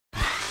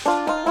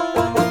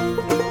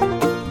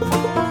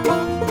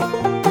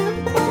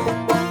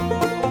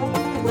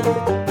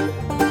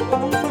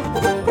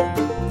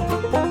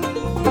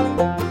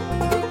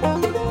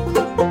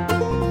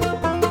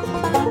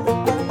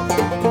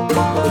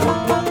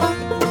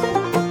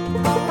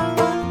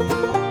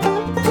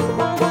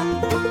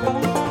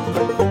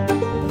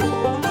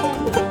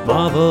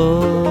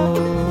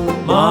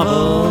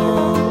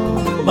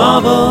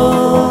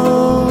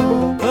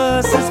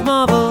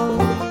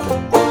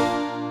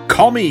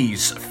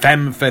Zombies,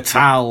 femme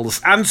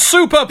fatales, and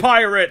super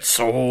pirates.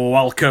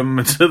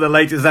 Welcome to the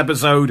latest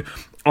episode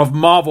of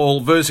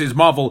Marvel vs.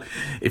 Marvel.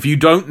 If you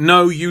don't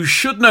know, you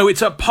should know.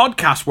 It's a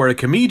podcast where a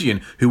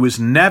comedian who has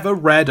never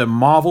read a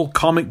Marvel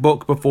comic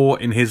book before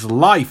in his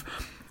life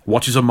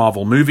watches a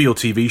Marvel movie or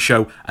TV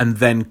show and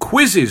then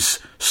quizzes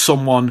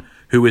someone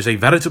who is a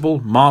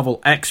veritable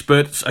Marvel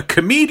expert, a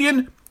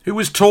comedian who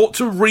was taught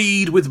to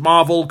read with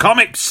Marvel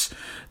comics.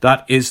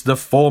 That is the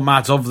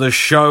format of the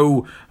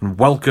show. And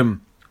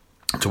welcome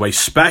to a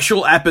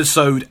special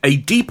episode, a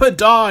deeper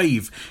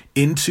dive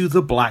into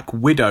the Black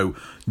Widow.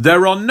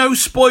 There are no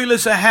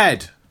spoilers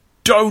ahead.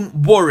 Don't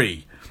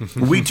worry.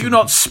 We do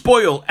not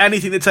spoil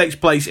anything that takes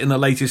place in the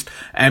latest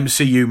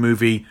MCU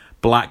movie,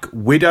 Black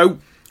Widow.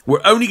 We're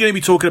only going to be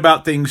talking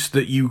about things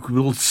that you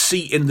will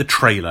see in the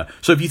trailer.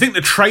 So if you think the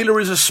trailer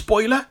is a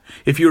spoiler,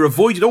 if you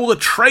avoided all the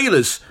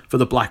trailers for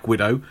the Black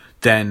Widow,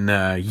 then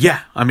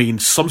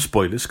some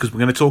spoilers, because we're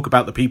going to talk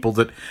about the people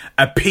that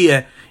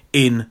appear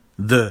in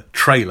the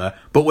trailer.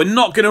 But we're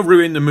not going to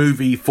ruin the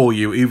movie for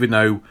you, even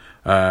though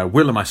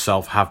Will and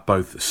myself have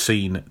both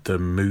seen the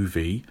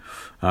movie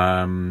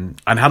and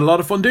had a lot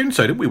of fun doing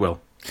so, didn't we,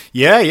 Will?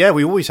 Yeah,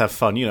 we always have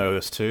fun, you know,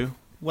 us two.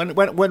 When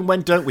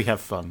don't we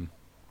have fun?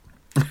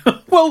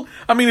 Well,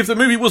 I mean, if the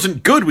movie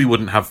wasn't good, we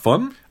wouldn't have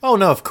fun. Oh,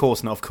 no, of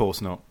course not.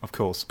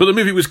 But the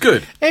movie was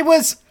good. It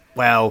was,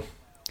 well,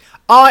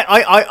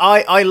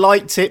 I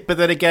liked it, but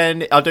then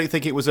again, I don't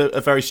think it was a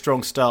very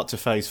strong start to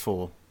Phase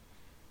 4.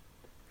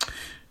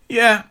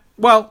 Yeah,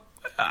 well,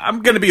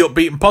 I'm going to be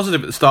upbeat and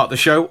positive at the start of the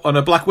show on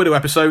a Black Widow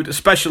episode,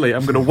 especially.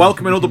 I'm going to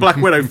welcome in all the Black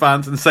Widow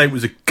fans and say it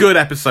was a good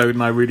episode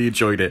and I really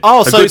enjoyed it.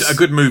 Oh, a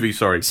good movie,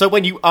 sorry. So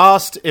when you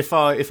asked if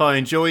I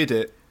enjoyed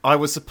it, I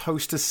was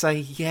supposed to say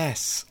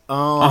yes.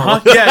 Oh.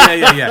 Uh-huh.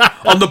 Yeah.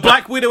 On the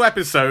Black Widow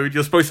episode,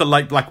 you're supposed to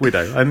like Black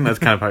Widow. I think that's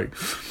kind of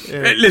how...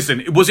 Yeah.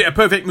 Listen, was it a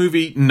perfect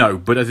movie? No,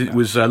 but it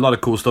was a lot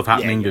of cool stuff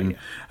happening,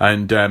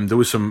 and there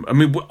was some... I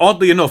mean,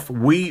 oddly enough,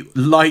 we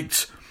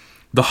liked...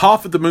 The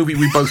half of the movie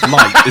we both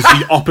liked is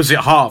the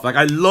opposite half. Like,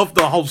 I love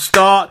the whole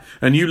start,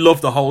 and you love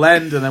the whole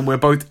end, and then we're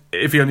both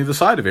iffy on either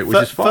side of it, which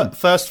is fun.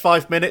 First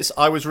 5 minutes,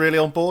 I was really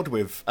on board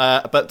with.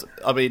 But,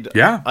 I mean,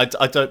 yeah. I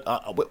don't...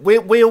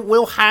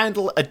 we'll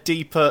handle a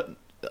deeper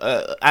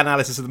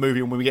analysis of the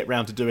movie when we get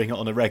round to doing it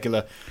on a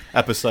regular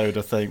episode,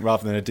 I think,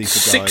 rather than a deeper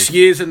dive. 6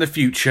 years in the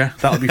future,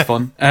 that'll be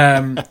fun.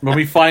 When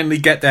we finally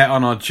get there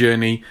on our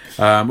journey.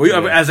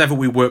 As ever,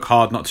 we work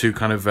hard not to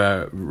kind of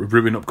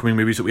ruin upcoming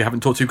movies that we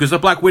haven't talked to, because The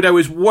Black Widow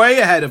is way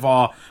ahead of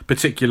our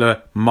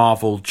particular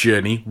Marvel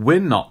journey.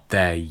 We're not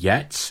there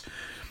yet,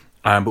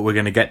 but we're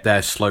going to get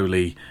there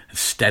slowly,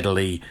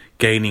 steadily,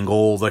 gaining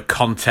all the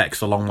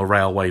context along the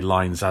railway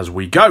lines as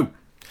we go.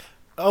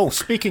 Oh,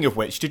 speaking of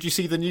which, did you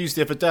see the news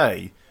the other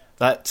day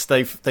that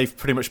they've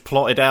pretty much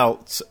plotted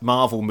out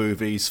Marvel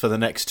movies for the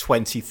next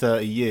 20,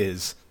 30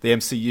 years? The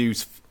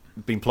MCU's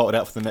been plotted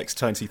out for the next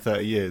 20,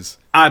 30 years.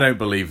 I don't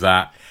believe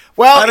that.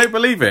 Well, I don't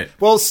believe it.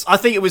 Well, I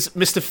think it was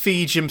Mr.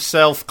 Feige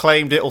himself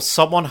claimed it, or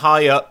someone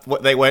high up.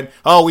 They went,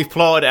 "Oh, we've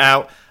plotted it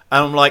out."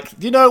 And I'm like,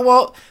 you know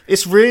what?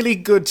 It's really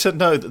good to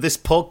know that this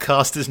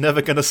podcast is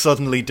never going to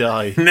suddenly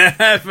die.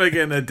 Never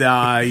going to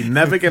die.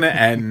 Never going to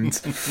end.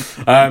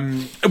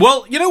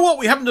 Well, you know what?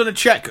 We haven't done a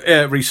check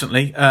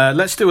recently.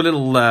 Let's do a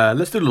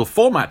little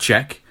format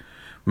check.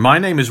 My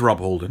name is Rob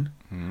Holden,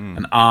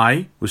 and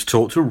I was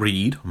taught to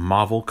read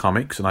Marvel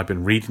comics, and I've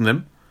been reading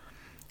them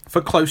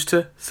for close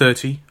to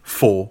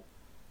 34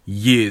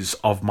 years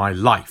of my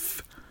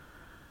life.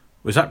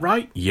 Was that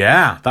right?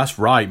 Yeah, that's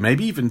right.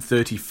 Maybe even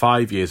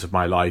 35 years of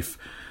my life.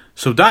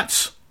 So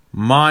that's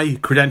my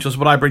credentials,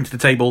 what I bring to the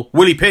table.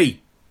 Willie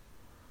P,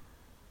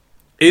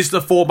 is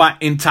the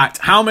format intact?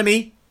 How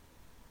many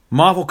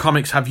Marvel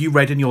comics have you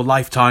read in your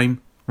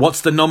lifetime?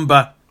 What's the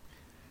number?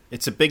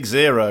 It's a big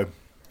 0.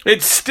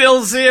 It's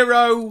still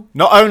 0.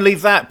 Not only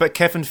that, but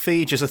Kevin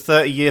Feige has a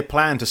 30-year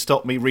plan to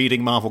stop me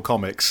reading Marvel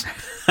comics.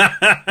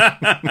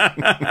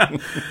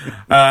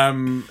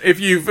 If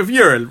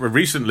you're a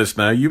recent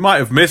listener, you might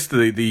have missed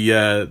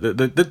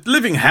the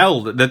living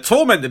hell, the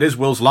torment that is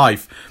Will's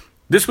life.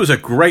 This was a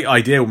great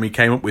idea when we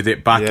came up with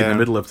it back in the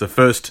middle of the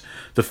first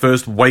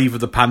wave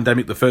of the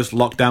pandemic, the first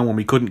lockdown, when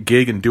we couldn't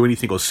gig and do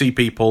anything or see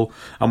people,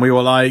 and we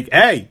were like,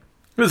 "Hey,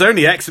 there's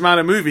only X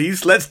amount of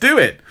movies. Let's do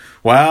it."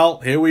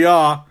 Well, here we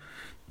are.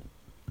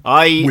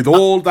 With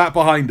all that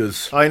behind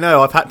us. I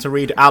know, I've had to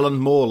read Alan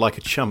Moore like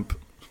a chump.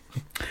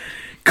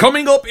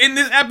 Coming up in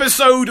this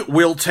episode,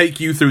 we'll take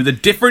you through the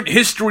different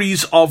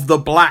histories of the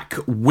Black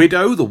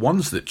Widow, the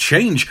ones that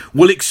change.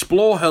 We'll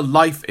explore her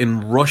life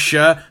in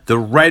Russia, the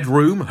Red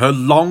Room, her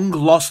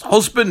long-lost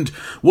husband.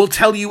 We'll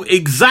tell you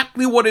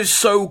exactly what is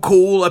so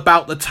cool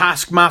about the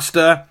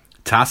Taskmaster,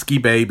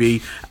 Tasky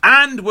Baby,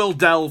 and we'll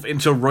delve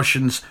into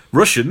Russia's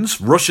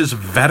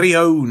very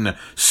own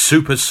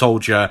super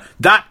soldier.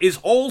 That is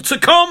all to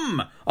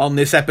come on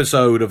this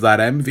episode of that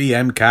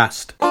MVM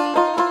cast.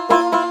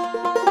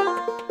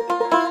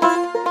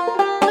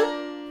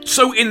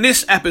 So in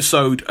this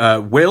episode,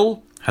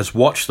 Will has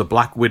watched the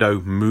Black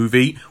Widow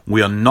movie.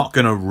 We are not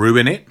going to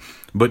ruin it.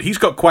 But he's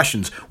got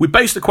questions. We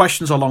based the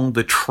questions along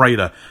the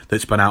trailer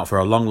that's been out for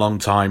a long, long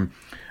time,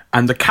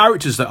 and the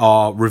characters that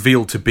are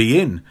revealed to be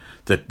in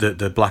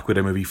the Black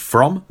Widow movie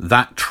from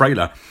that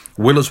trailer.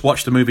 Will has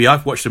watched the movie,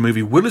 I've watched the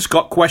movie, Will has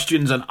got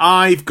questions, and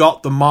I've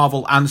got the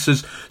Marvel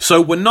answers.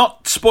 So we're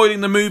not spoiling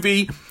the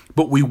movie,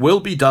 but we will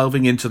be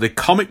delving into the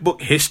comic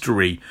book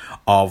history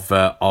of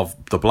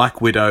the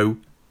Black Widow,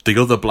 the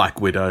other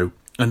Black Widow,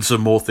 and some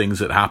more things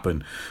that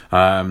happen.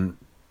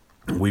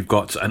 We've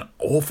got an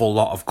awful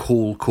lot of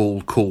cool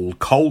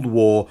Cold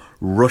War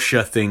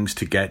Russia things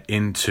to get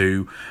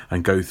into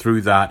and go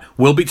through that.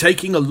 We'll be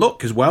taking a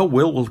look as well.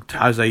 Will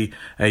has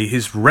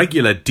his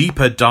regular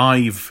deeper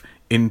dive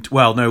in.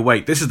 Well, no,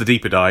 wait. This is the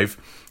deeper dive.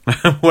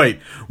 Wait,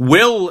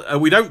 Will,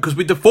 we don't, because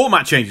the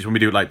format changes when we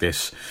do it like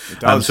this. It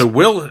does. So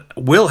Will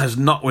was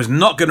not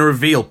going to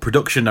reveal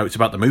production notes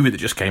about the movie that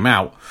just came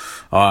out.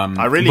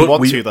 I really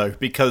want to, though,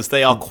 because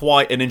they are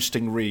quite an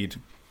interesting read.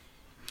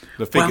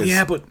 The figures, well,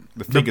 yeah, but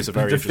the figures are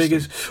very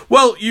interesting.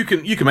 Well, you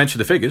can mention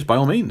the figures by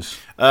all means.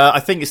 I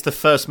think it's the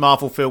first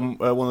Marvel film,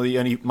 one of the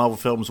only Marvel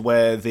films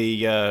where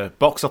the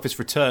box office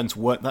returns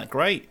weren't that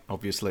great.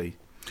 Obviously,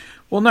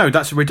 well, no,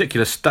 that's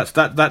ridiculous.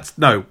 That's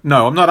no.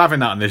 I'm not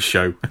having that on this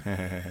show.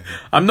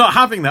 I'm not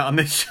having that on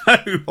this show.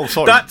 Oh,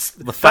 sorry.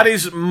 That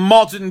is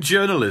modern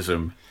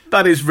journalism.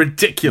 That is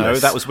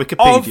ridiculous. No, that was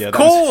Wikipedia. Of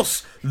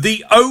course,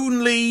 the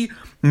only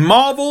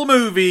Marvel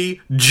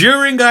movie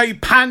during a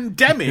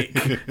pandemic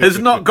has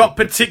not got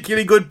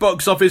particularly good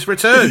box office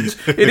returns.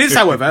 It is,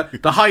 however,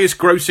 the highest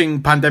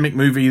grossing pandemic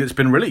movie that's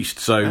been released.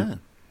 So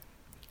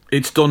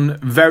it's done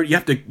very. You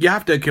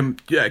have to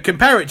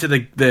compare it to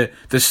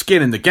the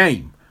skin in the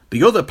game.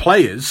 The other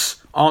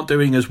players aren't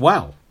doing as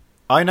well.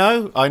 I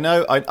know.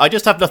 I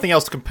just have nothing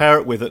else to compare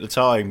it with at the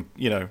time.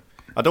 You know,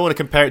 I don't want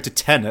to compare it to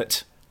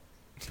Tenet.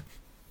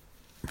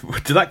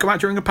 Did that come out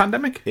during a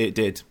pandemic? It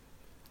did.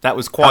 That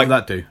was quite. How did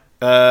that do?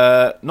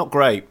 Not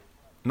great.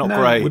 Not no,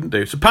 great. It wouldn't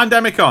do. So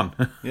pandemic on.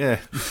 Yeah.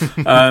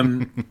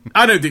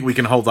 I don't think we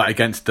can hold that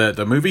against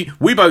the movie.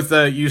 We both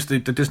used the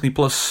Disney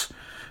Plus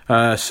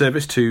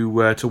service to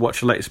watch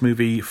the latest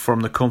movie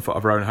from the comfort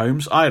of our own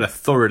homes. I had a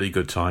thoroughly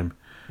good time.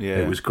 Yeah.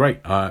 It was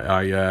great.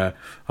 It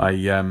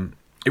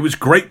was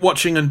great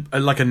watching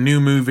a new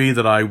movie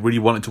that I really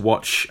wanted to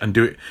watch and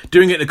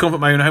doing it in the comfort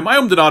of my own home. I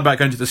ummed and ahed about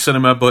going to the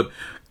cinema, but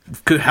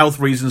health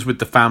reasons with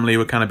the family,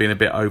 we're kind of being a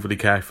bit overly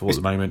careful at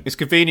the moment. It's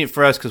convenient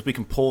for us because we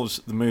can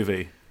pause the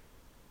movie.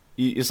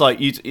 It's like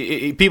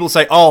people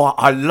say, "Oh,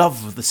 I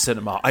love the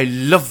cinema. I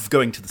love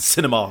going to the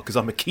cinema because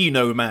I'm a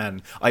kino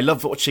man. I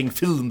love watching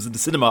films in the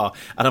cinema."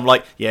 And I'm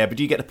like, "Yeah, but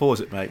you get to pause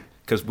it, mate,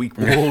 because we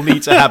all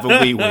need to have a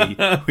wee.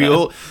 We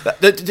all."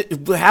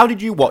 How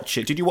did you watch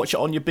it? Did you watch it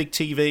on your big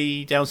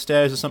TV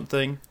downstairs or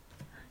something?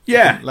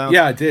 Yeah,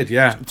 I did.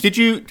 Yeah.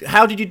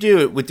 How did you do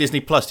it with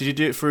Disney Plus? Did you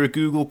do it through a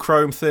Google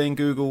Chrome thing,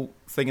 Google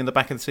thing in the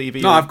back of the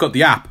TV? No, I've got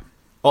the app.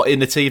 Oh, in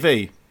the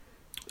TV.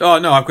 Oh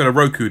no, I've got a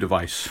Roku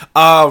device.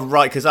 Oh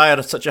right, because I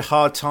had such a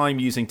hard time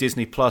using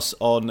Disney Plus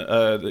on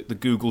the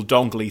Google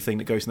dongly thing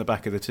that goes in the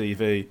back of the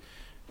TV.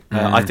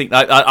 I think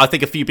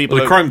a few people.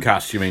 Well, the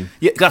Chromecast, you mean?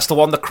 Yeah, that's the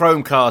one. The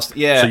Chromecast.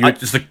 Yeah. So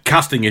it's the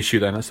casting issue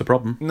then. That's the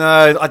problem.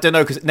 No, I don't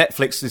know, because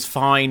Netflix is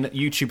fine,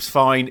 YouTube's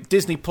fine,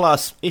 Disney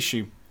Plus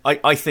issue.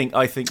 I think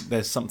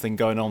there's something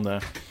going on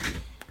there.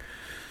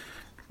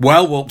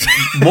 Well,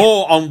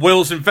 more on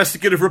Will's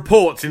investigative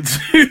reports into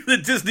the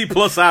Disney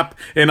Plus app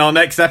in our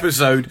next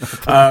episode.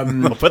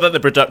 I'll put that in the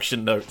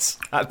production notes.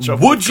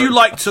 Would you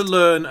like to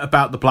learn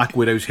about the Black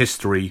Widow's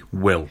history,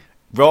 Will?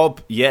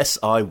 Rob, yes,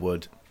 I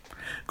would.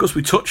 Because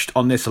we touched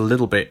on this a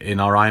little bit in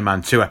our Iron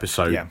Man 2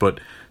 episode, but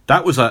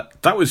that was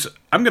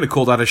I'm going to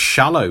call that a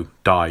shallow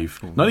dive.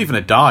 Not even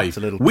a dive.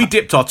 We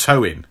dipped our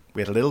toe in.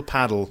 We had a little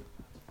paddle.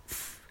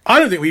 I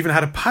don't think we even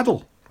had a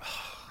paddle.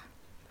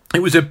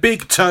 It was a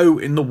big toe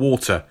in the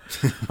water,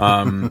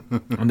 and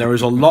there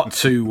is a lot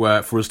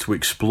for us to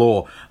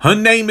explore. Her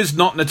name is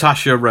not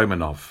Natasha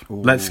Romanoff.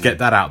 Ooh. Let's get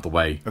that out of the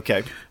way.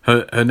 Okay.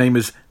 Her name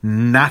is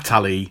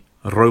Natalie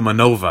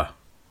Romanova.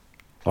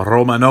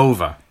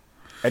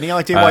 Any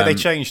idea why they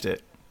changed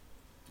it?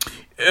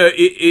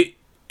 It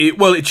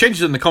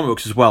changes in the comic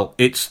books as well.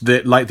 It's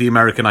like the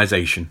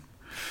Americanization.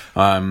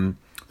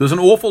 There's an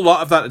awful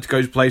lot of that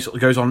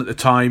goes on at the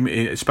time,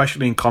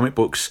 especially in comic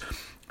books,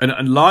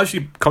 and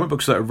largely comic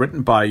books that are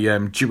written by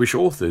Jewish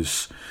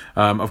authors.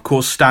 Of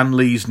course, Stan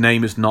Lee's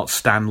name is not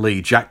Stan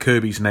Lee. Jack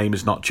Kirby's name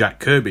is not Jack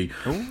Kirby.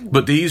 Ooh.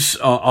 But these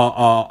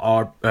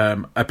are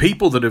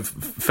people that have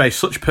faced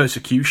such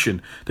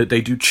persecution that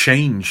they do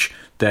change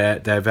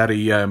their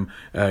very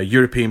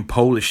European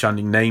Polish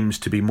sounding names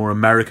to be more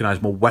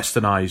Americanized, more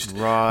westernized.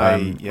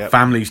 Right. Yep.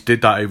 Families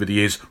did that over the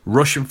years.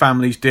 Russian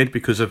families did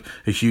because of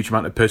a huge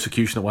amount of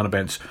persecution that went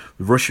against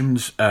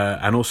Russians,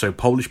 and also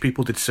Polish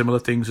people did similar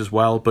things as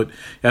well. But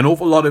an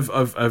awful lot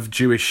of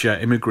Jewish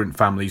immigrant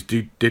families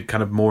did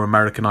kind of more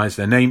Americanize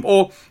their name,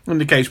 or in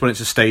the case when it's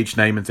a stage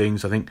name and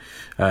things. I think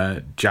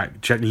Jack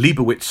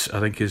Leibowitz,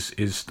 I think is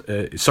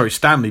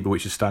Stan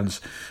Leibowitz is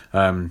Stan's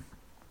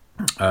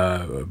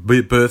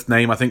birth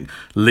name. I think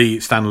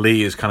Stan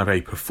Lee is kind of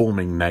a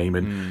performing name,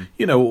 and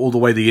all the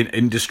way the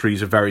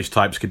industries of various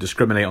types can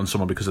discriminate on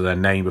someone because of their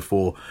name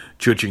before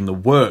judging the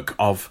work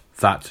of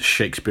that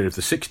Shakespeare of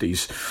the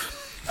 60s.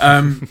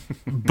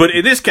 But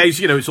in this case,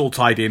 it's all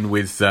tied in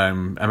with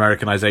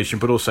Americanization,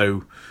 but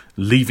also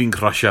leaving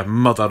Russia,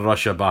 Mother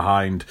Russia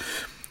behind.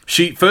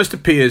 She first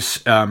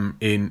appears in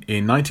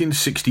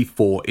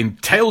 1964 in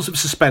Tales of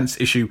Suspense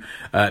issue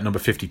number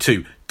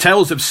 52.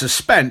 Tales of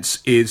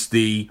Suspense is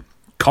the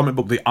comic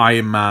book the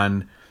Iron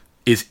Man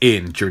is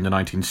in during the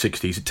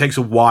 1960s. It takes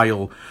a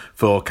while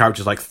for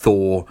characters like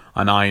Thor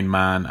and Iron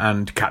Man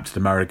and Captain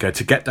America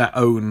to get their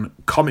own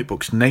comic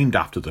books named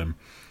after them.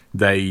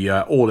 They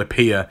all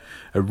appear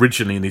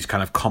originally in these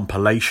kind of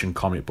compilation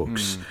comic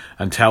books,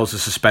 and Tales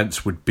of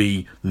Suspense would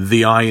be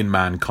the Iron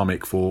Man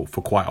comic for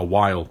quite a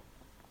while.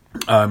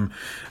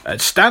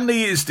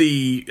 Stanley is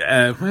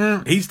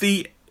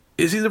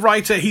is he the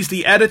writer? He's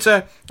the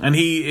editor, and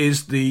he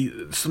is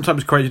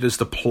sometimes credited as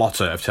the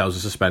plotter of Tales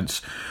of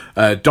Suspense.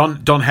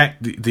 Don Heck,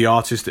 the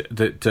artist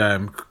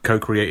that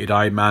co-created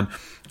Iron Man,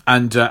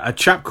 and a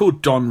chap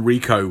called Don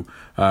Rico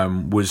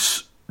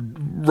was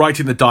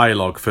writing the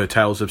dialogue for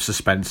Tales of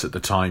Suspense at the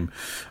time,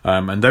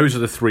 and those are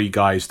the three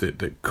guys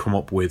that come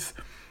up with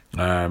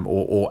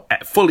or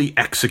fully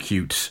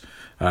execute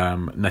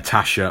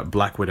Natasha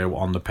Black Widow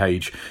on the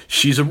page.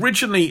 She's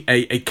originally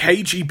a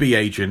KGB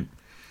agent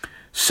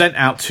sent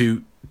out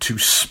to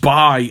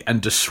spy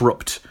and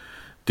disrupt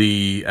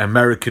the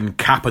American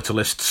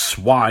capitalist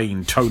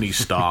swine Tony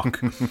Stark.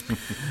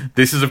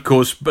 This is, of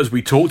course, as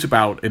we talked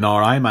about in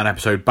our Iron Man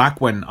episode, back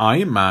when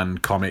Iron Man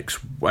comics,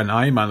 when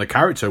Iron Man the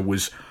character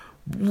was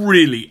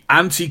really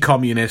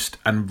anti-communist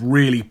and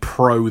really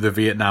pro the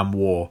Vietnam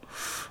War,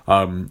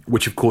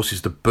 which of course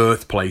is the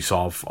birthplace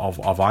of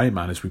Iron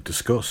Man, as we've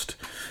discussed.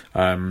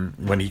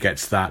 When he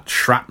gets that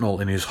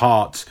shrapnel in his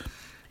heart,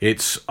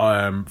 it's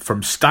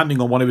from standing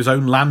on one of his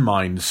own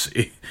landmines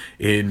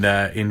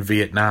in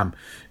Vietnam.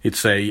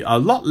 It's a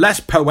lot less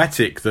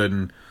poetic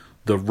than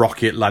the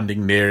rocket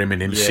landing near him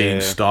and him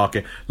seeing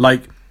Stark.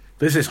 Like,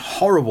 there's this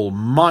horrible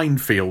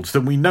minefields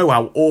that we know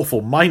how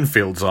awful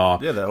minefields are.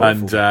 Yeah, they're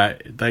awful.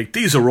 And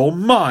these are all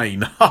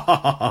mine.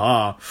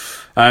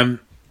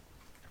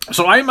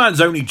 So Iron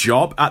Man's only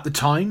job at the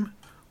time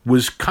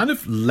was kind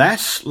of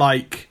less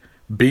like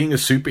being a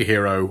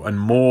superhero and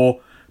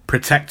more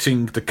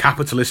protecting the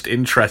capitalist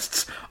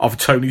interests of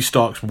Tony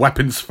Stark's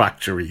weapons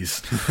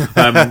factories.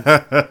 And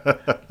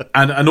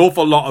an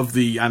awful lot of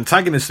the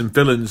antagonists and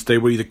villains, they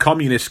were either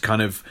communist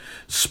kind of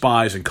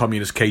spies and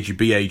communist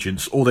KGB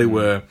agents, or they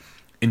were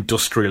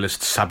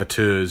industrialist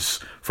saboteurs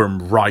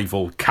from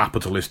rival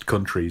capitalist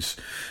countries.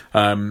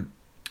 When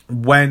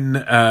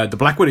the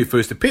Black Widow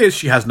first appears,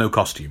 she has no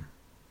costume.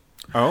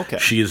 Oh, okay.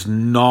 She is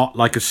not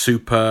like a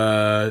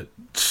super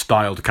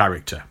styled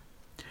character.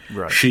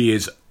 Right. She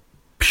is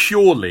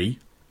purely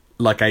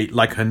like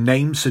her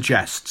name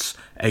suggests,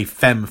 a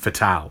femme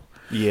fatale.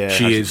 Yeah,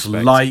 she is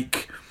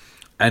like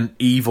an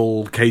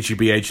evil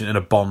KGB agent in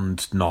a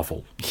Bond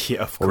novel.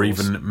 Yeah, of course. Or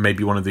even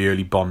maybe one of the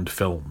early Bond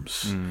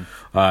films.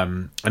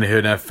 And in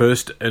her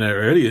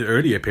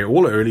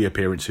early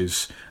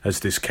appearances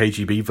as this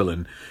KGB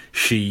villain,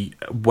 she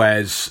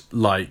wears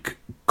like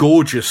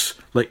gorgeous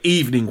like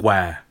evening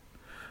wear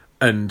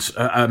and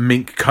a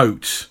mink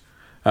coat,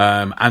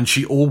 and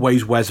she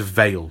always wears a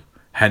veil.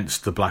 Hence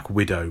the Black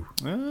Widow.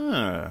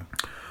 Ah.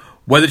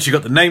 Whether she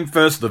got the name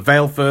first, or the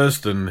veil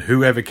first, and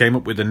whoever came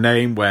up with the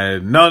name,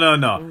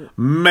 no,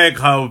 make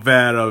her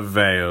wear a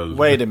veil.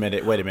 Wait a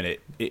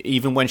minute.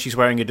 Even when she's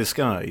wearing a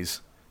disguise,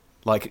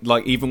 like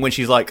even when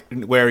she's like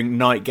wearing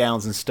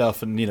nightgowns and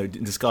stuff, and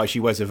in disguise she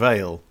wears a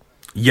veil.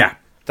 Yeah,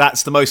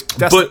 that's the most.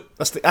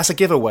 That's a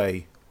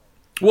giveaway.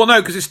 Well,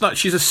 no, because it's not.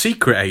 She's a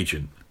secret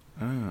agent.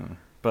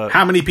 But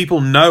how many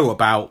people know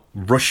about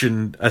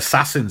Russian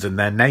assassins and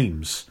their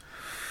names?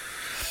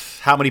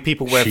 How many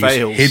people wear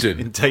veils hidden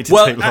in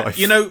day-to-day life?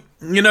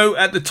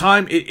 At the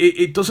time,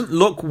 it doesn't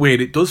look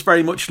weird. It does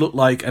very much look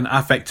like an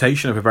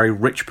affectation of a very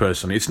rich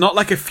person. It's not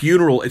like a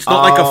funeral. It's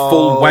not like a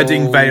full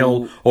wedding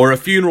veil or a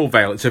funeral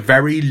veil. It's a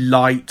very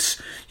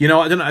light. I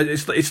don't know.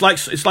 It's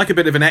like a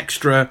bit of an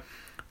extra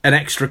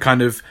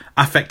kind of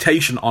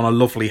affectation on a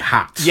lovely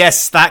hat.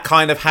 Yes, that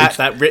kind of hat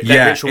that rich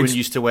woman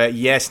used to wear.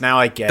 Yes, now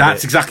I get it.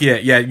 That's exactly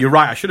it. Yeah, you're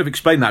right. I should have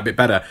explained that a bit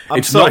better.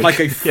 It's not like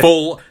a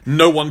full,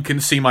 no one can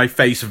see my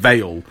face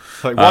veil.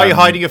 Like, why are you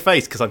hiding your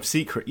face? Because I'm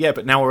secret. Yeah,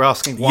 but now we're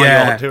asking why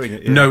you're not doing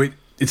it. Yeah. No,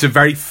 it's a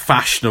very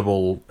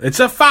fashionable...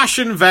 It's a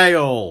fashion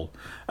veil.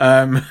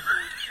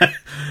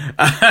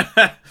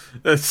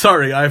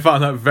 Sorry, I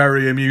found that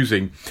very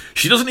amusing.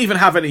 She doesn't even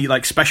have any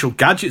special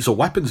gadgets or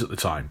weapons at the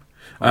time.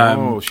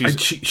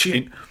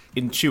 She's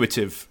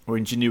intuitive or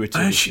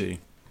ingenuitive, is she?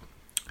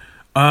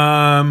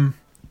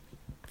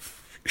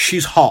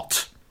 She's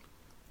hot.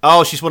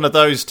 Oh, she's one of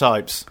those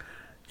types.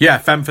 Yeah,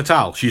 femme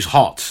fatale. She's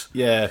hot.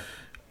 Yeah.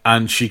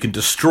 And she can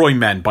destroy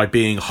men by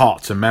being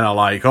hot, and men are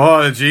like,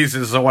 oh,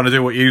 Jesus, I want to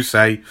do what you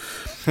say.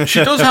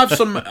 She does have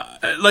some,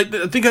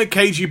 I think her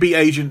KGB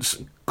agents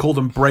call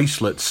them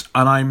bracelets,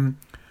 and I'm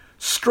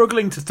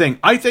struggling to think.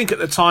 I think at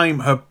the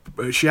time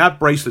she had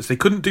bracelets. They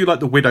couldn't do like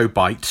the widow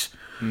bite,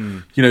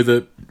 you know,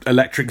 the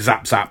electric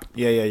zap zap.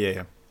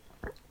 Yeah.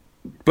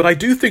 But I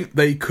do think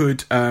they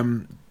could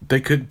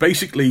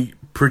basically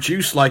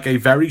produce like a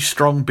very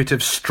strong bit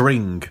of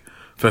string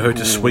for her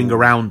to swing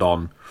around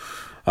on.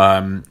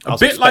 I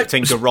was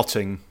expecting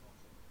garroting.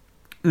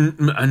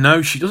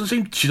 No, she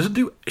doesn't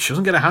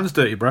get her hands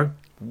dirty, bro.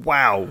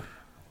 Wow.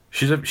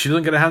 She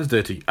doesn't get her hands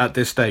dirty at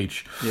this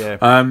stage.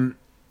 Yeah.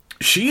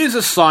 She is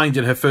assigned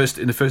in the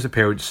first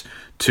appearance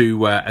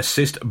to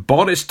assist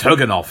Boris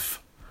Turgenev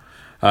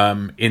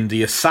in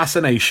the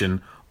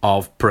assassination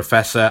of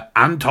Professor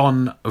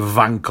Anton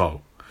Vanko.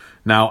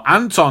 Now,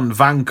 Anton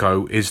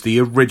Vanko is the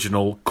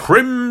original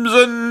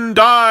Crimson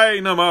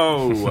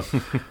Dynamo,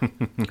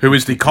 who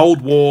is the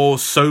Cold War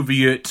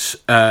Soviet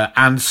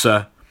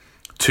answer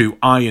to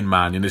Iron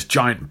Man in this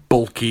giant,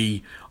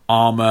 bulky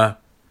armour.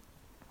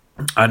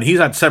 And he's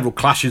had several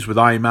clashes with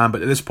Iron Man,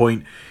 but at this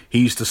point,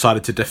 he's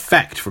decided to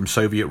defect from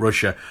Soviet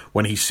Russia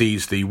when he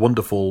sees the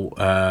wonderful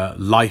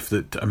life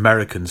that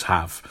Americans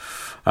have.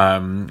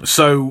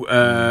 So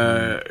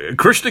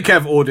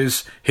Khrushchev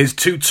orders his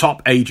two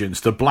top agents,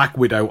 the Black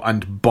Widow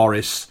and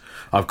Boris.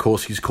 Of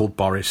course, he's called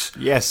Boris.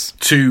 Yes.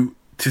 To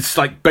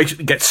like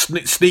basically get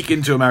sneak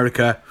into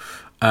America,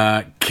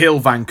 kill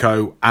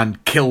Vanko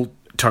and kill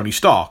Tony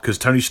Stark, because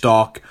Tony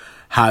Stark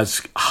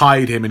has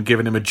hired him and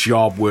given him a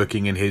job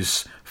working in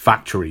his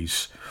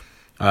factories.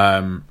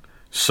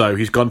 So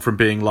he's gone from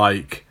being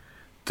like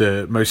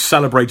the most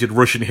celebrated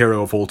Russian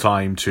hero of all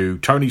time to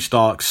Tony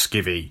Stark's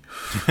skivvy.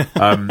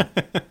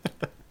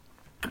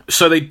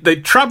 So they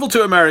travel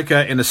to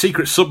America in a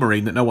secret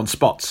submarine that no one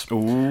spots.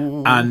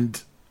 Ooh.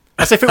 And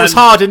as if it was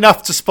hard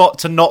enough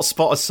to not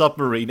spot a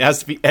submarine. It has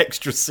to be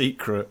extra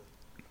secret.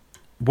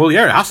 Well,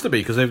 yeah, it has to be,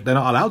 because they're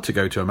not allowed to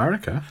go to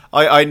America.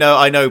 I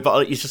know,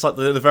 but it's just like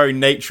the very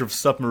nature of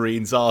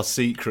submarines are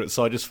secret,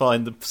 so I just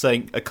find them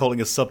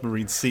calling a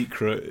submarine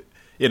secret,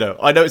 you know,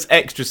 I know it's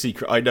extra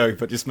secret, I know,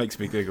 but it just makes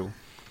me giggle.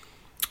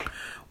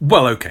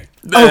 Well, okay.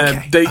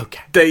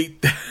 They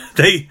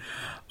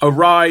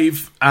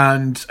arrive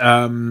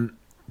and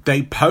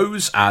they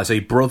pose as a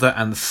brother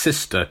and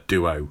sister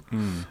duo.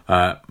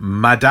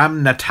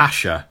 Madame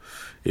Natasha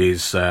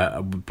is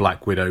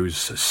Black Widow's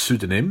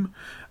pseudonym,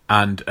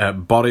 and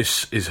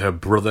Boris is her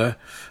brother,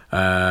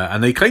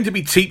 and they claim to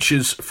be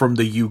teachers from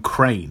the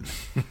Ukraine.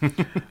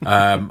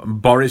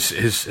 Boris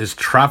has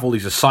travelled,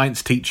 he's a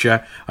science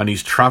teacher, and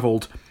he's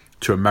travelled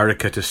to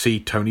America to see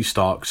Tony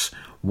Stark's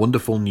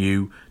wonderful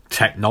new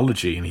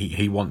technology, and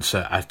he wants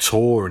a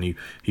tour, and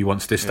he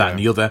wants this, that, and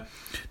the other,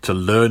 to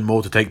learn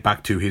more, to take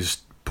back to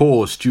his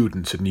poor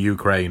students in the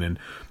Ukraine. And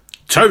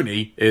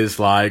Tony is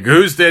like,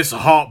 who's this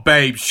hot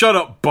babe? Shut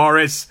up,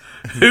 Boris.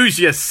 Who's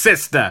your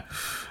sister?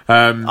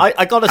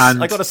 I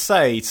gotta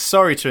say,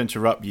 sorry to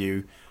interrupt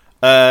you.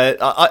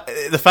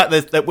 The fact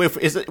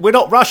that we're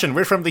not Russian,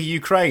 we're from the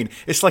Ukraine.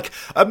 It's like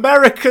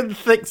American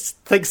thinks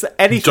that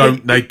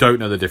anything. They don't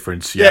know the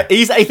difference. Yeah,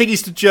 I think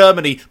he's to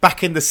Germany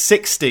back in the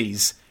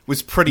 60s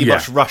was pretty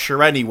much Russia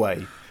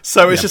anyway.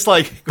 So it's just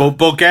like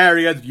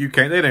Bulgaria,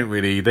 Ukraine.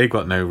 They've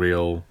got no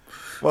real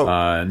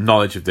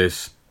knowledge of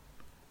this.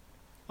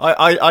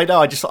 I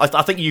know.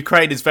 I think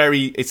Ukraine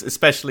it's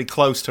especially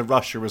close to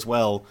Russia as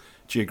well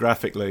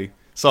geographically.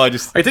 So I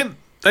think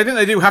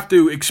they do have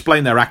to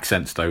explain their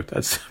accents, though.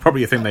 That's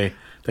probably a thing they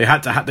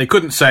had to. They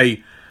couldn't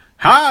say,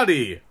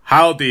 howdy,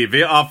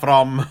 we are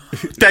from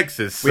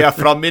Texas. We are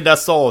from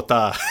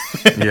Minnesota.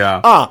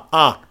 Yeah.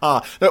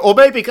 Or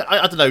maybe,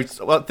 I don't know,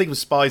 well, the thing with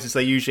spies is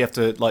they usually have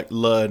to, like,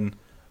 learn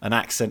an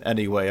accent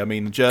anyway. I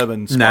mean,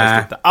 German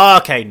spies did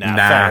that. Okay,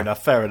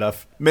 fair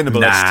enough.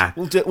 Minimalist.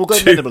 We'll go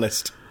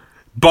minimalist.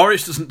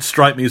 Boris doesn't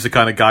strike me as the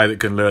kind of guy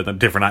that can learn a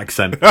different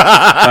accent.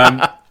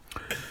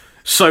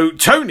 So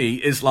Tony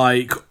is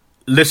like,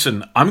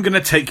 listen, I'm going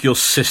to take your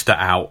sister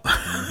out.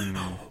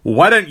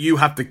 Why don't you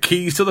have the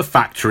keys to the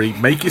factory,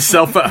 make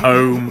yourself at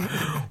home,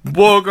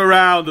 walk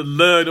around and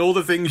learn all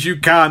the things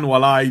you can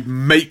while I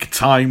make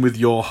time with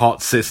your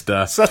hot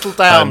sister. Settle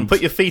down,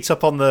 put your feet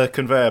up on the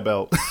conveyor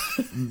belt.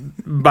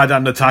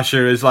 Madame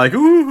Natasha is like,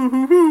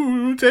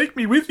 ooh, take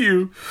me with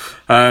you.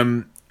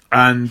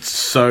 And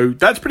so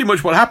that's pretty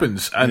much what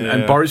happens.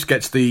 And Boris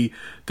gets the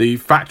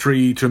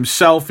factory to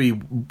himself. He,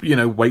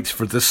 waits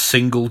for the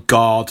single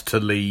guard to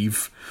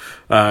leave.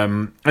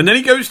 And then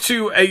he goes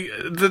to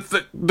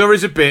there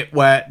is a bit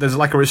where there's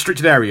like a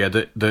restricted area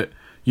that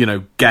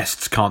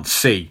guests can't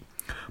see.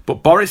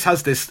 But Boris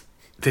has this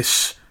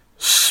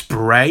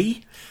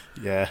spray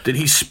that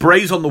he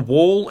sprays on the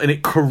wall, and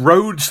it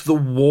corrodes the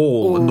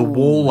wall. Ooh. And the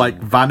wall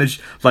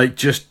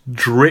just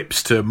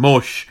drips to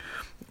mush.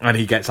 And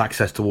he gets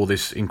access to all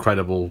this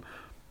incredible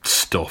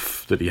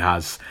stuff that he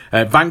has.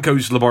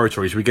 Vanko's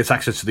laboratory, so he gets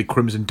access to the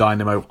Crimson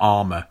Dynamo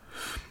armour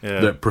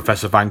that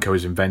Professor Vanko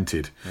has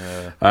invented.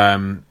 Yeah.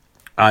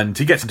 And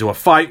he gets into a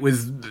fight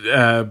with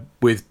Professor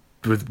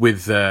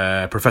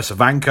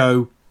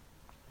Vanko.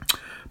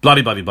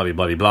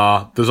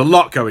 Blah. There's a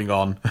lot going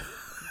on.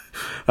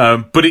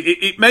 But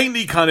it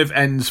mainly kind of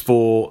ends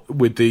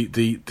with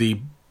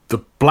the the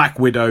Black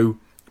Widow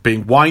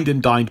being wined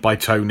and dined by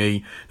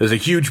Tony. There's a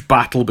huge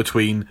battle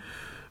between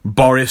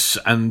Boris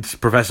and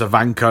Professor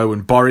Vanko,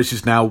 and Boris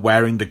is now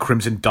wearing the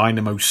Crimson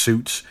Dynamo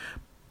suit,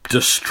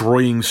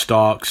 destroying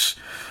Stark's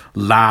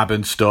lab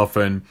and stuff,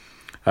 and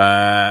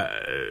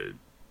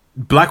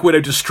Black Widow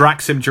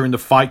distracts him during the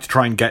fight to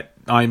try and get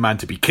Iron Man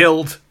to be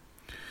killed.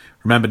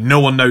 Remember, no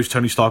one knows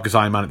Tony Stark is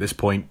Iron Man at this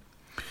point.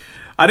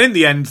 And in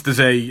the end, there's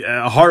a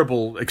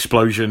horrible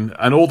explosion,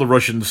 and all the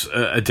Russians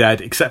are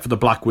dead, except for the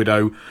Black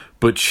Widow,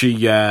 but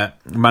she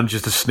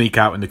manages to sneak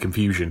out in the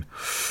confusion.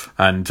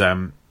 And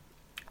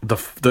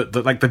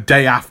the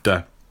day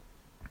after,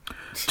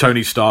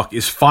 Tony Stark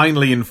is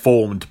finally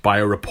informed by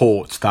a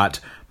report that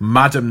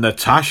Madame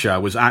Natasha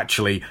was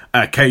actually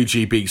a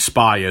KGB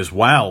spy as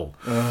well.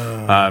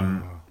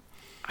 And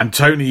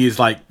Tony is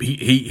like,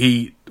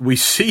 we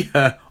see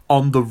her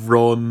on the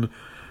run,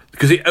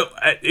 because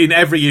in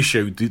every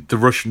issue, the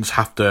Russians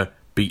have to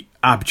be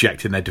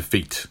abject in their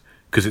defeat,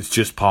 because it's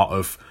just part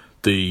of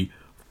the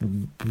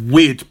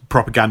weird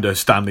propaganda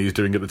Stanley is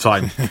doing at the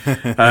time.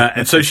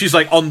 And so she's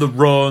like on the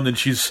run, and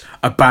she's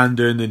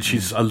abandoned, and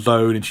she's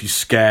alone, and she's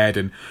scared,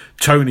 and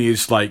Tony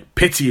is like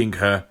pitying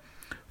her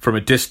from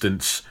a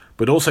distance,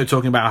 but also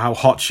talking about how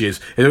hot she is.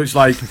 It's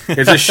like,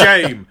 it's a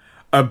shame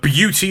a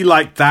beauty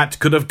like that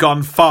could have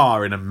gone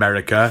far in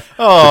America,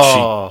 but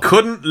she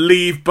couldn't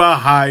leave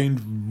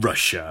behind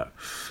Russia.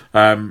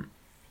 I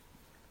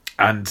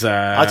don't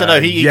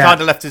know, he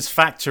kind of left his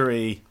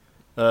factory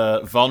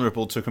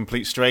vulnerable to a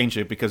complete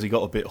stranger because he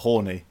got a bit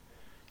horny.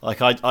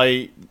 Like,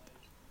 I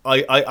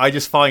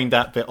just find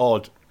that bit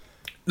odd.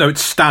 No,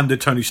 it's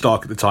standard Tony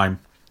Stark at the time.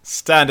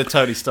 Standard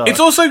Tony Stark. It's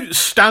also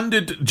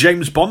standard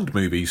James Bond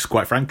movies,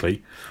 quite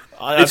frankly.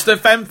 It's the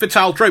femme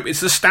fatale trope.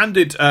 It's the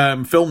standard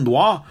film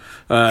noir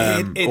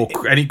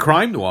or any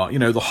crime noir. You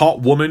know, the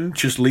hot woman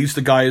just leads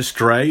the guy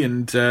astray,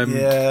 and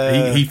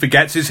he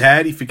forgets his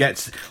head. He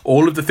forgets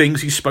all of the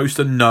things he's supposed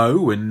to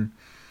know, and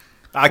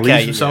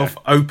leaves himself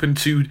open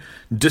to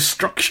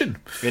destruction.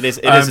 It is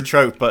a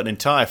trope, but an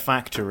entire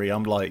factory.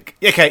 I'm like,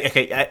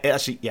 okay.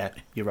 Actually, yeah,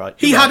 you're right.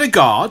 He had a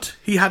guard.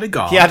 He had a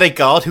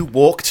guard who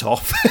walked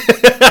off.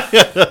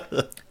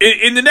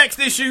 In the next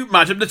issue,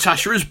 Madame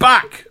Natasha is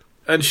back.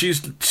 And she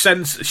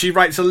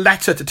writes a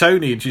letter to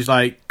Tony, and she's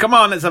like, come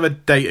on, let's have a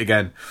date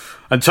again.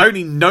 And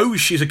Tony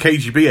knows she's a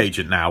KGB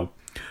agent now,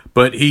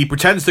 but he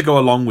pretends to go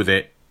along with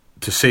it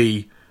to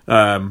see,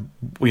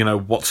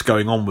 what's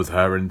going on with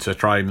her, and to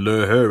try and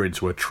lure her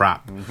into a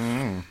trap.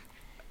 Mm-hmm.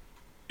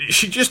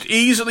 She just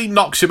easily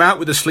knocks him out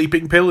with a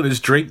sleeping pill in his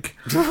drink.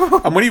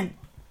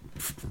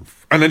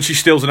 And then she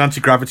steals an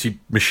anti-gravity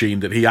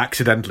machine that he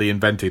accidentally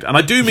invented. And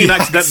I do mean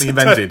accidentally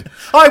invented.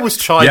 I was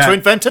trying to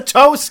invent a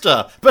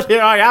toaster, but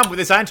here I am with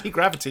this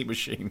anti-gravity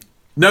machine.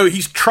 No,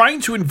 he's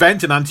trying to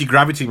invent an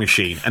anti-gravity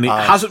machine, and it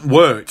hasn't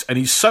worked, and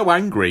he's so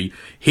angry,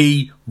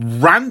 he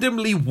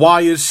randomly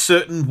wires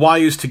certain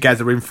wires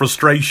together in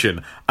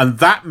frustration, and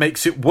that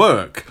makes it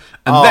work.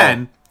 And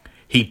then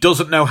he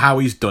doesn't know how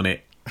he's done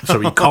it.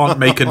 So he can't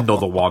make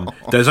another one.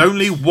 There's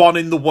only one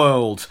in the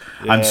world,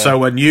 and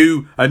so a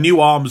new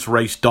arms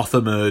race doth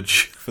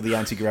emerge for the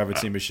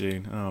anti-gravity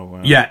machine. Oh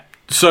wow! Yeah.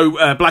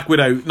 So Black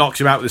Widow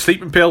knocks him out with a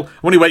sleeping pill.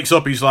 When he wakes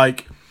up, he's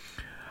like,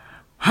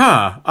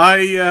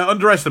 I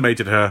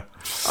underestimated her.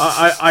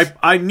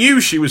 I knew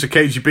she was a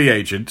KGB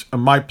agent,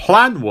 and my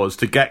plan was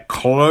to get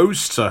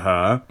close to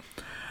her.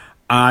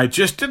 I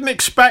just didn't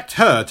expect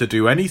her to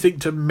do anything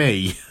to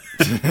me."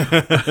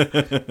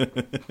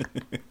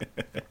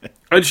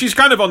 And she's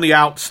kind of on the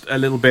outs a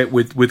little bit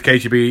with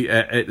KGB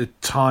at the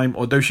time,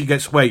 although she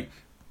gets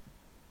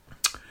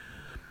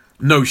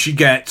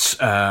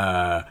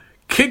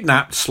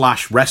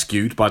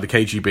kidnapped/rescued by the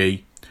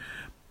KGB,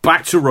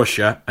 back to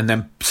Russia, and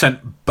then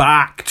sent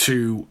back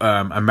to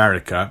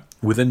America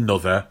with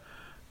another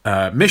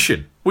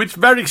mission, which is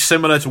very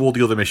similar to all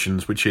the other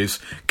missions, which is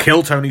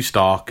kill Tony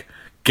Stark,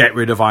 get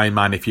rid of Iron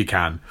Man if you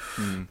can.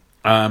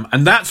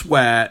 And that's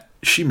where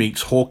she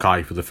meets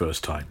Hawkeye for the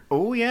first time.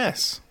 Oh,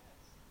 yes.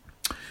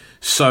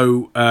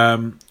 So,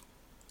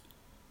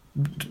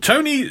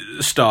 Tony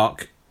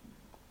Stark...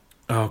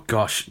 Oh,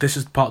 gosh. This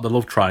is part of the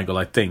love triangle,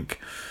 I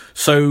think.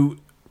 So,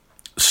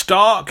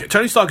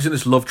 Tony Stark is in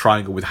this love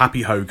triangle with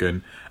Happy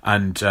Hogan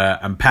and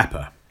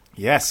Pepper.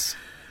 Yes.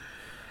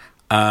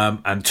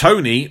 And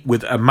Tony,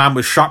 with a man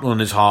with shrapnel in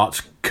his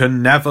heart,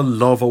 can never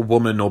love a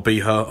woman or be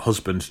her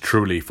husband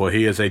truly, for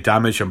he is a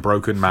damaged and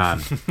broken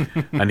man.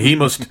 And he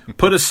must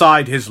put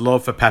aside his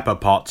love for Pepper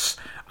Potts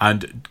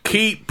and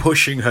keep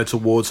pushing her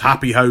towards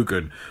Happy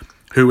Hogan,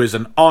 who is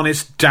an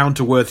honest,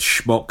 down-to-earth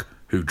schmuck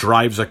who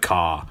drives a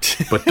car,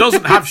 but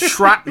doesn't have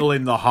shrapnel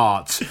in the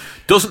heart,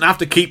 doesn't have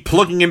to keep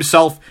plugging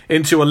himself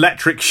into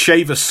electric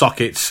shaver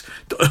sockets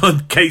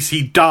in case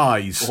he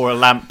dies. Or a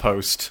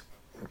lamppost.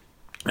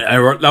 That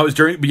was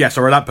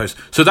or a lamppost.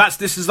 So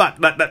this is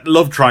that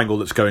love triangle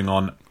that's going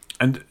on,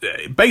 and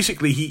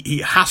basically he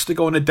has to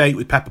go on a date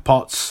with Pepper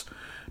Potts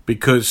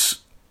because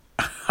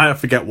I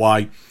forget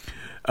why,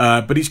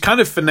 but he's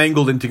kind of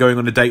finagled into going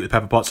on a date with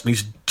Pepper Potts, and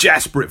he's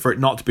desperate for it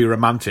not to be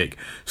romantic.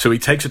 So he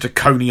takes her to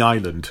Coney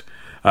Island,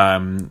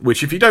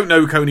 which, if you don't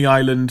know Coney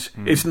Island,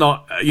 it's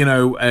not,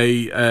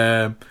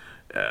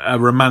 a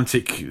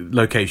romantic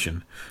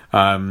location.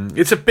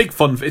 It's a big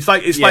fun. It's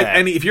like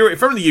any. If you're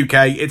from the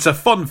UK, it's a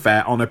fun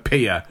fair on a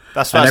pier.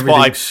 That's what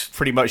I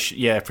pretty much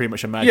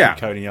imagine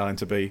Coney Island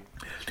to be.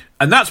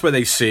 And that's where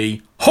they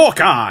see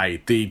Hawkeye,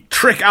 the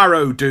trick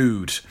arrow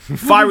dude,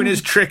 firing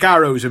his trick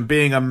arrows and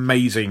being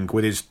amazing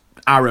with his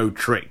arrow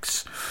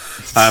tricks.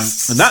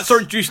 And that's our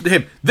introduction to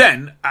him.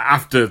 Then,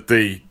 after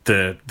the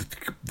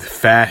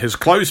fair has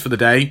closed for the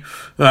day,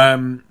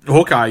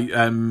 Hawkeye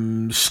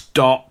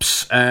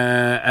stops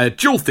a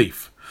jewel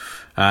thief.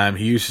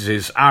 He uses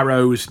his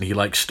arrows and he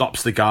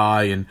stops the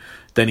guy, and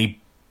then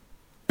he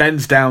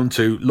bends down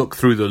to look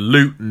through the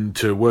loot and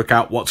to work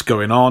out what's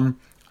going on.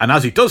 And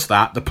as he does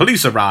that, the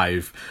police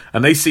arrive,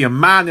 and they see a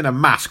man in a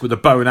mask with a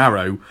bow and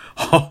arrow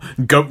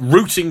go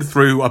rooting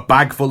through a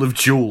bag full of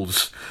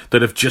jewels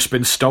that have just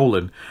been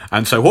stolen.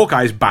 And so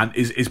Hawkeye is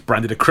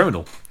branded a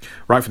criminal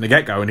right from the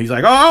get-go, and he's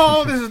like,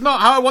 "Oh, this is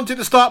not how I wanted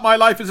to start my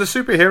life as a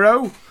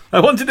superhero.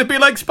 I wanted to be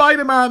like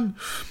Spider-Man."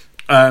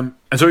 And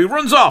so he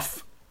runs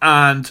off,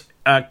 and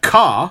a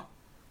car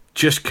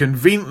just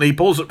conveniently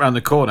pulls up around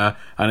the corner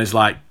and is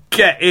like,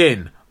 "Get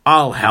in,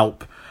 I'll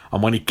help."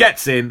 And when he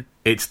gets in,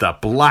 it's the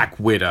Black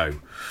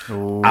Widow.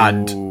 Ooh.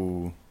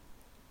 And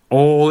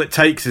all it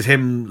takes is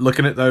him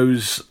looking at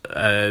those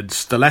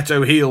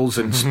stiletto heels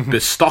and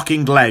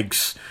stockinged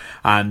legs,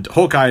 and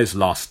Hawkeye is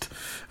lost.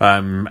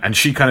 And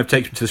she kind of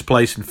takes him to this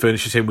place and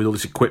furnishes him with all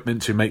this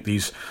equipment to make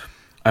these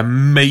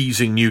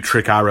amazing new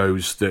trick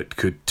arrows that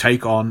could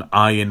take on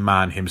Iron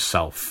Man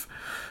himself,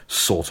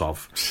 sort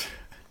of.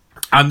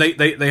 And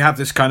they have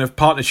this kind of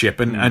partnership,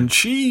 and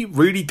she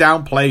really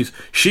downplays.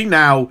 She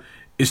now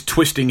is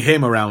twisting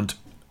him around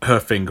her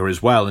finger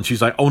as well, and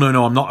she's like, "Oh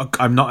no, I'm not,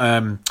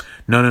 no,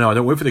 I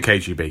don't work for the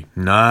KGB.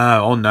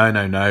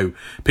 No.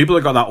 People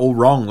have got that all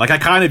wrong. I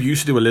kind of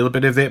used to do a little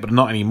bit of it, but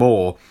not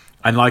anymore.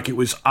 And it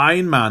was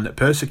Iron Man that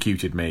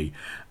persecuted me,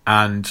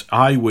 and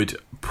I would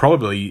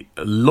probably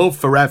love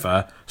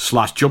forever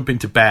 / jump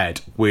into bed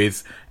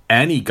with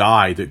any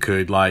guy that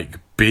could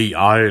be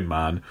Iron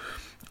Man."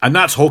 And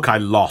that's Hawkeye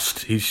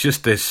lost. He's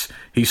just this.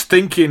 He's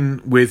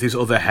thinking with his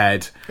other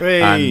head,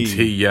 and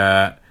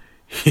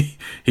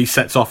he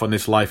sets off on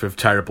this life of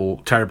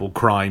terrible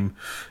crime.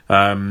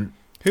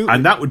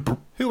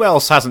 Who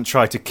else hasn't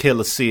tried to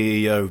kill a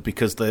CEO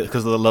because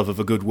of the love of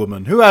a good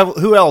woman? Who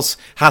else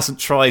hasn't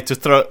tried to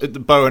throw the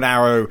bow and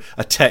arrow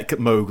a tech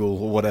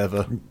mogul or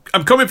whatever?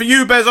 I'm coming for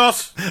you,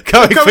 Bezos.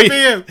 Coming for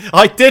you.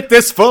 I did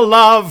this for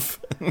love.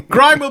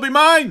 Crime will be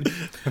mine.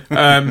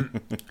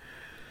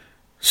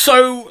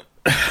 So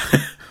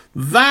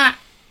that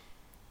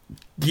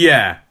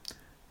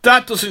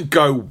doesn't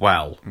go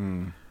well.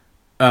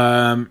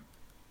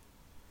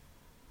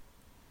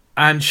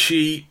 And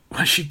she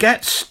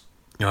gets...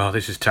 Oh,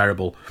 this is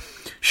terrible.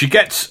 She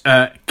gets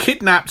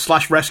kidnapped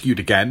 / rescued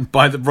again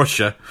by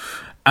Russia,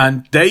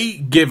 and they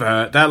give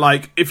her... They're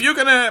like, if you're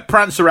going to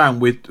prance around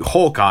with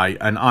Hawkeye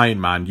and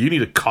Iron Man, you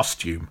need a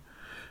costume.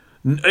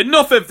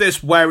 Enough of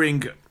this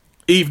wearing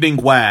evening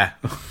wear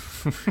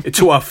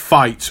to a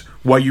fight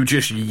where you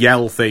just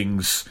yell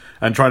things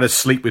and try to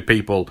sleep with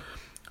people.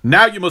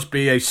 Now you must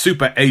be a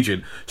super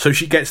agent. So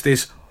she gets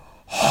this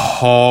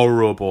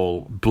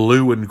horrible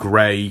blue and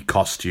grey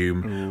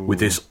costume with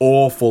this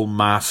awful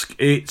mask.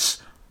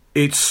 It's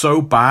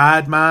so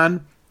bad,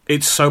 man.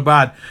 It's so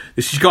bad.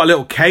 She's got a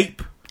little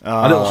cape,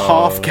 a little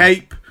half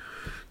cape.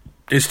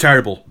 It's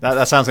terrible.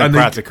 That sounds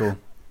impractical.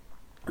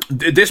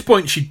 At this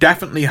point, she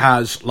definitely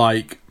has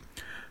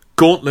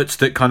gauntlets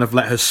that kind of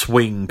let her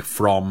swing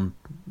from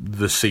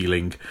the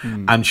ceiling,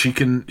 and she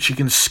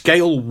can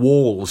scale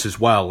walls as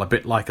well, a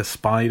bit like a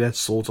spider,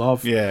 sort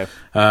of. Yeah.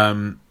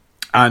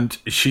 And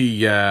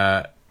she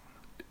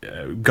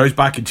goes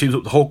back and teams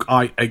up with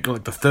Hawkeye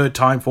the third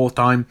time, fourth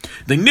time.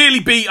 They nearly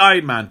beat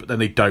Iron Man, but then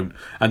they don't.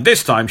 And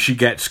this time she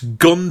gets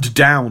gunned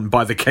down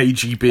by the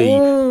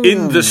KGB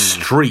in the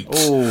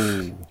streets.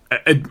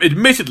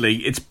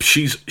 Admittedly,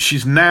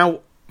 she's now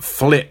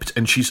flipped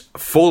and she's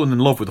fallen in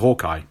love with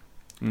Hawkeye.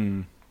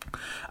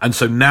 And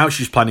so now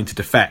she's planning to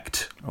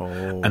defect.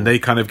 And they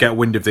kind of get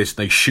wind of this and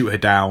they shoot her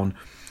down.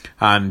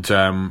 And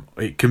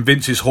it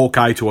convinces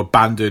Hawkeye to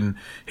abandon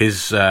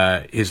his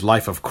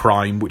life of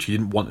crime, which he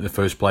didn't want in the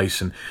first place.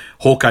 And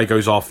Hawkeye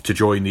goes off to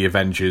join the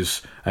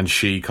Avengers, and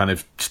she kind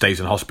of stays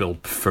in hospital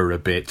for a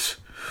bit.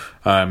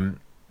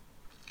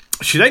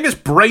 She then gets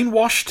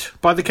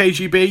brainwashed by the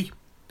KGB.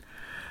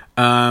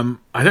 I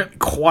don't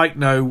quite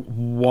know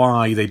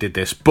why they did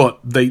this, but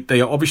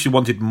they obviously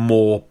wanted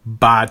more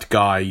bad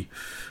guy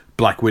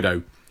Black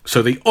Widow.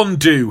 So they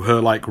undo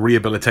her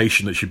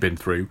rehabilitation that she'd been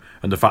through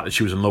and the fact that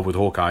she was in love with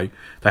Hawkeye.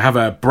 They have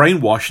her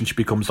brainwashed and she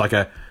becomes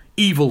a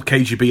evil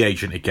KGB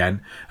agent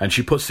again, and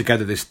she puts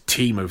together this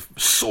team of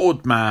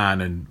Sword Man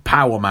and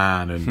Power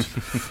Man,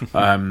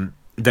 and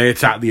they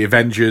attack the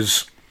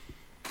Avengers,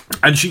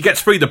 and she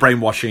gets free of the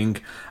brainwashing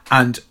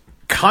and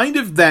kind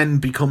of then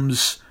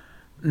becomes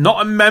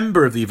not a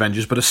member of the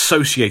Avengers but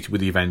associated with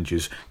the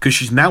Avengers, because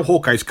she's now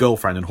Hawkeye's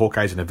girlfriend and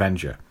Hawkeye's an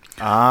Avenger.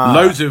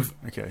 Loads of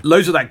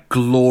that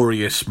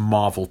glorious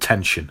Marvel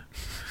tension.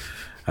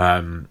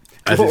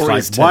 As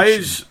it's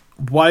like,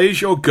 why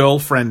is your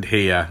girlfriend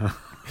here?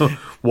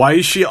 Why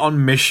is she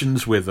on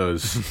missions with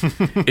us?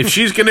 If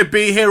she's going to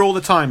be here all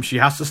the time, she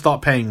has to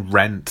start paying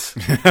rent.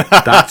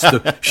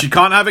 She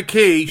can't have a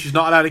key. She's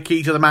not allowed a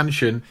key to the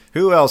mansion.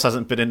 Who else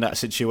hasn't been in that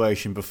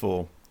situation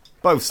before?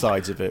 Both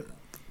sides of it.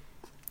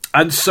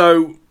 And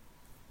so,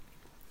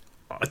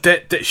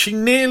 she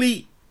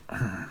nearly...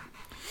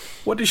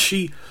 What is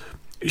she...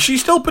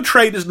 She's still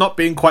portrayed as not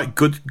being quite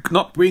good,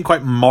 not being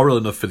quite moral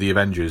enough for the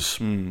Avengers.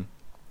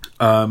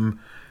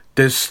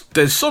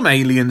 There's some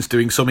aliens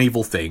doing some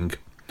evil thing,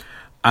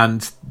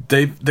 and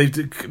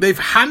they've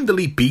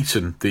handily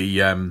beaten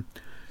the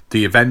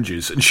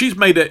Avengers. And she's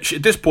made it.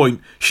 At this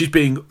point, she's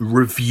being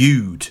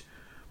reviewed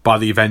by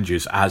the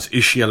Avengers as,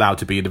 is she allowed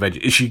to be an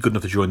Avenger? Is she good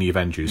enough to join the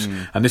Avengers?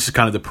 And this is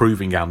kind of the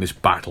proving ground, this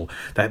battle.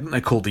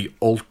 They're called the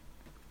Ultroids.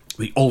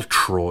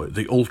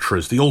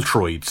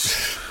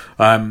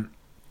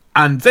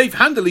 And they've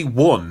handily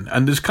won,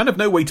 and there's kind of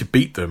no way to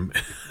beat them.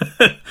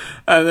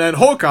 And then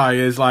Hawkeye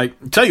is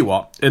like, tell you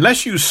what,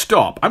 unless you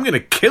stop, I'm going to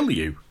kill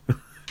you.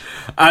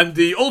 And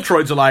the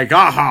Ultroids are like,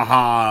 ah ha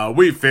ha,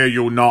 we fear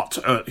you not,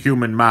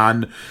 human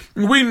man.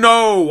 We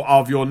know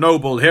of your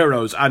noble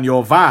heroes and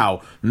your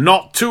vow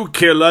not to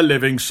kill a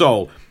living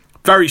soul.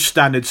 Very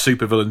standard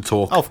supervillain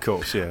talk. Of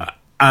course, yeah.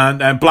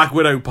 And Black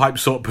Widow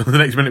pipes up the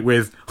next minute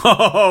with,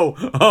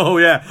 oh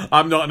yeah,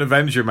 I'm not an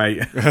Avenger,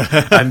 mate.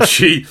 And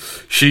she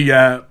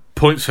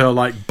points her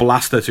like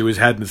blaster to his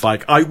head and is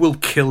like, I will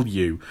kill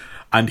you.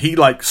 And he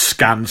like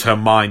scans her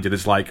mind and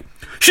is like,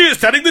 she is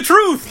telling the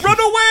truth, run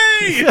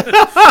away.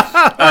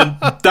 And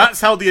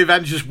that's how the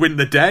Avengers win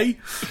the day.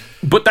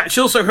 But that's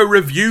also her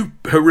review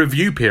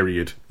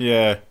period.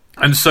 Yeah.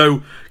 And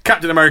so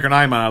Captain America and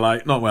Iron Man are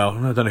like, not well,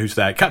 I don't know who's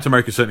there. Captain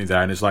America's certainly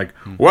there, and it's like,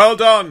 well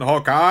done,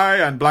 Hawkeye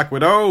and Black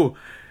Widow.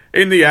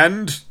 In the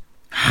end,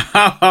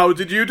 how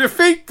did you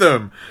defeat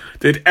them?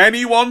 Did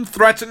anyone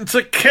threaten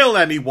to kill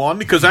anyone?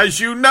 Because as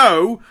you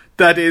know,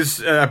 that is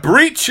a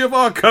breach of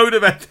our code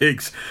of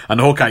ethics. And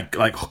Hawkeye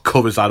like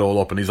covers that all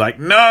up, and he's like,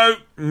 no,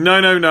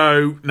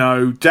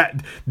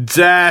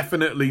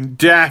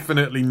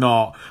 definitely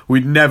not.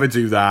 We'd never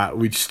do that.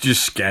 We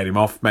just scared him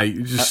off, mate.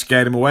 We just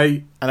scared him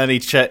away. And then he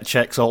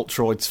checks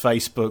Ultroid's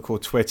Facebook or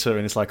Twitter,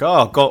 and it's like,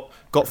 oh,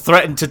 got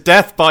threatened to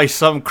death by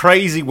some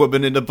crazy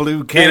woman in a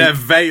blue cape. In a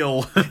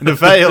veil. In a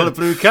veil and a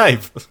blue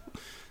cape.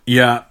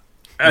 Yeah.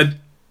 And,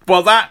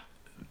 well,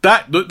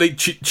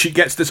 she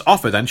gets this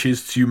offer, then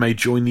you may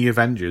join the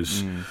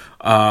Avengers.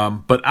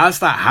 But as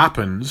that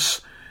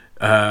happens,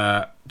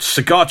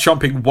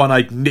 cigar-chomping,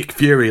 one-eyed Nick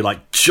Fury,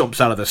 like,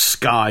 jumps out of the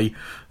sky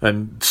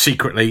and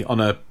secretly on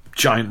a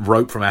giant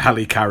rope from a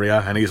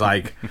helicarrier, and he's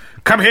like,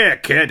 come here,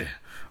 kid.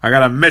 I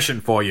got a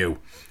mission for you.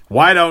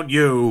 Why don't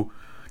you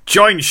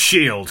join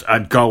S.H.I.E.L.D.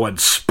 and go and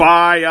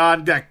spy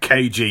on the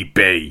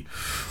KGB?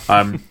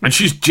 And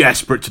she's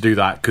desperate to do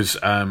that because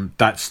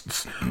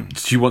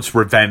she wants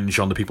revenge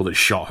on the people that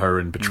shot her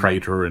and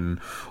betrayed her and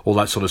all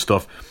that sort of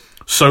stuff.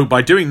 So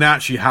by doing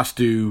that, she has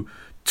to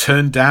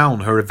turn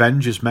down her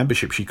Avengers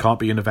membership. She can't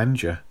be an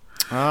Avenger.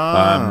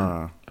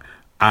 And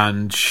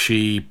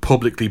she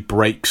publicly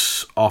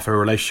breaks off her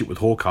relationship with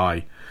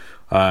Hawkeye.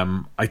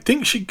 I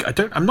think she has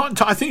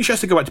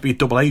to go back to be a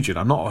double agent.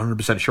 I'm not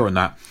 100% sure on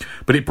that,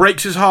 but it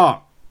breaks his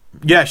heart.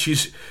 Yeah,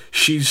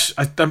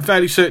 I'm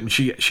fairly certain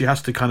she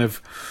has to kind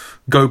of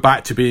go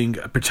back to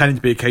pretending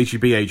to be a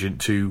KGB agent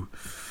to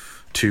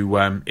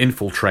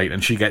infiltrate,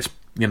 and she gets,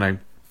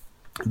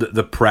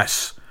 the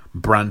press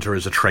brand her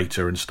as a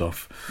traitor and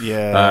stuff.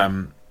 Yeah.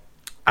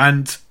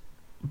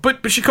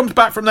 But she comes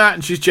back from that,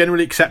 and she's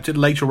generally accepted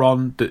later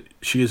on that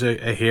she is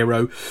a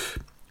hero.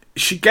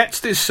 She gets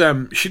this.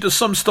 She does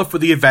some stuff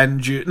with the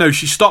Avengers. No,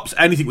 she stops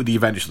anything with the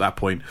Avengers at that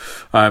point,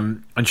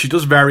 and she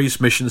does various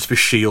missions for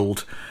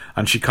S.H.I.E.L.D.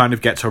 And she kind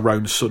of gets her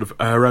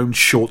own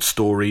short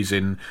stories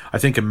in, I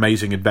think,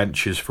 Amazing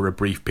Adventures for a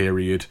brief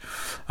period.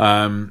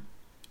 And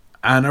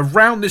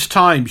around this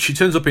time, she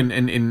turns up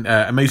in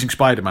Amazing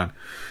Spider-Man.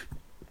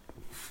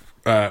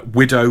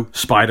 Widow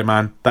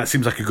Spider-Man. That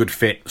seems like a good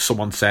fit,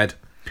 someone said.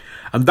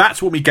 And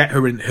that's when we get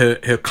her in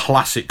her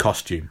classic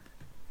costume.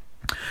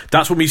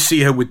 That's when we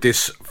see her with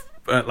this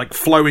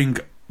flowing,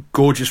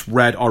 gorgeous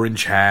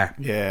red-orange hair.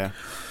 Yeah.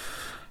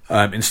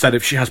 Instead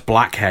of, she has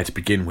black hair to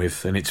begin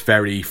with, and it's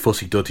very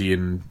fussy-duddy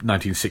in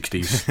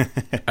 1960s.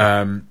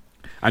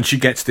 And she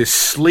gets this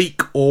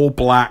sleek,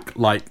 all-black,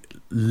 like,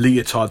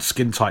 leotard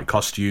skin-tight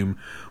costume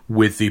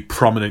with the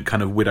prominent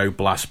kind of Widow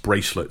Blast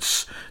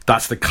bracelets.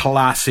 That's the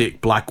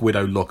classic Black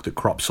Widow look that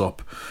crops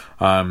up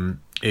in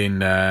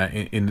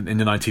the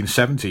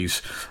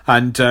 1970s.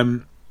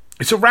 And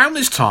it's around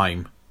this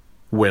time,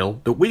 Will,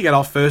 that we get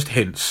our first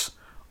hints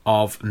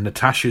of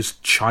Natasha's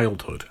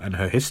childhood and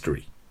her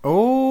history.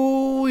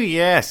 Oh,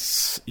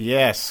 yes,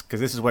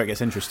 because this is where it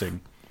gets interesting.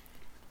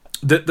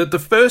 The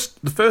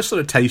first sort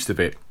of taste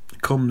of it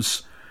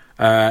comes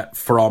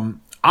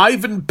from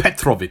Ivan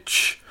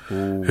Petrovich,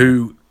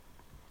 who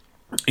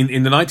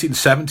in the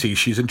 1970s,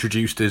 she's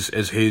introduced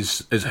as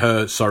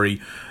her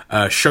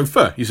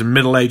chauffeur. He's a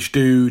middle-aged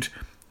dude.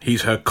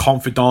 He's her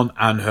confidant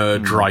and her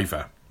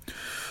driver.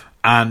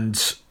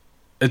 And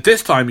at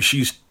this time,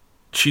 she's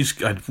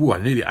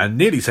I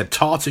nearly said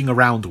tarting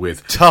around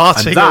with.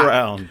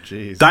 Around,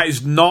 jeez. That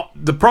is not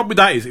the problem. With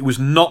that is it was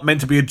not meant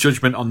to be a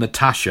judgment on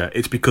Natasha.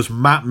 It's because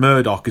Matt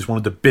Murdock is one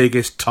of the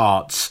biggest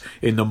tarts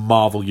in the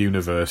Marvel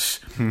universe.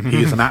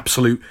 He's an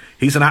absolute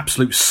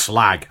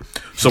slag.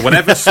 So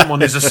whenever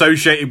someone is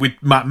associated with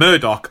Matt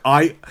Murdock,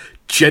 I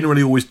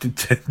generally always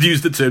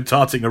use the term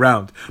tarting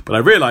around. But I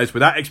realised with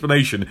that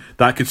explanation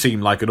that could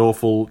seem like an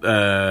awful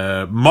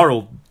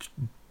moral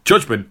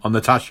judgment on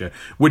Natasha,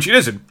 which it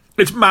isn't.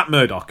 It's Matt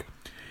Murdock.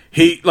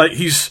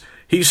 He's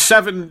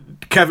 7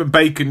 Kevin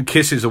Bacon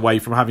kisses away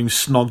from having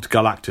snogged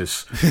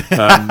Galactus.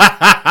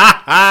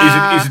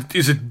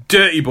 He's a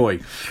dirty boy.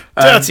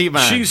 Dirty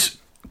man. She's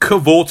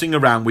cavorting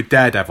around with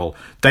Daredevil.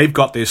 They've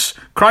got this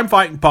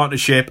crime-fighting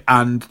partnership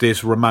and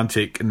this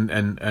romantic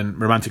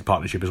and romantic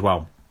partnership as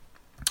well.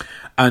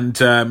 And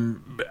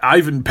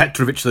Ivan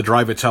Petrovich, the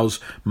driver,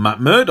 tells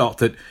Matt Murdock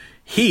that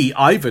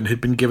Ivan,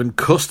 had been given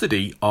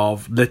custody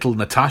of little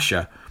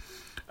Natasha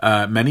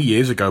many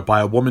years ago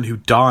by a woman who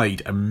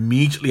died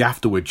immediately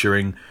afterward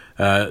during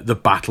the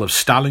Battle of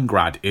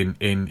Stalingrad in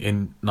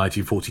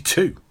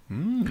 1942.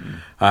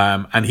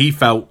 And he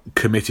felt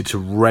committed to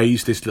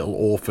raise this little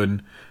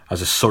orphan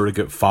as a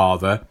surrogate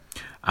father,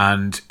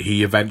 and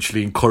he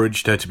eventually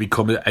encouraged her to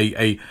become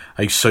a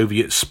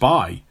Soviet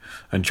spy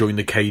and join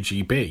the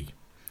KGB.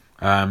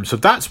 So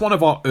that's one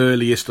of our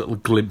earliest little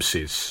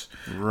glimpses.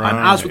 Right. And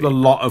as with a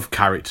lot of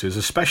characters,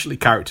 especially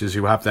characters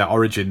who have their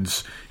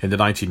origins in the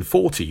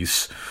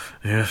 1940s,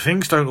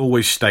 things don't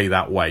always stay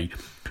that way.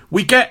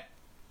 We get...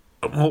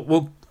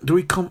 We'll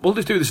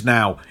just do this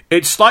now.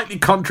 It slightly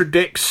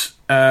contradicts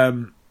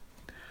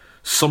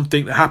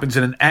something that happens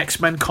in an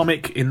X-Men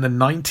comic in the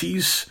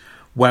 90s,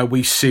 where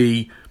we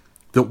see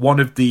that one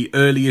of the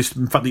earliest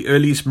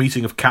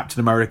meeting of Captain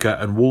America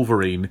and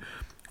Wolverine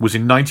was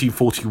in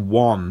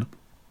 1941,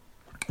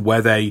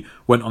 where they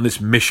went on this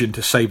mission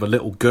to save a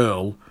little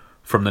girl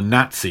from the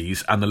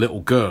Nazis, and the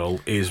little girl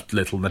is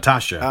little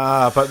Natasha.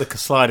 But the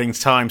sliding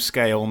time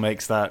scale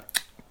makes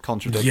that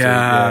contradictory.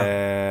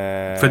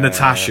 Yeah. For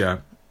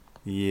Natasha.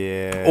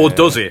 Yeah. Or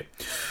does it?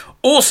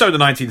 Also in the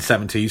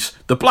 1970s,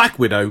 the Black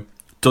Widow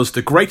does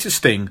the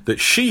greatest thing that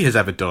she has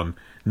ever done,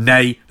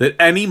 nay, that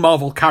any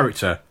Marvel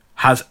character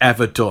has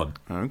ever done.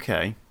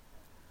 Okay.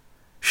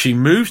 She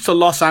moves to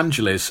Los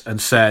Angeles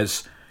and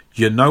says,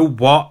 you know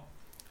what?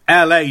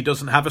 LA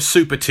doesn't have a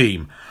super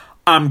team.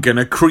 I'm going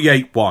to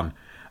create one.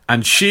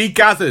 And she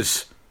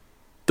gathers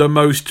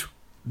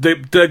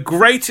the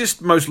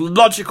greatest, most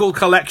logical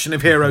collection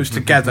of heroes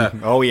together.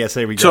 Oh, yes,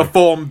 here we go. To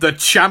form the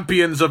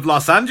Champions of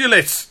Los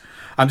Angeles.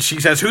 And she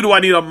says, who do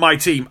I need on my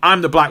team?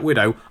 I'm the Black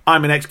Widow.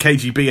 I'm an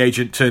ex-KGB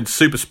agent turned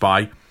super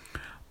spy.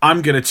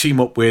 I'm going to team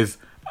up with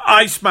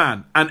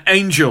Iceman and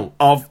Angel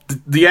of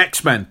the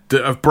X-Men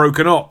that have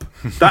broken up.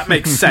 That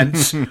makes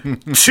sense.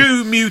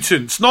 2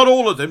 mutants, not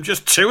all of them,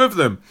 just 2 of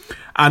them.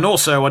 And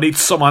also I need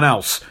someone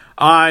else.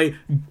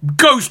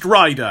 Ghost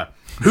Rider,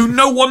 who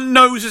no one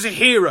knows is a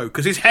hero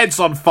because his head's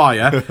on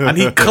fire and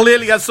he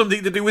clearly has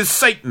something to do with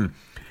Satan.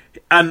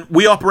 And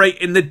we operate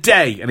in the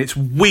day, and it's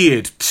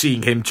weird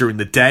seeing him during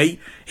the day.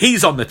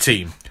 He's on the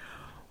team.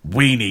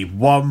 We need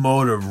one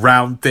more to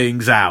round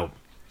things out.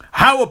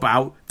 How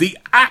about the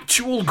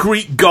actual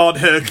Greek god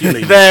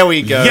Hercules? There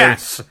we go.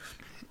 Yes.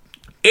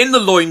 In the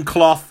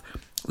loincloth,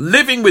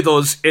 living with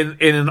us in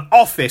an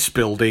office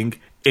building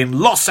in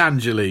Los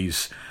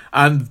Angeles.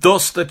 And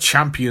thus the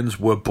champions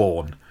were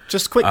born.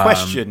 Just a quick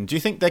question. Do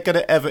you think they're going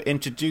to ever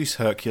introduce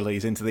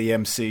Hercules into the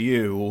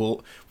MCU?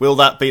 Or will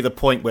that be the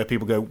point where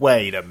people go,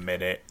 wait a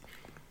minute?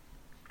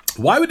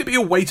 Why would it be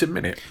a wait a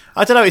minute?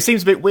 I don't know. It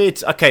seems a bit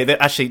weird. Okay,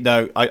 actually,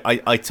 no.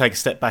 I take a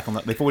step back on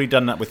that. They've already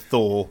done that with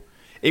Thor.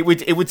 It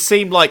would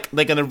seem like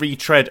they're going to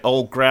retread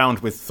old ground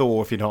with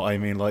Thor, if you know what I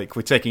mean. Like,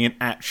 we're taking an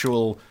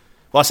actual...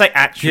 Well, I say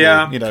actual,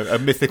 a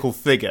mythical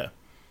figure.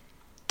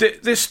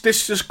 This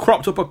just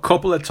cropped up a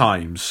couple of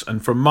times,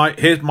 and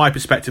here's my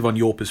perspective on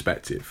your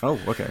perspective. Oh,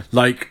 okay.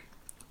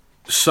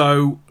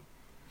 So,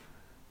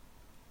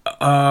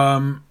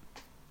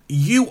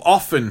 you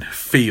often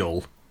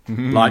feel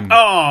like,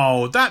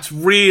 oh, that's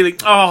really,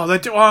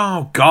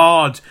 oh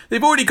God,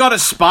 they've already got a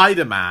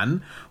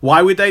Spider-Man.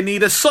 Why would they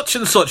need a such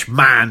and such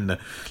man?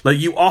 Like,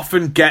 you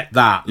often get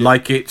that,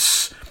 like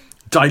it's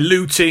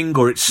diluting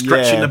or it's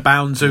stretching the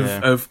bounds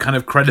of kind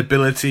of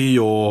credibility,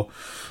 or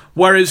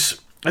whereas.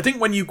 I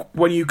think when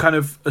you kind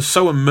of are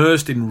so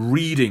immersed in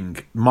reading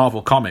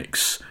Marvel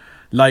Comics,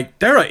 like,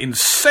 there are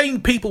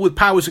insane people with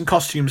powers and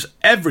costumes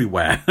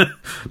everywhere.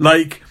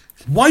 Like,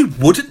 why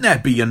wouldn't there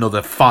be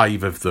another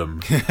 5 of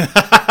them?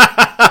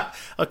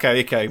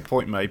 Okay,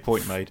 point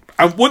made.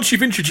 And once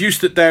you've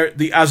introduced that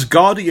the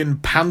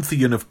Asgardian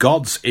pantheon of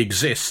gods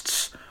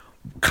exists,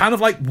 kind of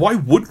like, why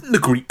wouldn't the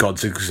Greek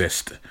gods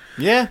exist?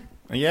 Yeah.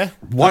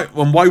 Why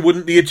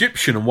wouldn't the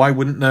Egyptian, and why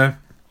wouldn't the...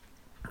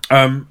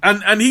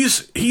 And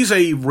he's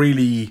a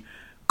really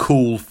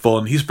cool,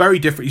 fun. He's very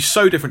different. He's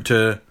so different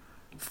to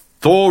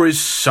Thor. Is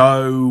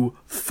so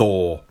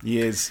Thor. He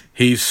is.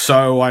 He's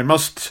so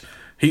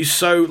he's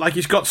so like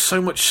he's got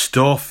so much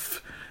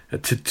stuff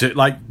to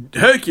like.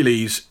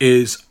 Hercules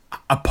is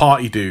a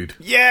party dude.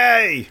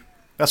 Yay!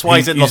 That's why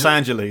he's in Los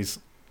Angeles.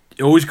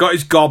 He always got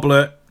his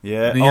goblet.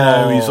 Yeah,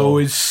 He's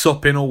always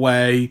supping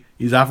away.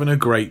 He's having a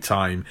great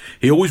time.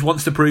 He always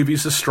wants to prove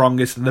he's the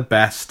strongest and the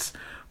best.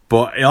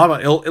 But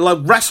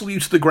he'll wrestle you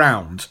to the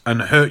ground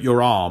and hurt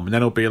your arm, and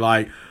then he'll be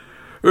like,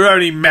 "We're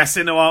only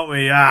messing, aren't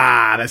we?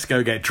 Let's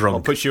go get drunk."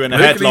 Or puts you in a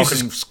headlock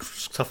and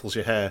scuffles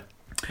your hair.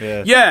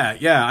 Yeah.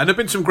 And there've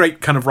been some great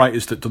kind of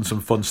writers that done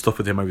some fun stuff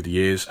with him over the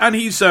years. And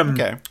he's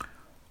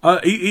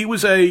he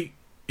was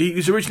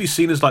originally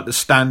seen as like the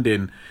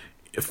stand-in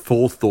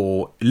for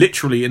Thor,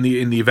 literally in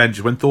the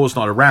Avengers when Thor's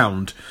not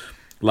around.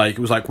 Like, it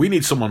was like, we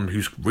need someone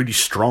who's really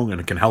strong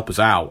and can help us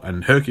out.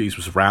 And Hercules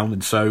was around,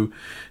 and so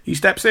he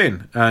steps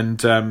in.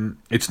 And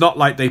it's not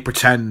like they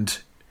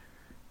pretend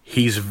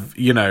he's,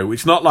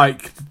 it's not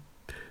like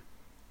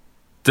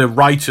the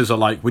writers are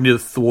like, we need a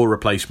Thor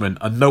replacement,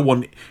 and no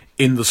one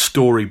in the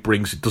story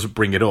doesn't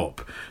bring it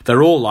up.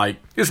 They're all like,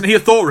 isn't he a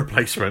Thor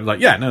replacement?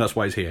 Like, yeah, no, that's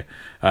why he's here.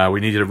 We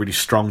needed a really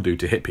strong dude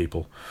to hit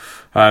people.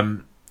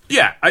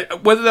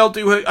 Whether they'll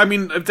do... I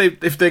mean,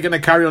 if they're going to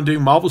carry on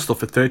doing Marvel stuff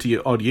for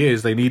 30-odd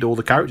years, they need all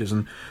the characters.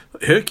 And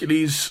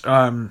Hercules...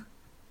 well,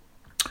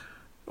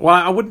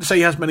 I wouldn't say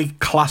he has many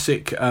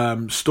classic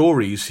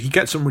stories. He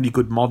gets some really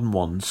good modern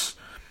ones.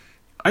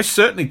 I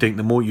certainly think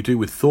the more you do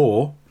with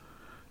Thor...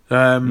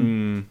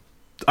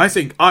 I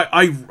think...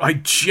 I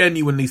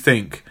genuinely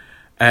think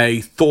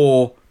a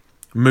Thor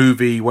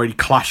movie where he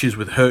clashes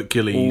with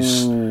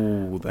Hercules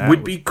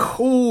would be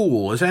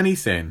cool as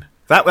anything.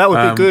 That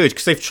would be good,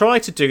 because they've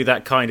tried to do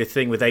that kind of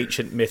thing with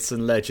ancient myths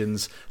and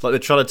legends. Like, they're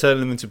trying to turn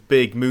them into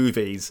big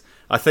movies.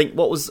 I think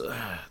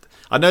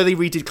I know they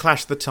redid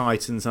Clash of the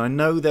Titans, and I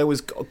know there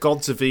was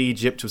Gods of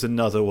Egypt was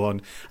another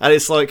one. And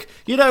it's like,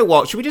 you know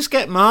what, should we just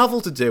get Marvel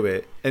to do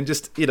it? And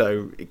just,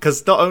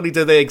 because not only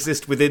do they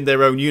exist within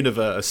their own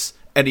universe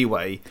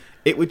anyway,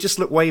 it would just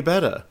look way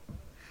better.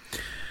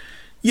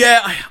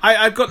 Yeah,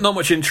 I've got not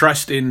much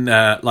interest in,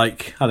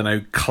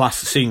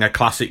 seeing a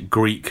classic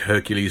Greek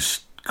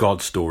Hercules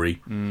god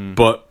story,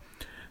 but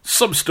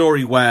some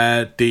story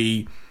where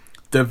the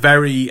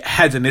very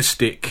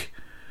hedonistic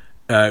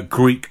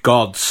Greek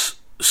gods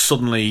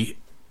suddenly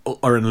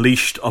are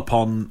unleashed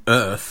upon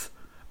Earth,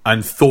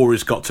 and Thor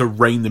has got to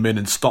rein them in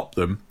and stop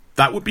them.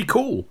 That would be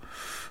cool.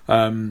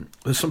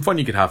 There's some fun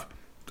you could have.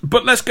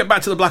 But let's get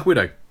back to the Black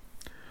Widow.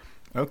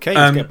 Okay,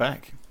 let's get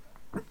back.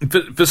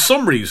 For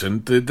some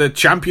reason, the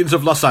Champions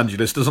of Los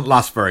Angeles doesn't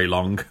last very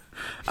long.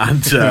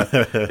 And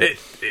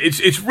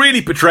it's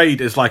really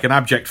portrayed as like an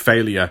abject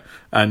failure,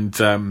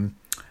 and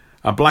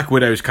Black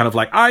Widow is kind of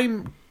like,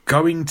 I'm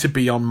going to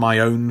be on my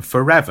own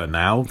forever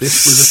now.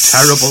 This was a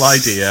terrible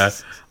idea,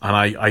 and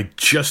I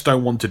just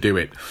don't want to do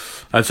it.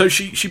 And so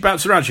she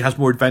bounces around. She has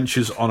more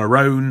adventures on her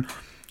own,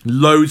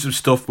 loads of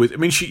stuff with. I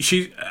mean,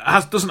 she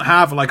doesn't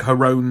have like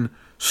her own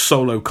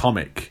solo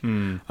comic.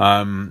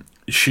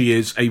 She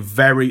is a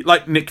very,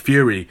 like Nick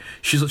Fury,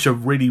 she's such a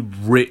really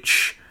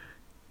rich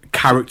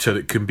character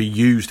that can be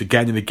used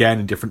again and again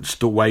in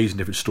different ways and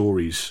different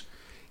stories.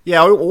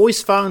 Yeah, I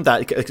always found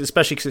that,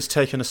 especially because it's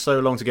taken her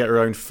so long to get her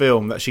own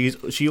film, that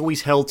she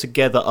always held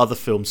together other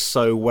films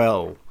so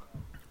well.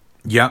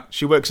 Yeah.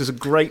 She works as a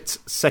great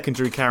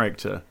secondary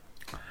character.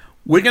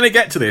 We're going to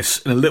get to this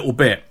in a little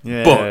bit,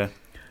 but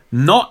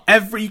not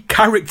every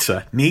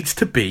character needs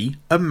to be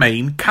a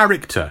main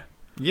character.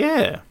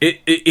 Yeah.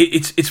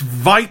 It's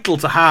vital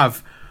to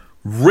have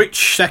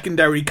rich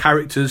secondary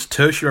characters,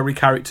 tertiary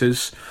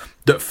characters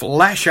that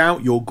flesh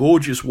out your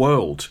gorgeous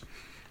world.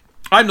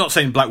 I'm not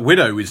saying Black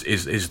Widow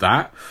is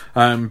that,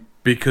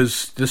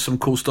 because there's some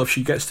cool stuff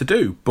she gets to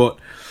do, but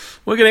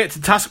we're going to get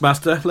to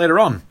Taskmaster later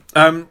on.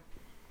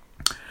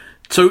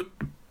 So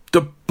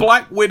the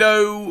Black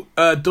Widow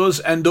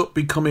does end up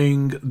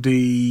becoming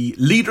the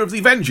leader of the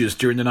Avengers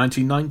during the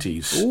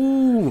 1990s.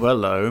 Ooh,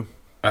 hello.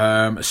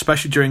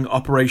 Especially during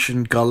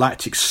Operation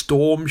Galactic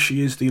Storm,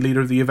 she is the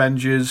leader of the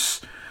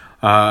Avengers,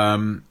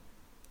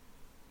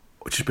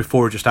 which is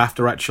before or just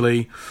after,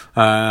 actually.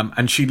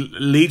 And she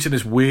leads in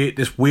this weird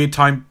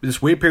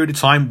period of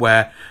time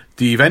where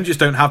the Avengers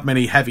don't have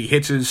many heavy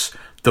hitters.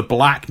 The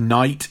Black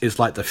Knight is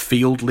like the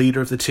field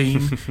leader of the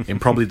team in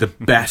probably the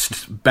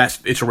best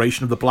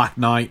iteration of the Black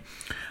Knight,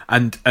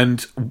 and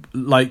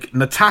like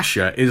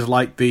Natasha is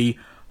like the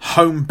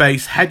home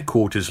base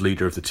headquarters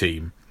leader of the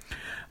team.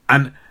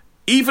 And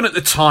even at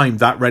the time,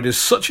 that read as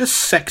such a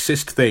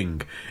sexist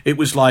thing. It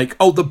was like,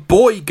 oh, the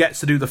boy gets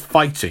to do the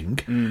fighting,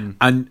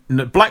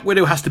 and Black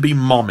Widow has to be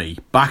mommy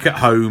back at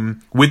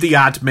home with the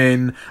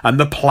admin and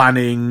the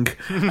planning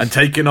and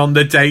taking on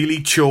the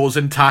daily chores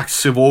and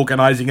tasks of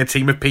organising a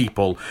team of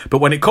people. But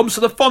when it comes to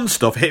the fun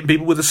stuff, hitting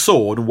people with a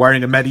sword and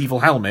wearing a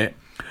medieval helmet,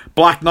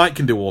 Black Knight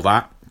can do all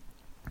that.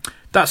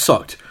 That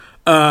sucked.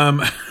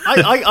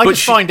 I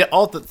just find it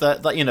odd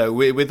that you know,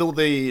 with all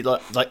the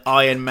like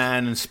Iron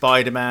Man and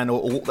Spider-Man or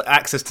all the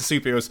access to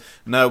superheroes,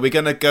 no, we're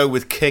going to go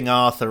with King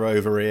Arthur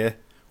over here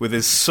with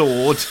his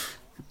sword.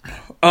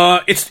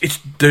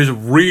 There's a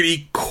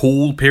really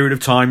cool period of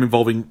time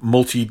involving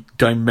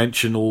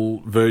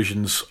multi-dimensional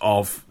versions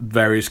of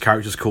various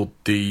characters called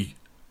the...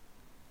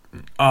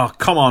 Oh,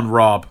 come on,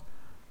 Rob.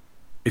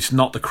 It's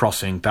not The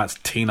Crossing. That's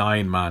Teen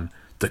Iron Man.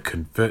 The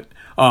Convert...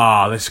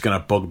 this is going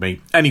to bug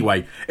me.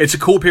 Anyway, it's a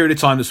cool period of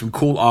time. There's some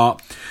cool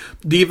art.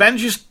 The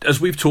Avengers,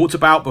 as we've talked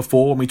about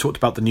before, when we talked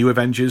about the new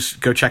Avengers,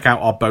 go check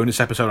out our bonus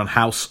episode on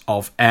House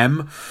of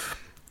M.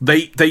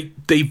 They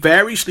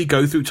variously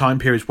go through time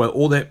periods where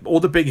all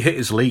the big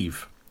hitters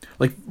leave.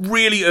 Like,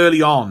 really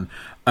early on,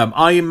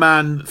 Iron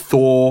Man,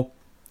 Thor,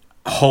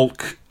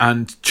 Hulk,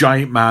 and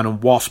Giant Man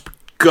and Wasp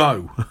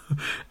go.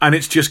 And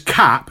it's just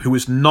Cap, who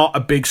is not a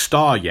big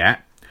star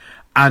yet,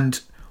 and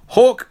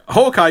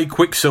Hawkeye,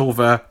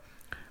 Quicksilver,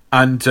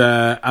 and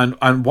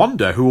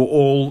Wanda, who are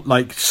all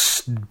like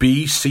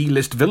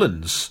C-list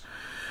villains.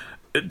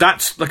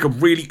 That's like a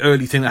really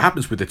early thing that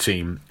happens with the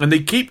team, and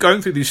they keep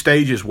going through these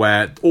stages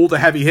where all the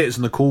heavy hitters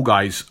and the cool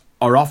guys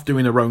are off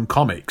doing their own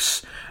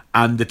comics,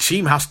 and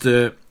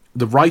the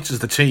writers of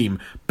the team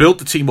build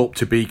the team up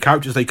to be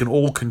characters they can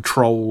all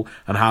control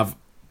and have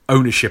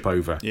ownership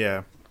over.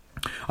 Yeah,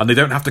 and they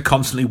don't have to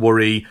constantly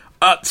worry,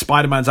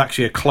 Spider-Man's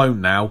actually a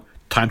clone now,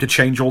 time to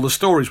change all the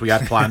stories we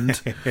had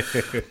planned.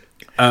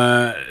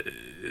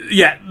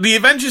 Yeah, the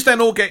Avengers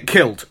then all get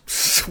killed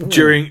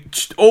during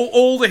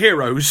all the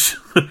heroes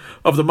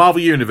of the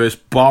Marvel Universe,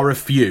 bar a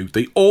few.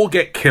 They all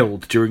get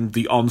killed during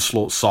the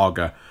Onslaught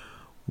saga.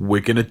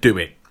 We're going to do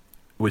it.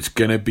 It's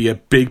going to be a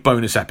big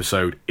bonus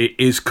episode. It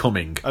is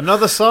coming.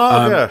 Another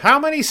saga. How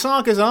many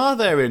sagas are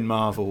there in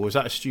Marvel? Was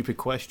that a stupid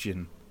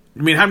question?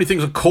 I mean, how many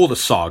things are called a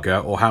saga,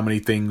 or how many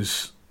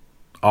things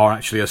are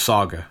actually a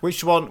saga?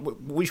 Which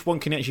one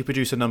can you actually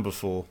produce a number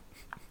for?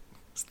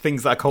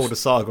 Things that are called a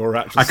saga or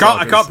actual I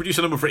can't produce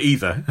a number for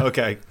either.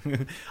 Okay.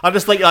 I'm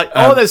just like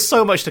there's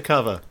so much to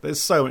cover.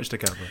 There's so much to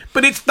cover.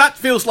 But that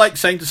feels like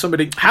saying to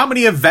somebody, how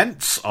many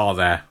events are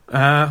there?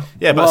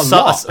 Yeah, but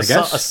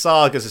a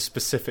saga is a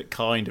specific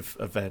kind of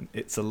event.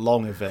 It's a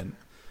long event.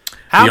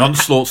 The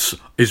Onslaught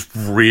is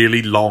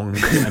really long,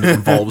 and it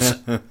involves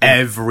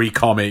every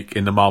comic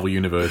in the Marvel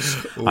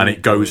Universe, and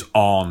it goes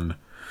on.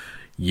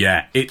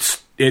 Yeah,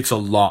 it's a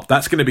lot.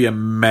 That's going to be a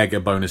mega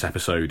bonus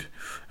episode.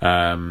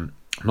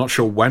 I'm not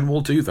sure when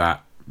we'll do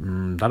that.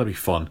 That'll be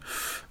fun.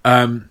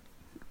 So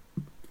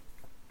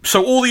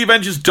all the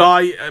Avengers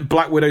die.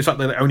 Black Widow's like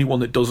the only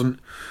one that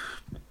doesn't.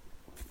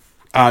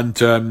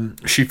 And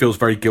she feels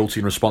very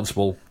guilty and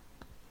responsible.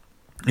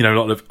 You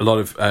know, a lot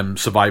of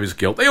survivors'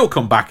 guilt. They all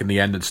come back in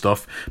the end and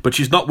stuff, but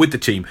she's not with the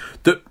team.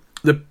 Then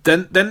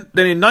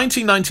in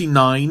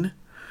 1999,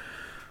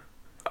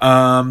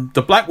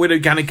 the Black Widow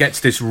kind of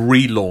gets this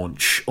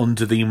relaunch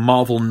under the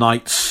Marvel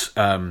Knights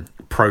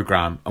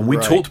program, and we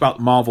talked about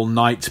Marvel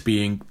Knights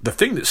being the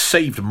thing that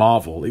saved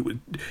Marvel.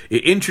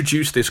 It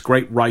introduced this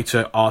great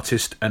writer,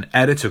 artist, and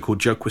editor called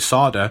Joe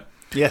Quesada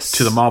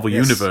to the Marvel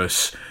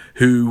Universe,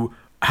 who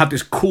had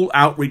this cool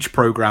outreach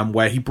program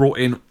where he brought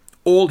in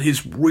all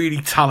his really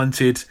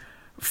talented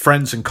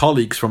friends and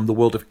colleagues from the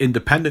world of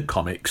independent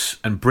comics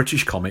and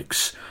British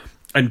comics,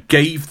 and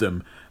gave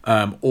them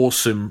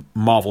awesome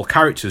Marvel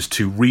characters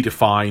to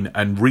redefine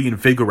and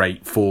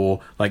reinvigorate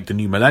for like the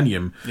new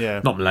millennium.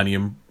 The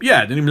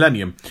new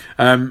millennium.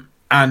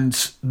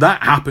 And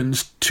that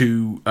happens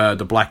to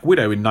the Black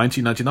Widow in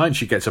 1999.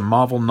 She gets a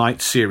Marvel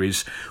Knights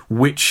series,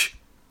 which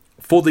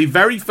for the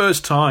very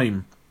first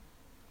time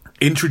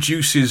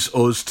introduces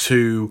us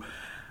to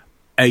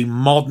a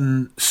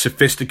modern,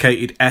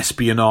 sophisticated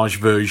espionage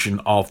version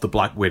of the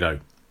Black Widow.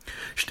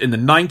 In the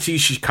 90s,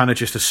 she's kind of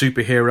just a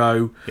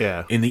superhero.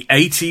 Yeah. In the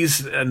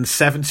 80s and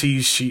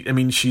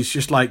 70s, she's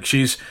just like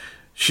she's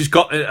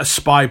got a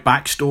spy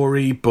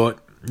backstory, but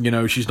you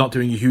know she's not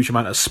doing a huge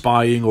amount of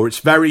spying, or it's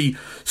very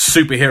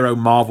superhero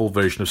Marvel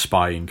version of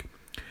spying.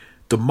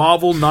 The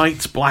Marvel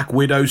Knights Black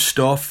Widow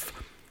stuff.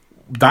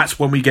 That's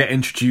when we get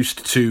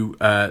introduced to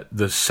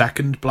the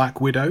second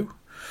Black Widow,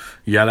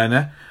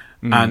 Yelena.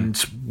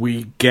 And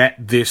we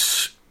get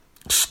this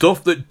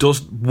stuff that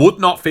would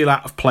not feel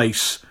out of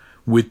place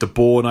with the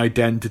Bourne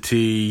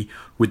identity,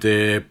 with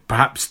Mission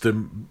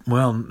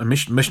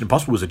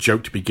Impossible was a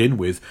joke to begin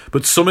with,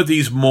 but some of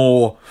these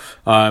more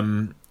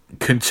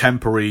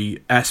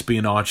contemporary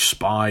espionage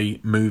spy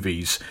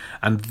movies,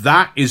 and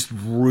that is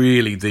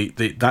really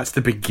that's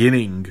the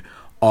beginning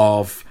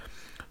of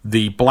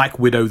the Black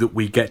Widow that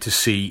we get to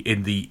see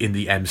in the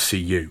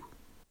MCU.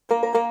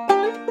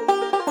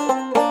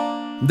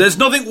 There's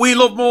nothing we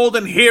love more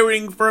than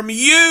hearing from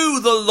you,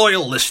 the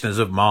loyal listeners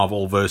of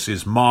Marvel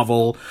vs.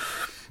 Marvel.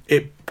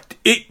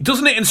 It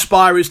doesn't it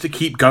inspire us to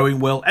keep going,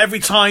 Will? Every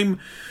time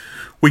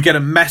we get a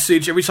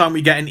message, every time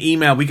we get an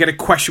email, we get a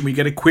question, we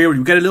get a query,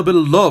 we get a little bit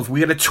of love,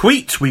 we get a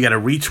tweet, we get a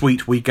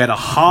retweet, we get a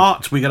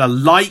heart, we get a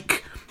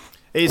like,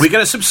 we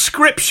get a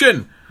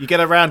subscription. You get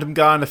a random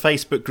guy in a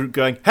Facebook group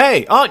going,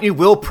 "Hey, aren't you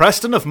Will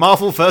Preston of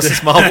Marvel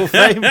vs. Marvel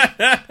fame?"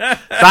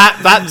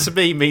 That to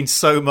me means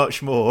so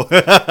much more.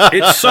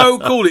 It's so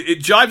cool. It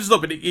jives us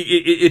up, and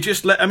it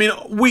just I mean,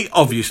 we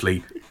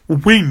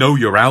know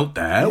you're out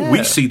there. Yeah.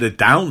 We see the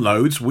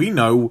downloads. We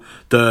know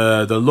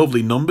the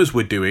lovely numbers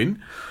we're doing.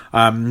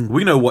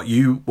 We know what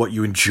you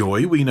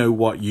enjoy. We know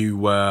what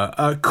you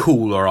are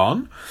cooler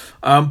on.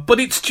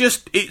 But it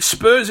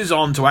spurs us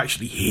on to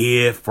actually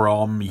hear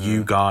from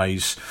you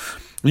guys.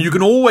 You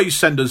can always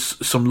send us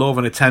some love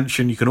and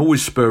attention. You can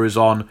always spur us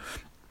on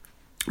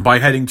by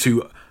if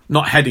you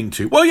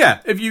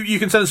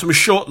can send us some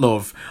short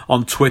love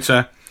on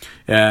Twitter.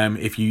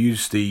 If you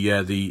use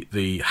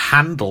the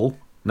handle,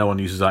 no one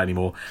uses that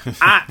anymore,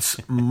 at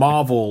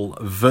Marvel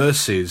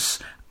Versus.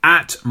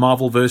 At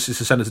Marvel Versus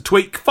to send us a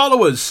tweet.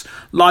 Follow us,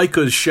 like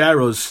us,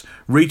 share us,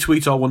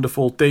 retweet our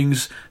wonderful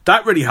things.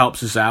 That really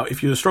helps us out.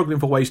 If you're struggling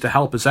for ways to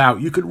help us out,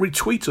 you can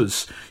retweet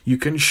us, you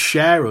can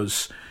share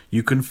us,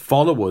 you can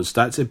follow us.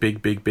 That's a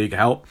big, big, big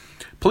help.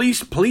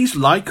 Please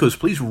like us.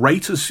 Please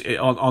rate us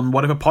on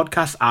whatever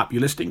podcast app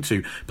you're listening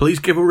to. Please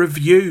give a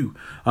review.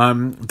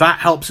 That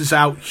helps us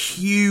out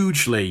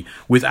hugely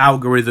with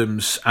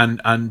algorithms,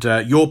 and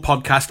your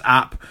podcast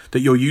app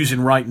that you're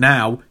using right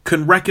now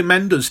can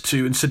recommend us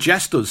to and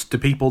suggest us to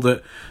people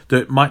that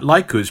might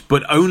like us,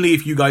 but only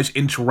if you guys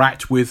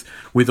interact with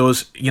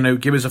us.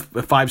 Give us a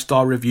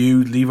 5-star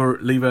review, leave a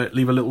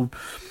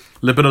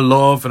little bit of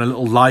love and a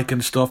little like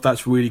and stuff.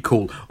 That's really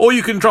cool. Or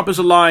you can drop us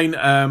a line,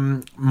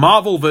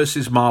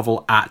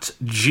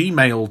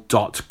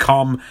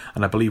 marvelversusmarvel@gmail.com.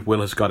 And I believe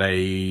Will has got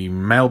a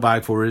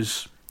mailbag for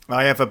us.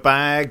 I have a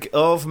bag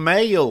of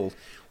mail.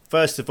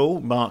 First of all,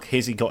 Mark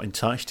Hizzy got in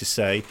touch to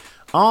say,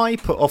 I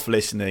put off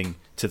listening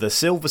to the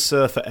Silver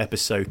Surfer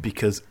episode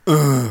because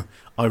I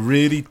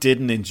really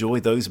didn't enjoy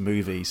those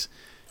movies.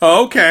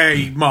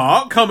 Okay,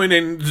 Mark, coming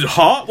in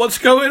hot. What's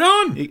going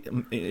on?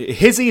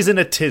 Hizzy's in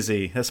a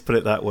tizzy. Let's put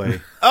it that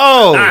way.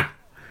 Oh,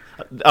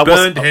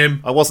 burned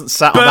him. I wasn't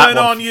sat on that one.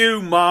 Burn on you,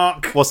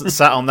 Mark. Wasn't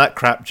sat on that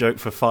crap joke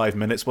for 5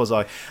 minutes, was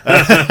I?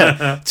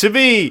 To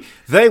me,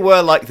 they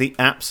were like the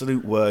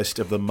absolute worst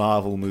of the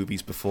Marvel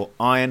movies before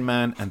Iron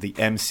Man and the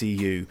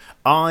MCU.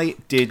 I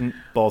didn't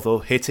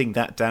bother hitting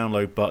that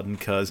download button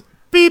because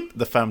beep,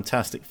 the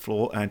Fantastic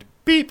Four, and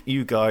beep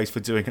you guys for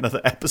doing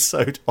another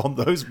episode on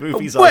those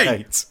movies I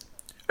hate.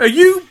 Are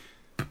you?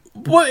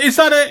 What is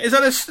that? Is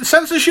that a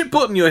censorship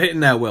button you're hitting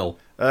there, Will?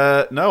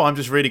 No, I'm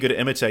just really good at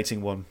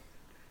imitating one.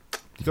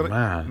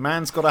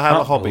 Man's got to have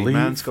a hobby.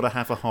 Man's got to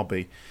have a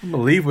hobby. I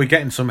believe we're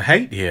getting some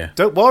hate here.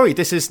 Don't worry,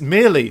 this is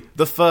merely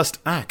the first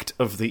act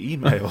of the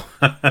email.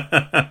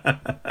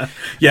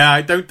 Yeah,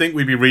 I don't think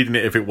we'd be reading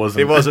it if it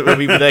wasn't. It wasn't.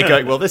 We'd be there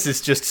going, well, this is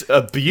just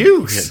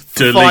abuse.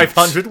 For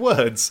 500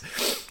 words.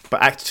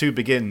 But Act 2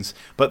 begins.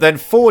 But then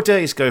 4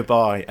 days go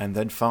by, and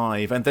then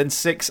 5, and then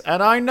 6,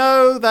 and I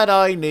know that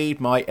I need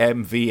my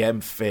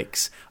MVM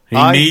fix.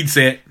 He needs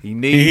it. He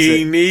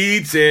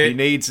needs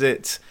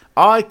it.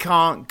 I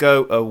can't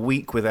go a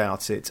week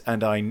without it,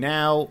 and I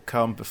now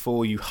come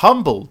before you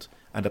humbled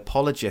and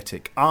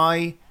apologetic.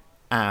 I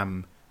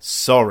am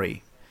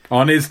sorry.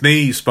 On his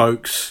knees,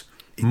 folks.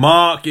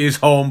 Mark is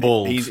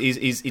humbled.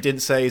 He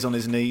didn't say he's on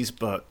his knees,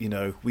 but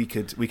we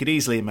could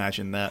easily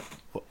imagine that.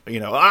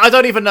 I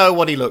don't even know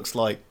what he looks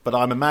like, but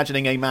I'm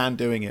imagining a man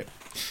doing it.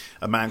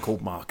 A man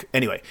called Mark.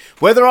 Anyway,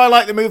 whether I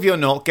like the movie or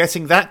not,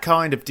 getting that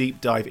kind of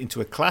deep dive into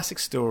a classic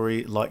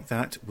story like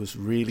that was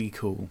really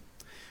cool.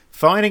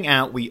 Finding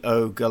out we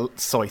owe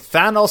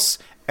Thanos,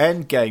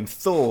 Endgame,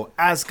 Thor,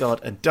 Asgard,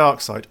 and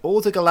Darkseid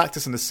all to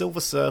Galactus and the Silver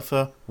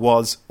Surfer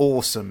was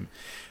awesome.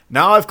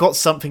 Now I've got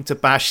something to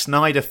bash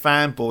Snyder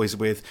fanboys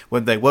with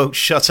when they won't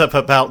shut up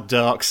about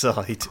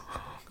Darkseid.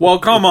 Well,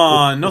 come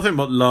on, nothing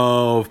but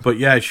love. But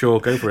yeah,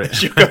 sure, go for it.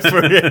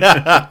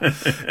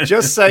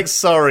 Just saying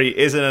sorry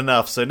isn't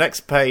enough. So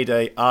next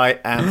payday, I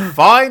am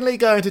finally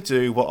going to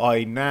do what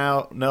I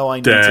now know I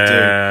need to do.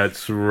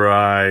 That's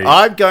right.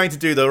 I'm going to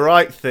do the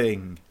right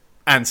thing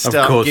and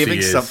start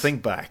giving something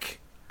back.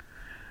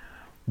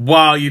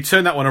 Wow, you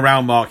turned that one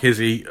around, Mark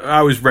Hizzy.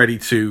 I was ready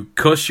to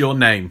cuss your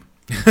name.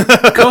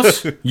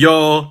 Cuss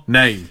your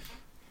name.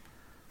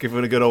 Give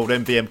it a good old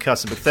MVM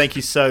cussing. But thank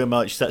you so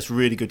much. That's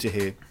really good to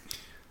hear.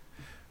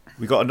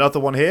 We got another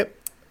one here.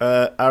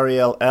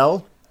 Ariel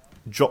L.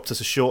 dropped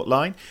us a short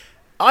line.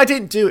 I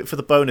didn't do it for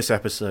the bonus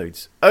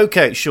episodes.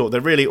 Okay, sure,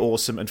 they're really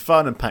awesome and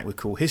fun and packed with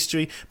cool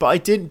history, but I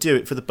didn't do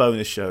it for the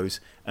bonus shows,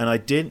 and I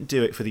didn't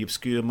do it for the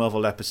obscure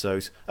Marvel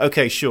episodes.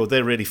 Okay, sure,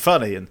 they're really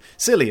funny and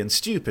silly and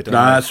stupid.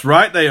 That's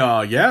right, they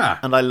are, yeah.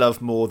 And I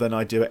love more than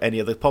I do at any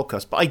other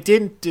podcast, but I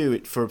didn't do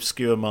it for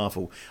obscure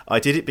Marvel.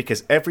 I did it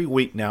because every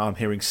week now I'm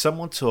hearing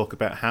someone talk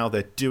about how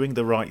they're doing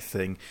the right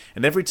thing,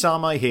 and every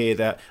time I hear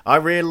that, I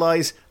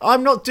realise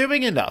I'm not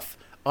doing enough.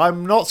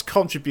 I'm not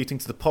contributing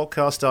to the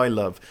podcast I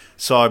love,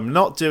 so I'm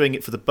not doing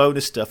it for the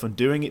bonus stuff. I'm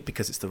doing it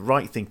because it's the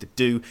right thing to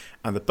do,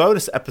 and the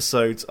bonus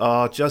episodes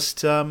are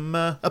just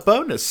a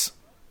bonus.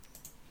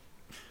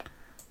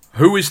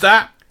 Who is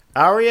that?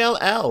 Ariel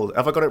L.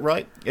 Have I got it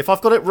right? If I've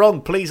got it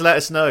wrong, please let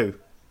us know.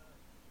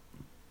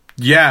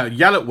 Yeah,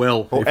 yell at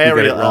Will Or if we get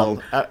it Ariel.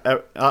 wrong.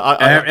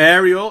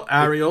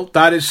 Ariel.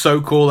 That is so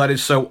cool. That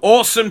is so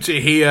awesome to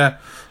hear.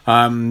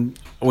 We're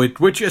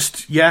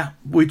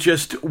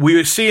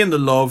seeing the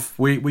love.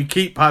 We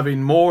keep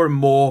having more and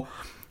more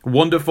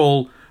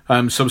wonderful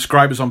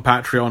subscribers on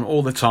Patreon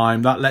all the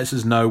time. That lets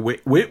us know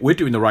we're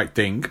doing the right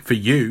thing for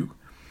you,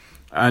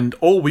 and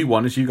all we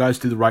want is you guys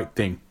to do the right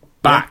thing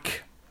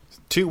back.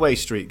 Two-way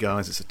street,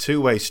 guys. It's a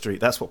two-way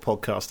street. That's what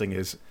podcasting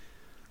is.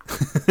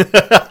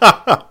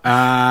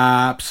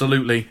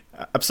 Absolutely.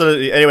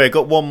 Anyway, I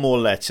got one more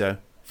letter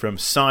from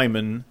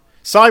Simon.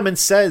 Simon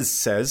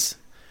says,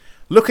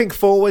 looking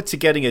forward to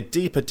getting a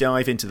deeper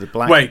dive into the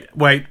black... Wait.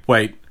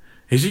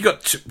 Has he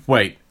got...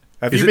 Wait.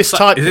 Have you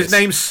mistyped this?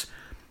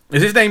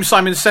 Is his name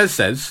Simon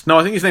Says? No,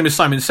 I think his name is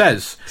Simon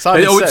Says.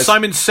 It's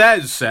Simon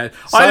Says. I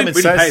didn't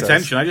really pay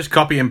attention. I just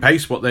copy and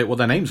paste what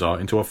their names are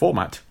into a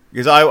format.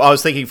 Because I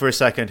was thinking for a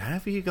second,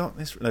 have you got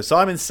this? No,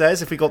 Simon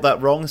Says, if we got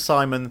that wrong,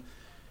 Simon...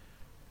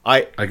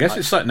 I guess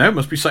it's... No, it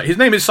must be... His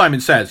name is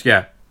Simon Says,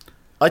 yeah.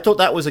 I thought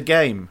that was a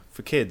game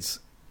for kids.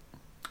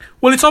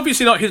 Well, it's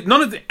obviously not his...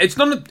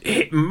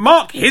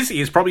 Mark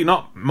Hizzy is probably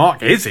not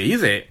Mark Hizzy,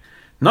 is it?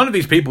 None of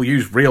these people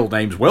use real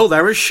names, Will.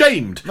 They're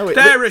ashamed.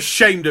 They're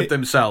ashamed of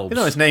themselves. You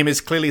know, his name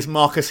is clearly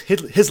Marcus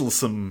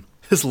Hizzleston.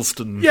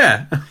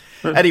 Yeah.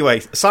 Anyway,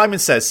 Simon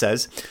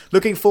says,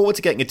 looking forward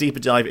to getting a deeper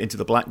dive into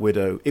The Black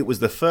Widow. It was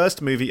the first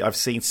movie I've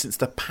seen since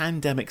the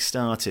pandemic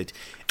started.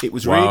 It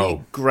was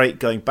really great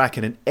going back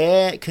in an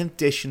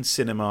air-conditioned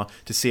cinema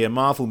to see a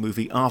Marvel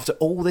movie after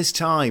all this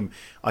time.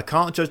 I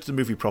can't judge the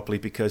movie properly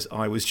because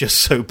I was just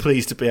so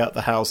pleased to be out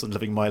the house and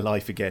living my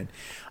life again.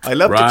 I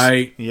loved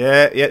it.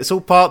 Yeah, it's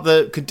all part of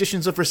the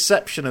conditions of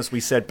reception, as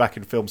we said back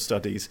in film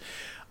studies.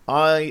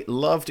 I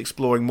loved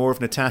exploring more of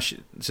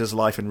Natasha's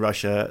life in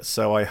Russia,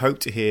 so I hope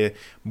to hear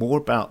more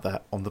about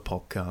that on the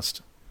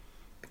podcast.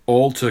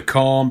 All to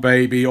come,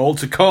 baby, all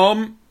to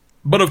come.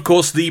 But of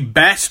course, the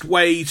best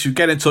way to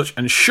get in touch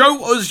and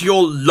show us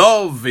your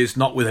love is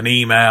not with an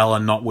email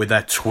and not with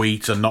a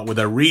tweet and not with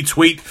a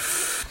retweet.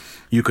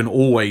 You can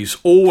always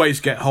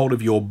get hold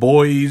of your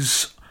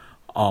boys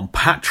on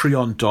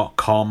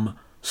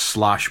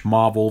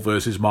patreon.com/Marvel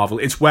vs. Marvel.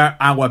 It's where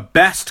our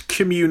best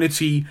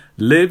community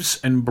lives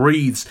and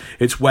breathes.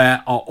 It's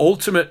where our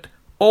ultimate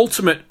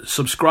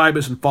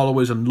subscribers and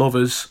followers and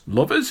lovers.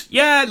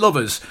 Yeah,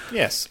 lovers.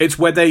 Yes. It's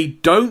where they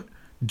don't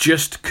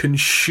just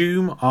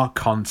consume our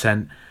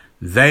content.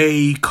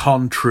 They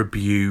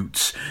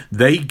contribute.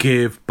 They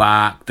give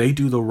back. They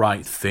do the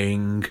right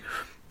thing.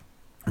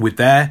 With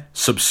their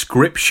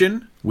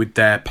subscription, with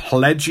their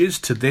pledges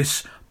to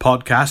this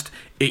podcast,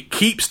 it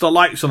keeps the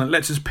lights on. It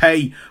lets us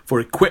pay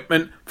for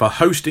equipment, for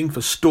hosting,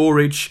 for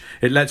storage.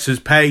 It lets us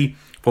pay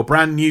for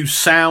brand new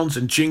sounds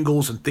and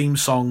jingles and theme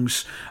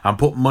songs and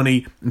put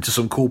money into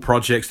some cool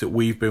projects that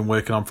we've been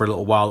working on for a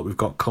little while that we've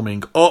got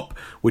coming up,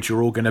 which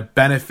are all going to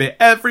benefit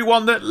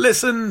everyone that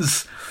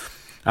listens.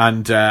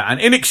 And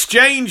in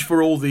exchange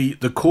for all the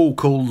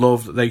cool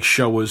love that they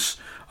show us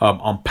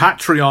on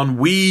Patreon,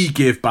 we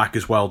give back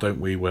as well,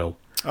 don't we, Will?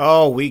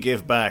 Oh, we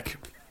give back.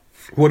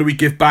 What do we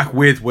give back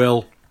with,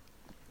 Will?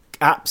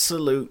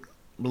 Absolute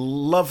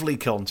lovely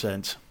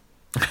content.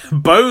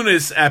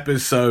 Bonus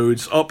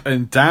episodes up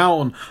and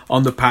down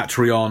on the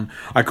Patreon.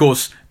 Of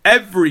course,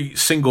 every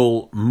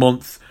single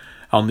month,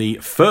 on the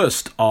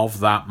first of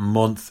that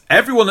month,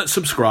 everyone that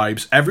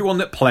subscribes, everyone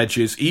that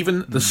pledges,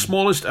 even the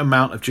smallest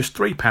amount of just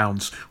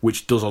 £3,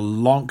 which goes a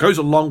long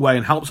way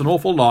and helps an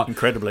awful lot.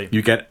 Incredibly.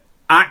 You get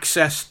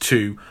access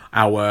to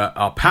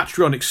our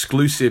Patreon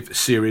exclusive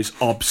series,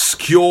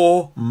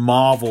 Obscure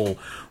Marvel,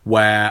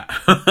 where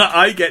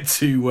I get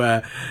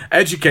to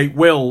educate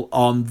Will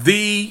on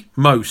the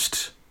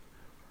most,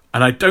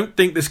 and I don't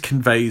think this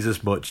conveys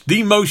as much,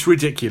 the most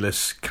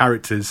ridiculous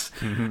characters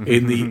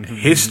in the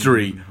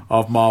history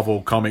of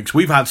Marvel Comics.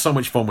 We've had so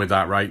much fun with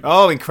that, right?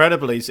 Oh,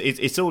 incredibly.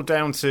 It's all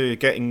down to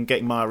getting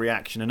my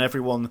reaction, and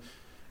everyone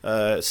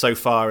so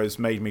far has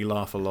made me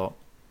laugh a lot.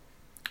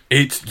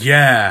 It's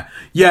I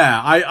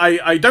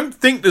don't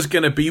think there's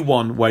going to be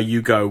one where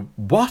you go,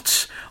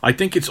 what? I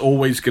think it's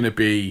always going to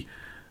be,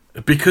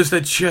 because they're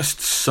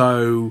just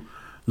so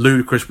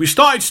ludicrous. We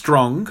started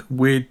strong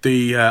with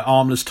the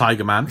armless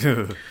Tiger Man,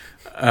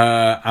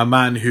 a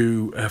man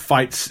who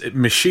fights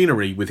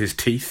machinery with his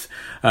teeth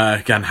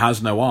and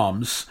has no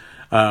arms,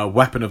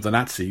 weapon of the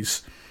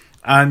Nazis.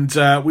 And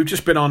we've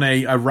just been on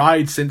a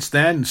ride since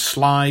then,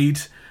 Slide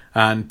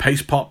and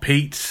Paste Pot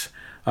Pete.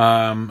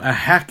 A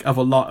heck of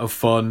a lot of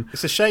fun.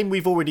 It's a shame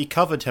we've already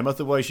covered him,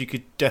 otherwise you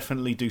could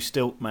definitely do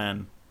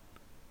Stiltman.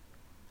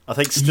 I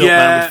think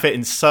Stiltman would fit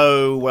in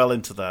so well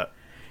into that.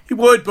 He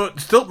would, but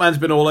Stiltman's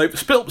been all over.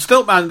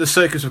 Stiltman and the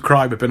Circus of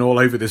Crime have been all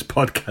over this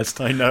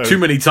podcast. I know. Too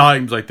many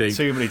times, I think.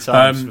 Too many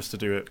times for us to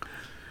do it.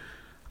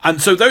 And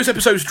so those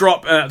episodes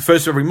drop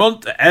first of every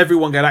month.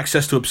 Everyone get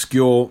access to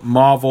Obscure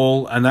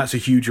Marvel, and that's a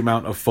huge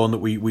amount of fun that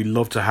we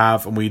love to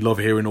have, and we love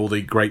hearing all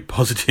the great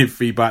positive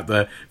feedback,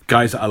 the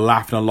guys that are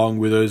laughing along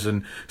with us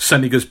and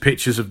sending us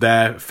pictures of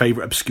their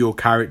favourite obscure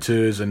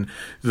characters, and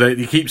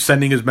they keep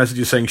sending us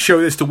messages saying,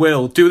 show this to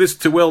Will, do this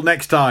to Will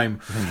next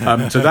time.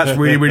 So that's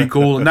really, really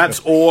cool, and that's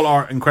all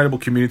our incredible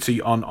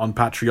community on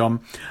Patreon.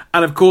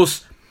 And of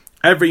course,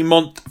 every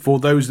month, for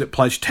those that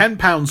pledge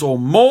 £10 or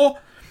more,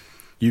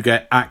 you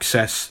get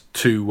access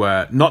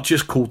to not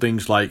just cool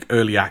things like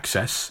early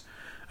access,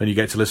 and you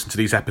get to listen to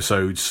these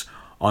episodes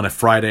on a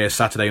Friday, a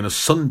Saturday, and a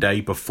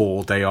Sunday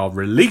before they are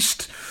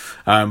released.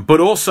 But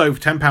also,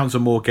 £10 or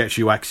more gets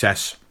you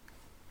access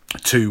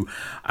to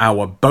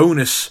our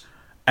bonus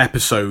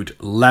episode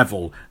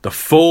level, the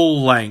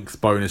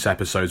full-length bonus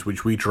episodes,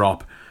 which we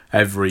drop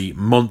every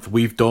month.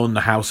 We've done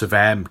the House of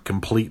M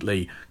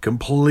completely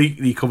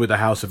covered the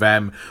House of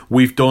M.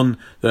 We've done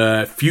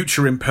the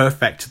Future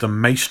Imperfect, the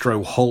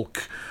Maestro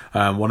Hulk,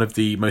 one of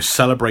the most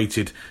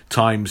celebrated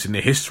times in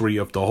the history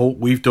of the Hulk.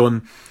 We've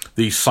done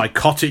the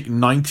psychotic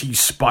 90s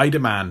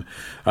Spider-Man,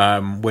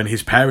 when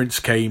his parents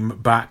came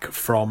back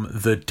from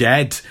the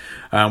dead.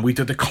 We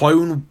did the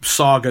Clone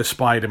Saga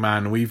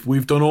Spider-Man.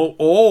 We've done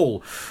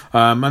all.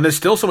 And there's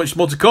still so much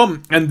more to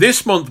come. And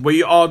this month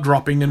we are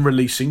dropping and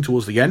releasing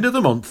towards the end of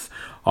the month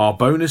our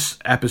bonus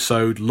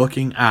episode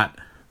looking at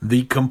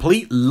the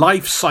complete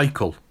life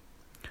cycle,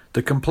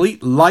 the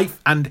complete life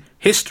and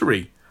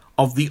history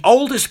of the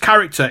oldest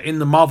character in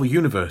the Marvel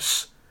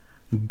Universe,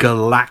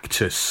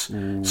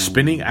 Galactus,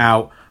 spinning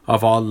out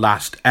of our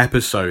last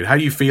episode. How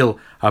do you feel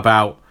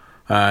about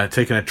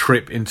taking a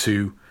trip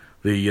into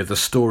the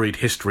storied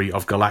history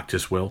of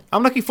Galactus, Will?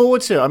 I'm looking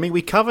forward to it. I mean,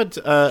 we covered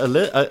a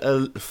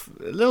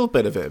little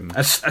bit of him.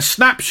 A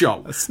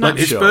snapshot. Like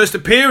his first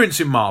appearance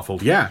in Marvel,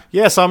 yeah.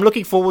 Yeah, so I'm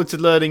looking forward to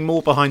learning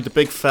more behind the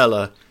big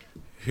fella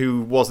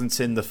who wasn't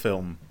in the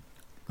film,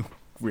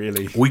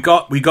 really. We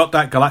got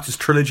that Galactus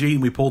trilogy,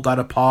 and we pulled that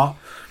apart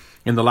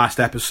in the last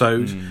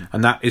episode,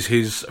 and that is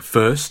his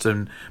first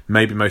and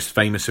maybe most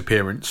famous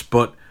appearance.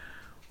 But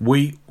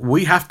we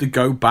have to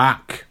go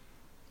back,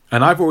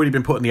 and I've already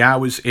been putting the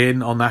hours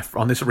in on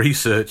this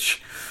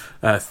research.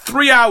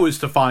 3 hours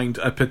to find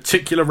a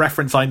particular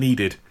reference I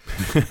needed.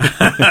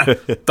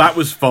 That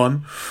was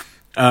fun,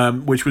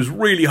 which was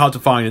really hard to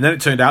find, and then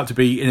it turned out to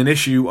be in an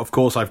issue, of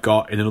course, I've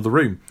got in another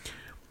room.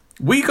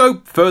 We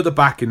go further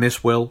back in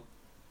this, Will,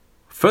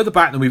 further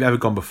back than we've ever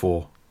gone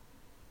before.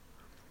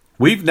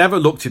 We've never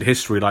looked at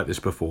history like this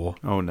before.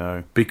 Oh,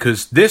 no.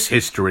 Because this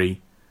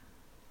history...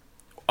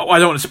 I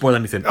don't want to spoil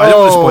anything.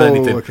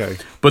 Okay.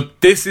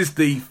 But this is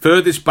the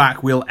furthest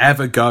back we'll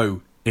ever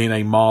go in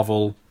a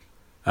Marvel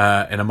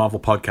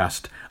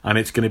podcast. And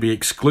it's going to be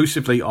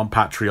exclusively on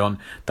Patreon.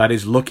 That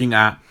is looking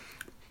at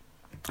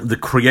the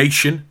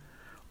creation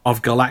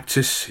of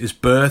Galactus, his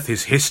birth,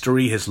 his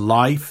history, his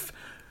life.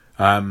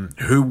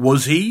 Who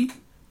was he?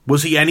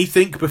 Was he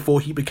anything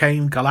before he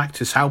became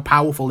Galactus? How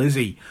powerful is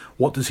he?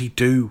 What does he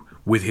do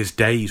with his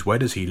days? Where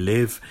does he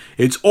live?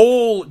 It's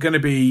all going to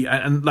be,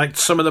 and like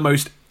some of the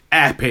most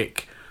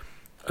epic,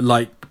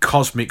 like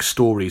cosmic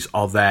stories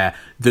are there.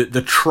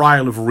 The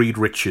trial of Reed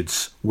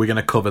Richards. We're going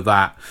to cover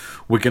that.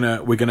 We're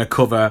gonna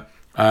cover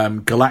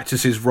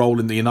Galactus's role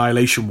in the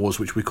Annihilation Wars,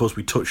 which of course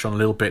we touched on a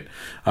little bit.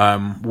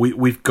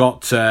 We've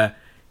got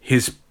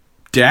his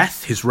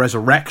death, his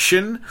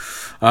resurrection.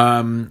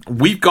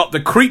 We've got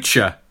the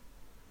creature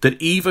that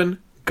even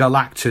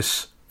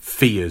Galactus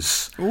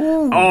fears.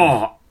 Ooh.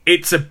 Oh,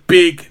 it's a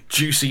big,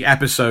 juicy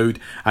episode,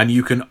 and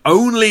you can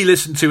only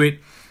listen to it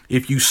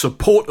if you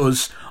support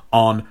us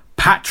on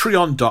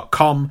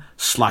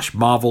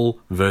patreon.com/Marvel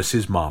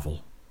vs.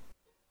 Marvel.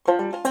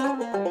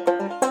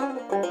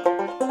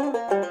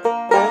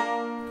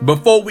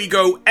 Before we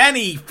go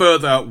any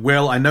further,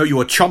 Will, I know you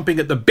are chomping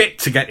at the bit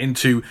to get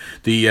into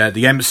the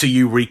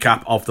MCU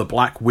recap of the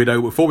Black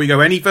Widow. Before we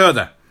go any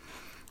further,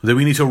 that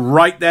we need to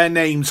write their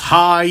names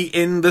high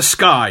in the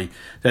sky.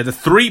 They're the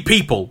three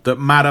people that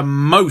matter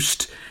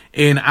most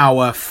in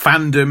our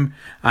fandom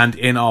and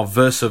in our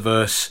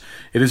Versaverse.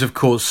 It is, of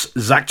course,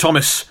 Zach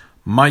Thomas,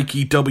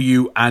 Mikey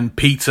W, and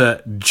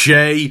Peter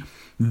J.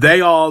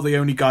 They are the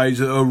only guys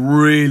that are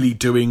really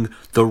doing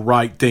the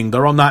right thing.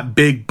 They're on that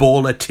big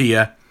baller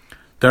tier.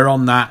 They're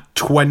on that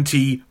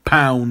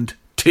 £20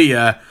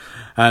 tier.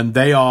 And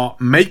they are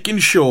making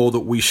sure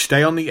that we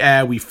stay on the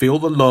air, we feel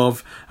the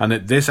love, and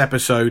that this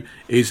episode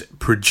is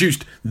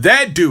produced.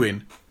 They're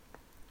doing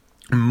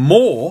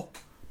more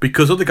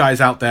because other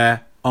guys out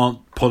there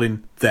aren't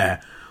pulling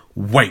their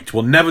weight.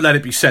 We'll never let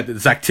it be said that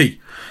Zach T,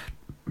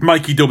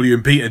 Mikey W,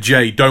 and Peter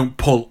J don't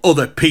pull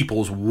other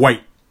people's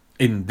weight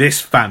in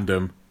this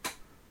fandom.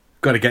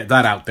 Got to get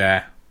that out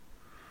there.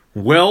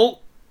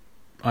 Well,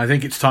 I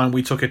think it's time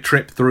we took a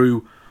trip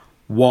through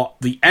what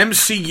the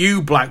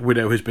MCU Black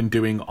Widow has been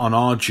doing on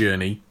our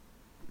journey.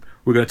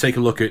 We're going to take a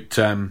look at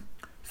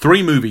three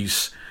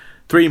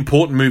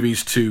important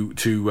movies to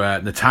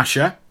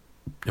Natasha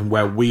and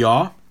where we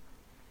are.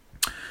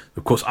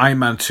 Of course, Iron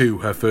Man 2,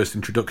 her first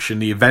introduction.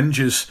 The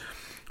Avengers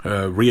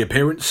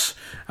reappearance,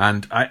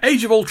 and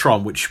Age of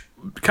Ultron, which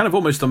kind of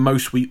almost the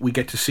most we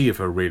get to see of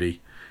her,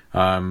 really.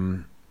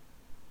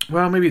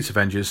 Well, maybe it's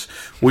Avengers.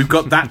 We've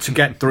got that to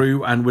get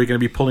through, and we're going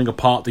to be pulling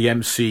apart the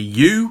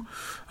MCU.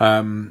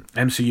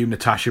 MCU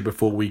Natasha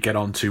before we get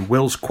on to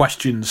Will's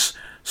questions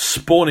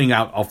spawning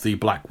out of the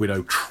Black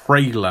Widow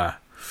trailer.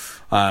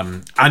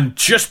 And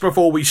just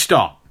before we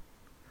start,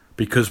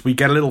 because we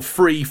get a little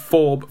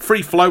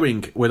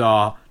free-flowing with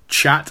our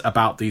chat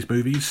about these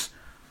movies,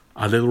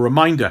 a little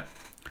reminder,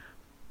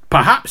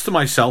 perhaps to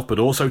myself, but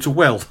also to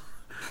Will,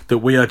 that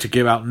we are to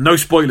give out no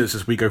spoilers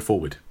as we go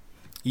forward.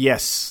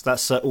 Yes,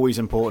 that's always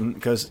important,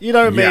 because you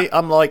know me,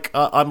 I'm like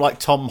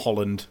Tom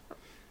Holland.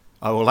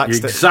 I will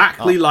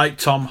exactly like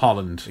Tom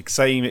Holland.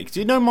 Same. Do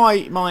you know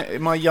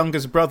my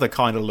youngest brother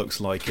kind of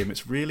looks like him?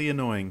 It's really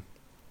annoying.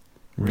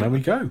 There we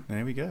go.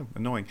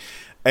 Annoying.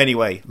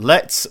 Anyway,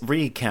 let's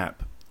recap.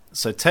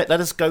 So let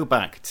us go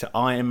back to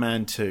Iron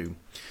Man 2.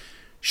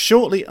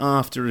 Shortly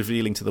after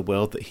revealing to the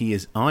world that he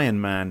is Iron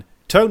Man,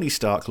 Tony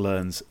Stark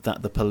learns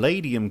that the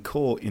palladium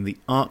core in the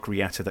arc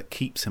reactor that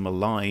keeps him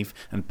alive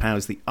and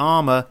powers the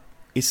armor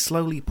is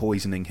slowly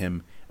poisoning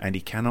him, and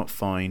he cannot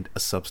find a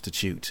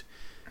substitute.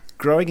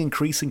 Growing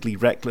increasingly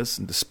reckless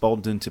and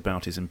despondent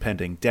about his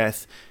impending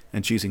death,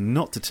 and choosing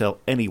not to tell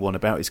anyone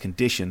about his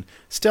condition,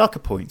 Stark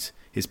appoints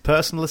his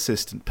personal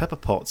assistant Pepper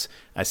Potts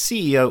as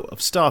CEO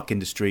of Stark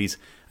Industries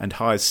and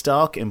hires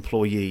Stark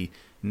employee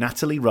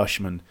Natalie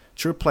Rushman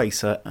to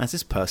replace her as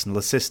his personal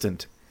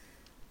assistant.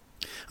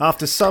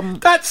 After some...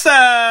 That's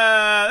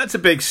a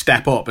big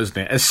step up, isn't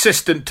it?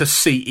 Assistant to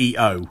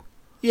CEO.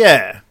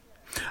 Yeah.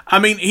 I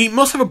mean, he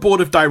must have a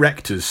board of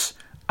directors,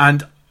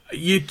 and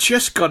you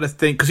just got to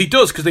think...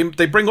 Because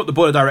they bring up the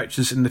board of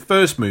directors in the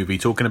first movie,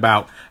 talking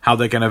about how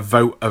they're going to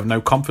vote of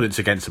no confidence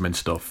against him and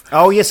stuff.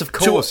 Oh, yes, of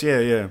course,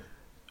 yeah.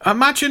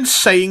 Imagine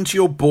saying to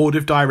your board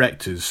of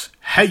directors,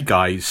 hey,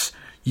 guys,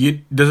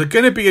 there's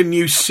going to be a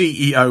new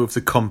CEO of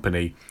the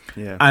company...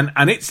 Yeah.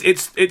 And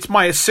it's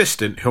my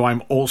assistant who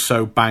I'm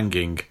also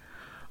banging.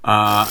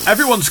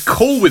 Everyone's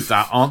cool with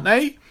that, aren't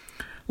they?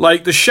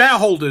 Like, the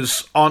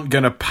shareholders aren't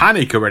going to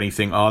panic or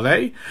anything, are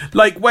they?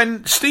 Like,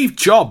 when Steve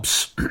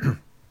Jobs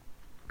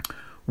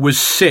was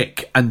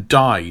sick and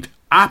died,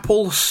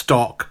 Apple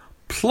stock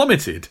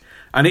plummeted.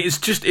 And it is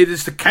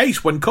the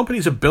case when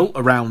companies are built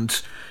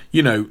around,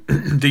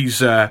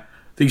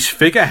 these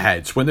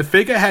figureheads, when the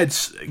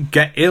figureheads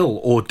get ill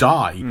or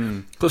die,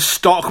 the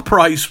stock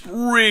price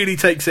really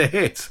takes a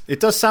hit. It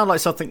does sound like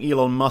something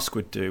Elon Musk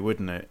would do,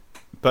 wouldn't it?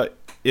 But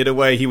in a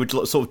way, he would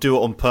sort of do it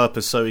on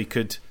purpose so he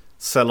could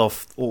sell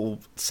off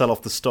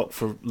the stock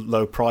for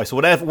low price or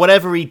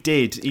whatever he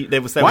did.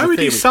 Why would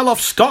he sell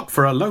off stock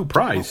for a low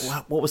price?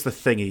 What was the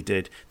thing he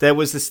did? There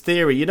was this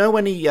theory,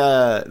 when he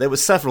there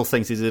was several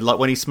things he did, like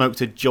when he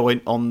smoked a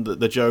joint on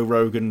the Joe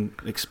Rogan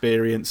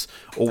Experience,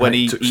 or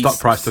when stock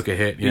price took a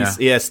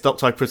hit. Stock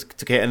price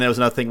took a hit, and there was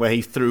another thing where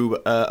he threw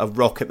a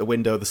rock at the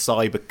window of the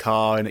cyber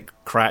car and it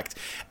cracked.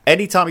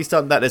 Anytime he's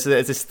done that, there's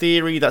this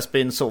theory that's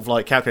been sort of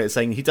like calculated,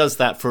 saying he does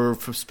that for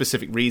a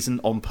specific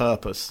reason on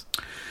purpose.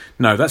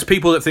 No, that's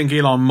people that think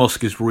Elon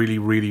Musk is really,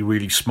 really,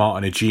 really smart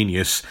and a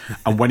genius,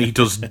 and when he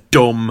does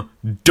dumb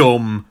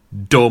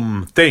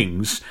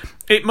things,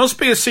 it must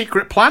be a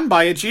secret plan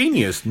by a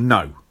genius.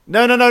 No.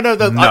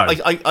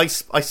 I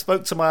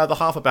spoke to my other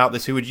half about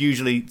this, who would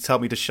usually tell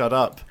me to shut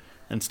up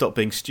and stop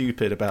being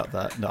stupid about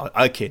that. No,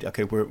 I kid.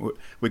 Okay, we're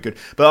good.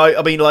 But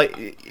I mean,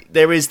 like,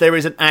 there is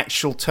an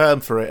actual term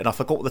for it, and I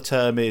forgot what the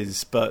term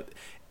is, but...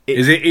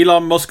 Is it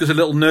Elon Musk as a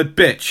little nerd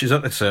bitch? Is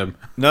that the term?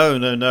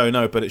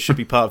 No, but it should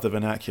be part of the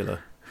vernacular.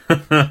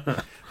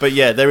 But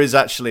yeah, there is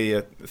actually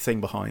a thing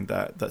behind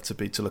that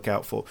to look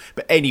out for.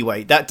 But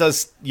anyway,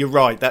 you're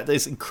right, that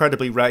is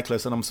incredibly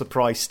reckless, and I'm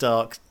surprised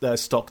stock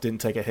didn't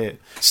take a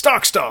hit.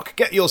 Stock,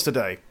 get yours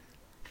today.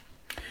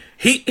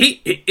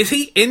 Is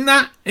he in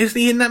that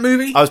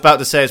movie? I was about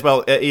to say as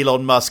well,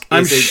 Elon Musk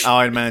is in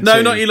Iron Man 2.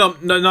 No, not Elon.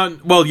 No.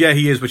 Well, yeah,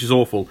 he is, which is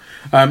awful.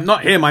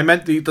 Not him. I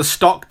meant the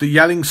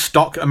yelling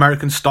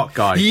American stock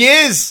guy. He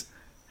is.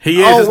 He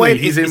is. Isn't he?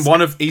 He's in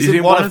one of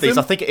these.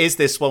 I think it is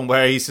this one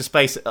where he's just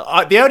basically.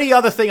 The only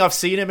other thing I've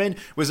seen him in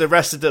was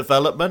Arrested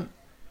Development.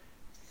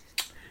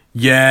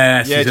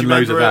 Yes, he's in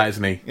loads of that,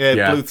 isn't he?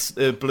 Yeah.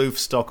 Bluth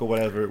stock or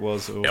whatever it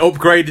was. Or...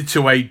 Upgraded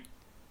to a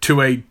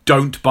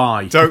don't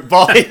buy. Don't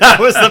buy. That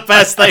was the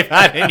best they've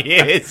had in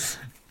years.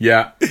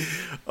 Yeah.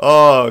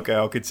 Oh, okay.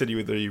 I'll continue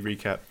with the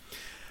recap.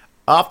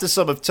 After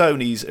some of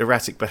Tony's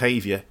erratic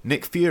behaviour,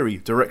 Nick Fury,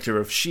 director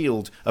of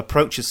S.H.I.E.L.D.,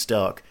 approaches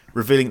Stark,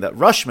 revealing that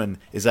Rushman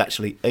is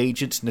actually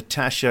Agent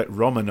Natasha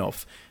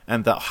Romanoff,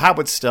 and that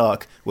Howard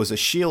Stark was a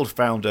S.H.I.E.L.D.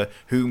 founder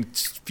whom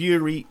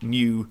Fury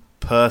knew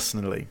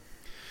personally.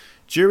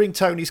 During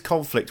Tony's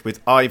conflict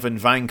with Ivan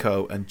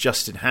Vanko and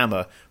Justin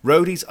Hammer,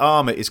 Rhodey's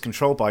armour is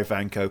controlled by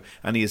Vanko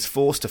and he is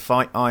forced to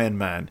fight Iron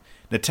Man.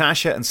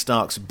 Natasha and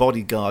Stark's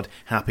bodyguard,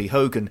 Happy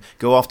Hogan,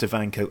 go after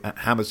Vanko at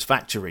Hammer's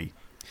factory.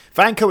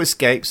 Vanko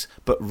escapes,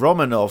 but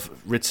Romanov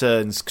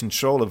returns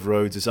control of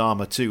Rhodes'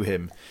 armour to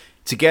him.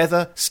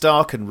 Together,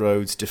 Stark and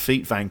Rhodes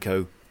defeat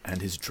Vanko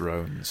and his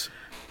drones.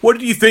 What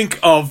did you think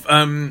of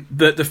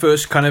the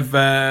first kind of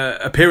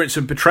appearance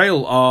and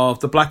portrayal of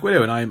the Black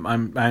Widow and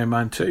Iron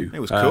Man 2? It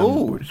was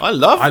cool. I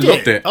loved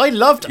it. I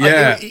loved it.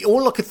 Yeah.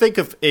 All I could think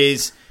of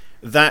is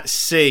that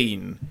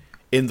scene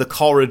in the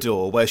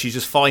corridor where she's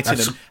just fighting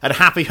him, and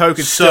Happy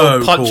Hogan's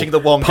still punching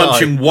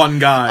one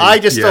guy. I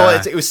just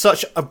thought it was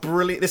such a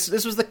brilliant.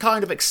 This was the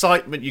kind of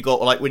excitement you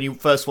got, like when you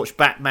first watched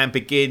Batman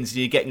Begins, and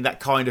you're getting that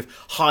kind of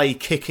high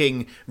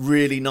kicking,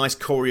 really nice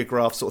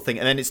choreographed sort of thing,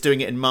 and then it's doing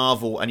it in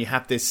Marvel, and you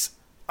have this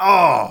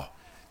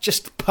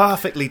just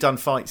perfectly done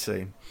fight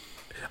scene.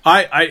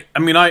 I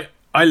mean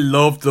I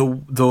love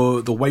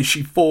the way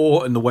she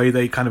fought and the way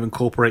they kind of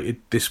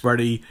incorporated this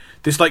very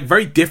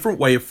different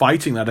way of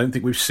fighting that I don't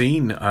think we've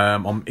seen in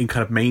kind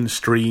of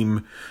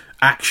mainstream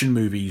action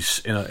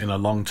movies in a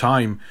long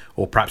time,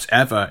 or perhaps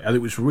ever. And it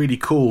was really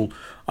cool.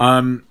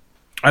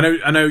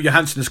 I know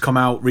Johansson has come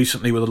out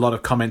recently with a lot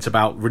of comments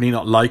about really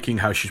not liking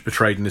how she's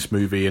portrayed in this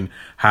movie and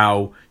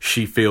how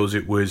she feels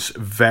it was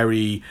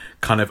very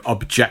kind of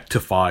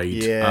objectified.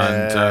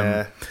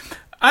 Yeah. And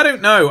I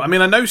don't know. I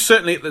mean, I know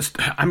certainly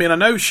I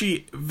know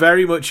she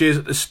very much is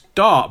at the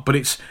start, but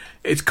it's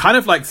kind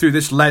of like through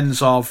this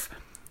lens of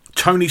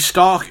Tony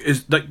Stark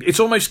is like, it's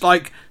almost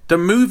like the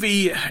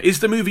movie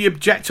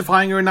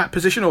objectifying her in that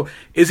position, or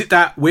is it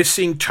that we're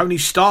seeing Tony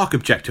Stark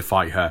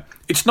objectify her?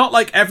 It's not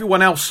like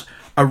everyone else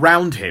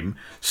around him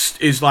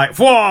is like,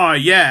 whoa,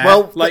 yeah.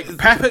 Well, like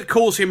Pepper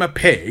calls him a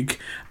pig,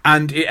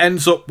 and it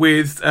ends up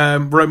with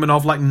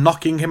Romanov like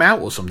knocking him out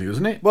or something,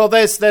 doesn't it? Well,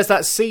 there's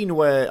that scene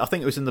where I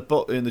think it was in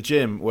the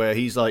gym where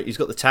he's got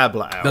the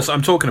tablet out. That's what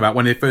I'm talking about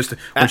when she's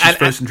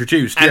first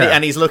introduced,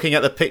 and he's looking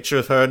at the picture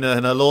of her in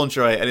her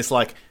lingerie, and it's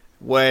like,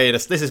 wait,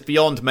 this is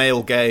beyond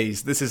male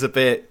gaze. This is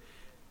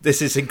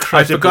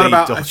incredibly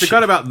dodgy. I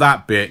forgot about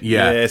that bit.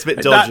 Yeah, it's a bit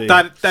dodgy.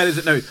 That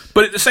isn't no.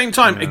 But at the same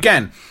time,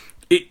 again,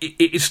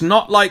 it's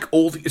not like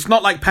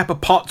Pepper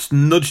Potts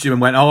nudged him and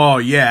went, "Oh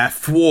yeah,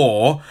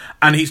 thwar,"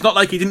 and he's not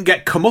like he didn't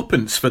get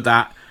comeuppance for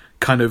that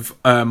kind of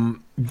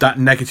that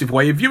negative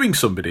way of viewing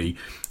somebody.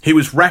 He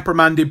was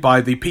reprimanded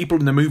by the people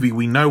in the movie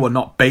we know are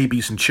not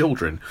babies and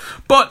children.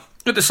 But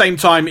at the same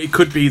time, it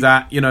could be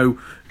that,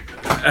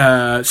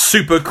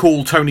 super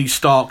cool Tony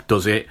Stark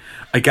does it.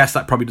 I guess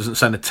that probably doesn't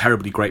send a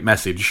terribly great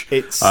message.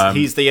 He's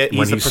the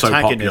protagonist. So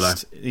popular.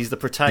 He's the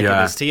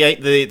protagonist. Yeah.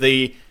 He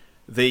ain't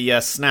the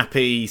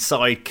snappy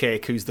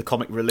sidekick who's the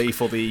comic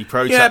relief or the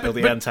protagonist or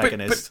the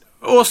antagonist.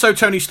 But also,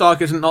 Tony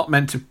Stark isn't not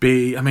meant to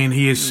be. I mean,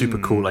 he is super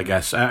cool, I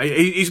guess.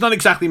 He's not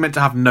exactly meant to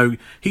have no.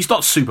 He's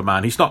not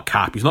Superman. He's not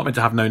Cap. He's not meant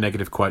to have no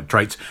negative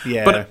traits.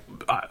 Yeah.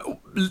 But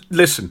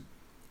listen,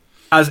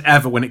 as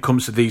ever, when it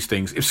comes to these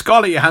things, if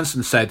Scarlett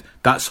Johansson said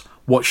that's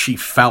what she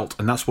felt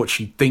and that's what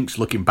she thinks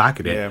looking back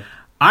at it,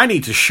 I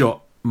need to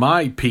shut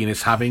my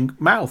penis having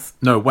mouth.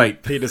 No,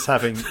 wait. Penis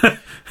having.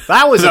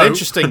 That was an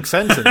interesting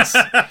sentence.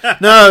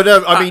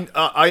 No. I mean,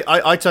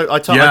 I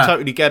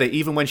totally get it.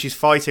 Even when she's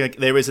fighting,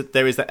 there is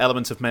that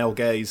element of male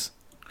gaze.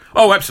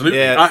 Oh, absolutely.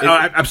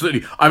 Yeah,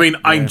 absolutely. I mean,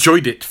 I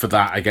enjoyed it for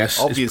that, I guess.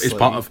 Obviously.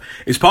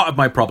 It's part of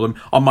my problem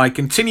on my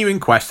continuing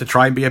quest to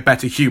try and be a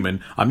better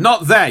human. I'm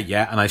not there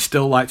yet, and I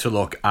still like to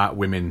look at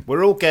women.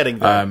 We're all getting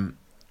there.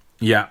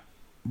 Yeah,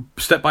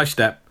 step by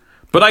step.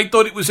 But I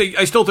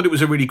still thought it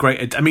was a really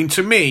great. I mean,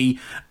 to me,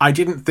 I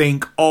didn't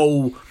think,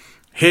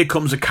 here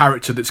comes a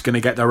character that's going to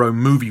get their own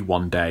movie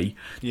one day.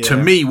 Yeah. To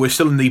me, we're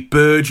still in the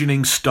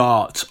burgeoning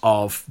start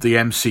of the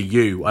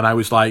MCU, and I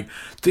was like,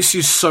 this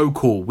is so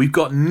cool. We've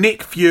got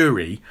Nick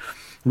Fury,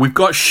 we've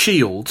got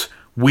S.H.I.E.L.D.,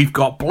 we've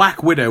got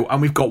Black Widow,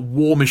 and we've got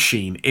War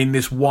Machine in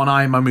this one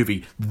Iron Man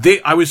movie.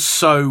 This was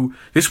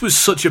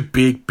such a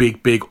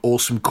big,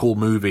 awesome, cool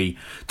movie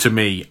to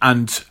me,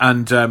 and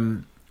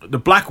the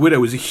Black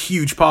Widow is a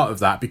huge part of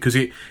that because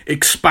it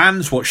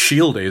expands what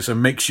S.H.I.E.L.D. is and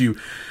makes you,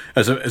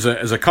 as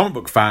a comic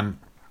book fan,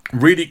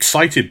 really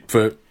excited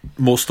for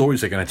more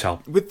stories they're going to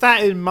tell. With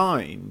that in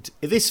mind,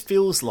 this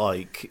feels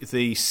like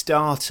the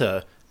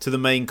starter to the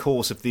main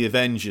course of the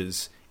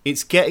Avengers.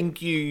 It's getting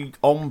you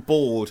on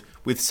board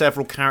with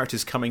several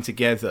characters coming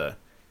together.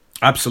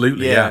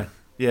 Absolutely,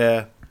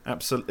 yeah.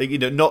 Absolutely,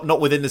 not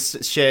within the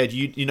shared,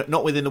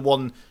 not within the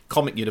one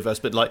comic universe,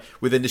 but like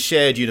within the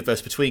shared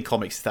universe between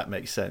comics. If that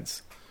makes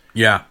sense.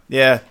 Yeah.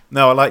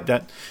 No, I like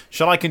that.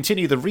 Shall I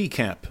continue the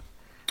recap?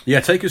 Yeah,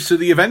 take us to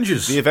the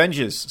Avengers. The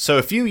Avengers. So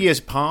a few years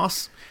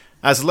pass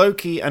as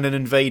Loki and an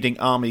invading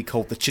army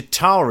called the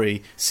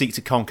Chitauri seek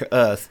to conquer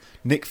Earth.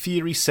 Nick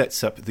Fury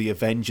sets up the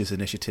Avengers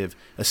Initiative,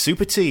 a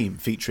super team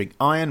featuring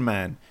Iron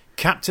Man,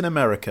 Captain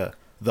America,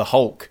 the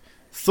Hulk,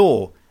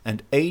 Thor,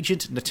 and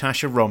Agent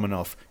Natasha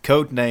Romanoff,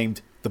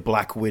 codenamed the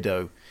Black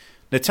Widow.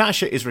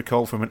 Natasha is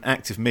recalled from an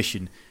active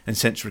mission and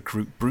sent to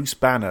recruit Bruce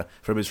Banner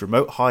from his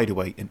remote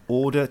hideaway in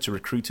order to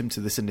recruit him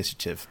to this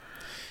initiative.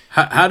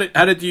 How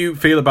did you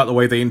feel about the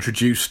way they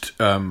introduced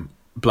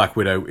Black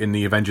Widow in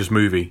the Avengers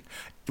movie?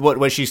 What,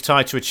 where she's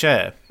tied to a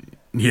chair?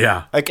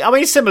 Yeah. I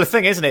mean, it's a similar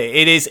thing, isn't it?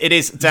 It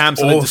is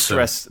damsel in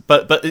distress.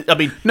 But I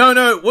mean... No,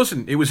 it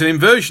wasn't. It was an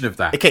inversion of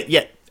that. Okay,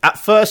 yeah. At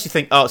first you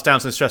think, it's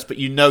damsel in distress, but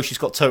she's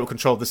got total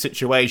control of the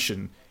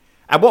situation.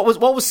 And what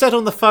was said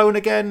on the phone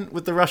again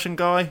with the Russian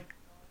guy?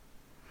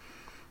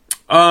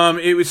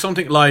 It was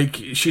something like,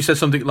 she said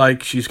something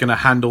like she's going to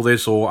handle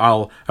this, or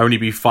I'll only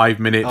be 5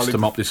 minutes to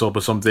mop this up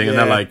or something, and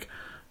they're like,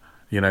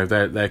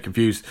 they're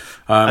confused.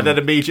 And then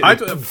immediately, I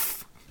thought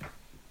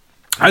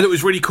it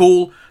was really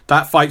cool,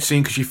 that fight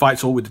scene, because she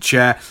fights all with the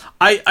chair.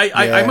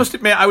 I must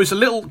admit, I was a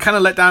little kind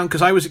of let down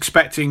because I was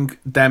expecting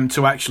them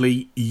to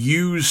actually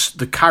use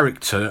the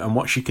character and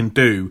what she can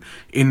do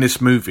in this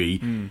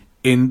movie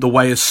in the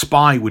way a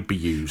spy would be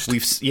used.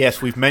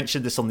 We've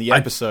mentioned this on the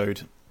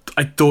episode.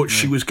 I thought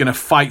she was going to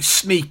fight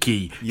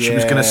sneaky. Yeah. She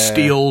was going to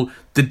steal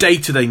the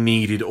data they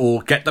needed,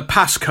 or get the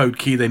passcode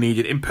key they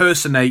needed,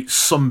 impersonate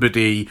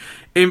somebody,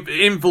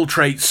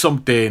 infiltrate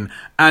something.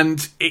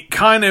 And it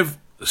kind of,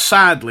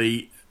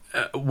 sadly,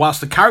 whilst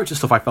the character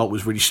stuff I felt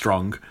was really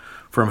strong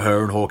from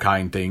her and Hawkeye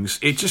and things,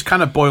 it just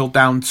kind of boiled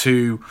down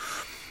to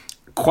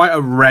quite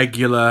a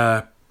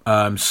regular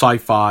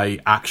sci-fi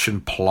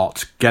action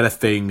plot. Get a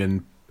thing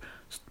and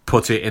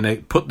put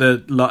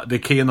the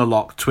key in the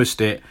lock,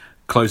 twist it,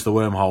 close the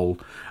wormhole.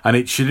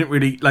 And she didn't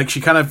really,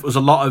 she kind of was a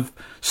lot of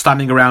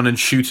standing around and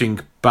shooting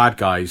bad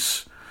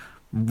guys,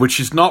 which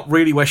is not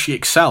really where she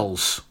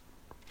excels.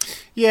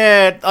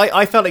 Yeah,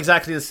 I felt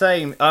exactly the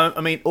same.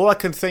 I mean, all I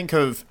can think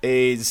of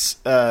is,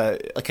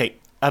 okay,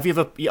 have you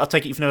ever, I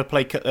take it you've never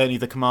played any of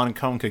the Command &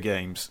 Conquer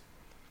games?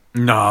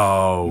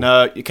 No.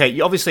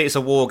 Okay, obviously it's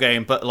a war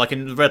game, but like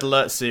in the Red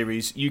Alert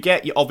series, you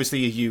get obviously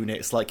your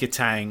units, like your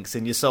tanks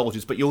and your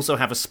soldiers, but you also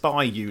have a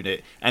spy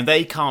unit, and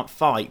they can't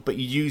fight, but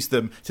you use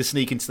them to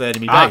sneak into the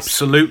enemy base.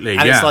 Absolutely,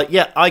 and it's like,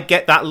 I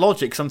get that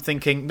logic, so I'm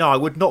thinking, no, I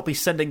would not be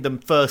sending them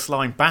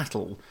first-line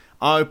battle.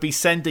 I would be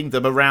sending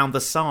them around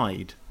the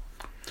side.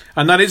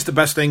 And that is the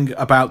best thing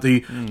about the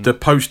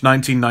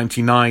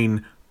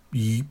post-1999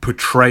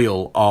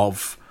 portrayal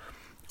of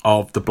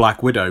the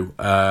Black Widow.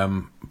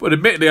 But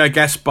admittedly, I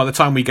guess by the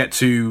time we get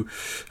to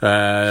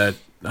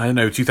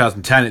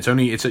 2010,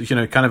 it's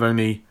kind of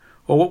only.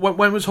 Well,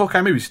 when was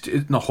Hawkeye movie?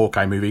 It's not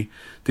Hawkeye movie.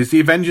 There's the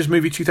Avengers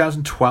movie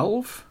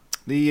 2012.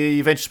 The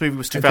Avengers movie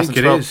was 2012. I think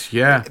it is.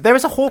 Yeah, there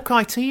is a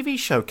Hawkeye TV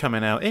show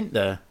coming out, isn't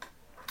there?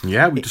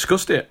 Yeah, we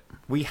discussed it.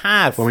 We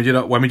have when we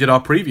did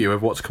our preview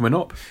of what's coming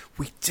up.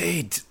 We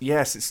did.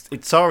 Yes,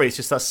 it's sorry. It's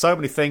just that so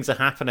many things are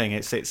happening.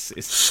 It's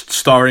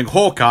starring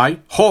Hawkeye,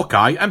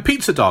 and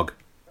Pizza Dog.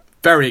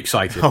 Very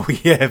excited. Oh,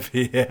 yeah,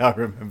 I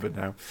remember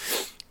now.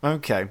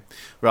 Okay.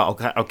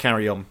 Right, I'll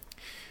carry on.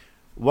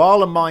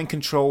 While a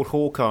mind-controlled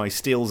Hawkeye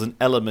steals an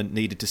element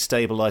needed to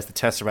stabilize the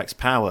Tesseract's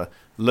power,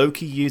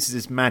 Loki uses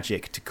his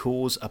magic to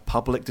cause a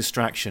public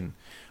distraction.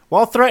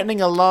 While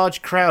threatening a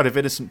large crowd of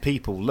innocent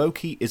people,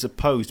 Loki is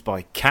opposed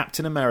by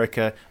Captain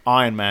America,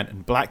 Iron Man,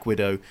 and Black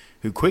Widow,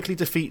 who quickly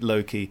defeat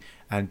Loki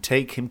and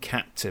take him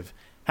captive.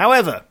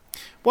 However,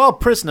 while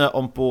prisoner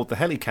on board the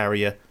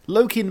helicarrier,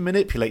 Loki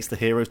manipulates the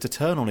heroes to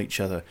turn on each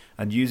other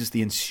and uses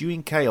the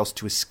ensuing chaos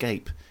to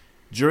escape.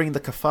 During the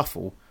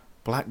kerfuffle,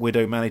 Black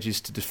Widow manages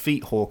to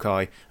defeat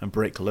Hawkeye and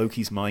break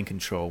Loki's mind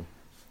control.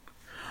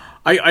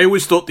 I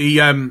always thought the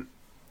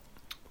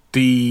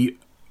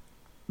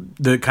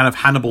kind of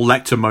Hannibal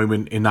Lecter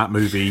moment in that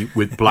movie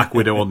with Black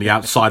Widow on the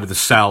outside of the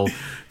cell,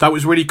 that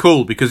was really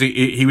cool because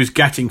he was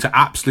getting to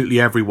absolutely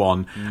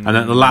everyone, and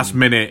at the last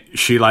minute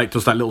she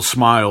does that little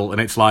smile,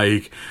 and it's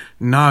like,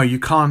 no, you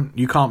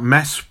can't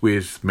mess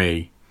with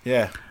me.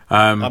 Yeah,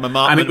 I'm a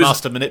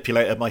master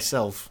manipulator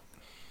myself.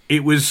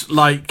 It was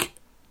like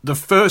the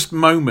first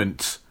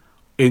moment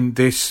in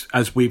this,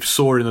 as we've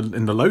saw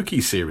in the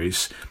Loki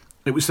series,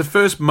 it was the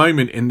first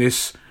moment in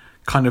this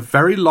kind of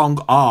very long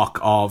arc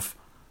of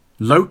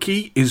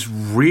Loki is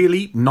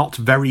really not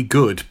very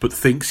good, but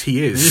thinks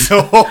he is.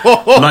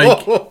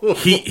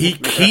 He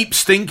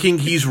keeps thinking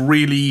he's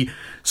really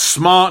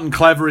smart and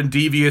clever and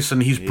devious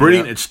and he's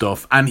brilliant at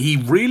stuff, and he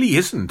really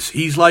isn't.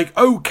 He's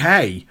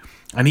okay,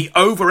 and he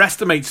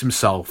overestimates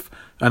himself,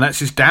 and that's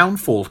his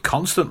downfall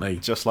constantly.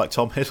 Just like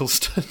Tom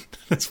Hiddleston,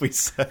 as we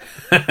said.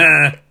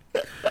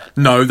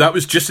 No, that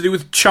was just to do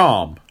with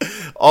charm.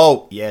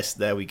 Oh, yes,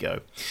 there we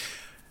go.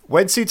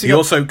 When suiting he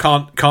also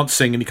can't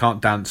sing, and he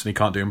can't dance, and he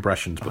can't do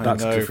impressions, but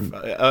that's different.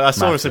 I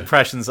saw his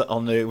impressions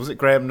on was it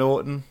Graham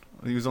Norton?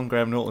 He was on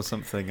Graham Norton or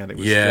something, and it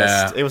was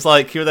just, it was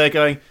like you were there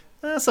going,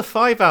 that's a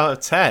 5 out of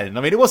 10.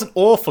 I mean, it wasn't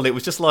awful, it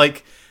was just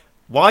like,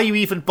 why are you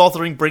even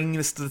bothering bringing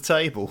this to the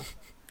table?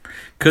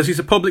 Because he's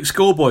a public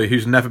schoolboy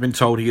who's never been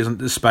told he isn't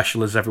as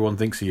special as everyone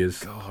thinks he is.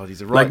 God,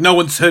 he's a right... no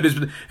one's heard his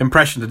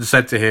impressions and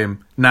said to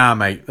him, nah,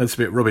 mate, that's a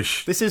bit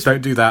rubbish.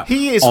 Don't do that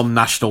on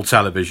national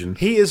television.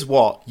 He is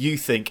what you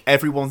think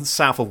everyone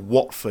south of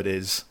Watford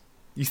is.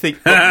 You think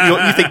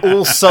you think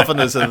all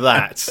Southerners are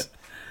that.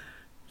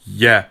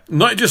 Yeah,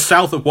 not just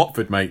south of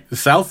Watford, mate.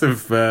 South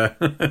of...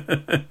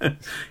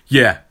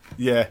 Yeah.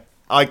 Yeah,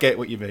 I get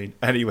what you mean.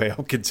 Anyway,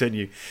 I'll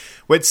continue.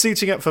 When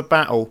suiting up for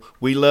battle,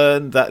 we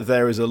learn that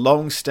there is a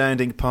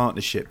long-standing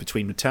partnership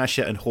between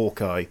Natasha and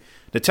Hawkeye.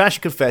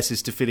 Natasha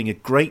confesses to feeling a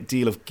great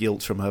deal of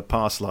guilt from her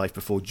past life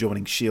before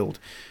joining S.H.I.E.L.D.,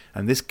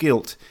 and this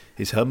guilt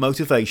is her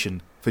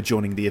motivation for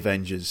joining the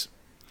Avengers.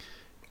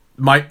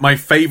 My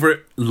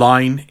favourite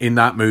line in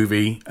that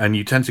movie, and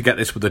you tend to get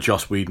this with the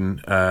Joss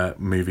Whedon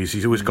movies,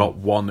 he's always got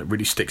one that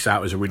really sticks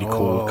out as a really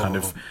cool kind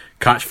of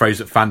catchphrase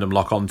that fandom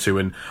lock onto,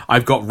 and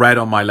I've got red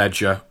on my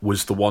ledger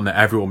was the one that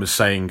everyone was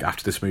saying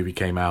after this movie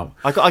came out.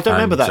 I don't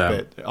remember that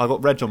bit. I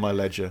got red on my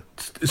ledger.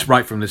 It's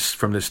right from this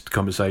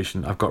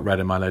conversation. I've got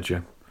red in my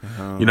ledger.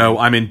 You know,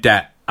 I'm in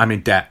debt.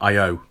 I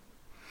owe.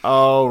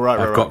 Oh, right.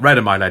 I've got red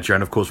on my ledger,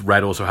 and of course,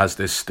 red also has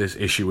this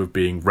issue of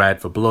being red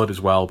for blood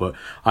as well. But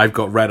I've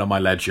got red on my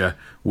ledger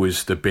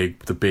was the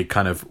big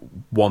kind of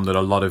one that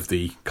a lot of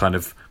the kind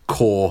of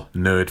core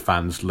nerd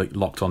fans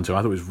locked onto. I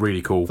thought it was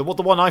really cool. The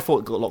one I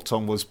thought got locked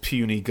on was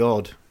Puny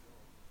God.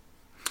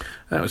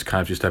 That was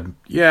kind of just I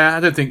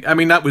don't think. I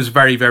mean, that was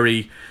very,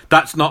 very.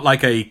 That's not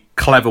like a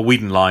clever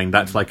Whedon line.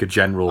 That's like a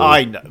general.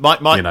 I know,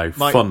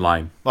 fun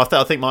line. I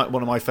think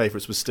one of my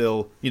favourites was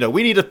still.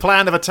 We need a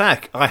plan of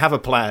attack. I have a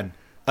plan.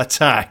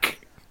 Attack.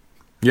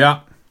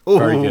 Yeah. Oh,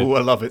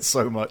 I love it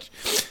so much.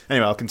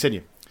 Anyway, I'll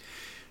continue.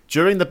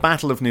 During the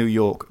Battle of New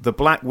York, the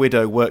Black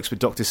Widow works with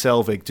Dr.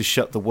 Selvig to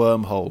shut the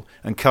wormhole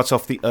and cut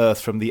off the Earth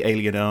from the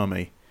alien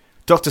army.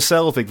 Dr.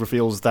 Selvig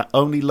reveals that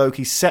only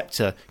Loki's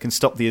scepter can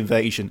stop the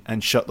invasion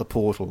and shut the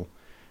portal.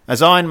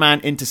 As Iron Man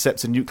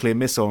intercepts a nuclear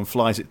missile and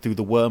flies it through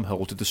the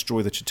wormhole to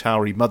destroy the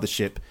Chitauri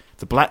mothership,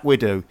 the Black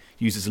Widow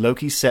uses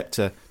Loki's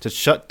scepter to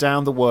shut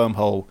down the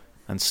wormhole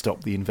and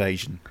stop the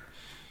invasion.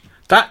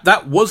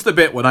 That was the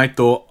bit when I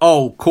thought,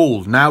 oh,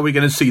 cool, now we're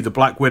going to see the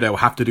Black Widow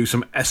have to do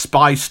some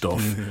spy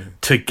stuff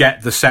to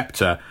get the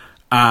scepter.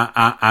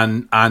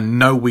 And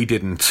no, we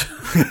didn't.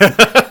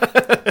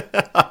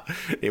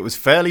 It was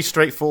fairly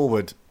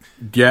straightforward.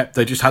 Yeah,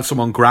 they just had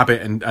someone grab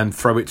it and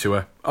throw it to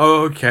her.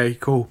 Oh, okay,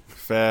 cool.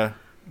 Fair,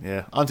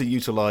 yeah,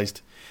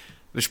 underutilised.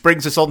 Which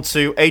brings us on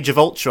to Age of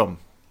Ultron.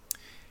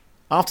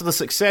 After the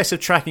success of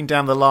tracking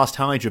down the last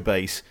Hydra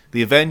base,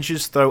 the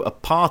Avengers throw a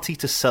party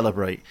to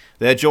celebrate.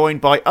 They're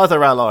joined by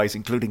other allies,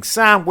 including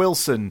Sam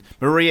Wilson,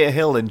 Maria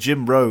Hill and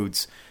Jim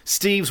Rhodes.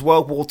 Steve's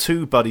World War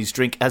II buddies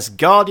drink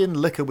Asgardian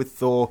liquor with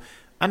Thor,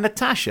 and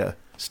Natasha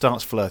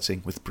starts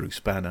flirting with Bruce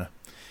Banner.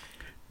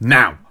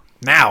 Now.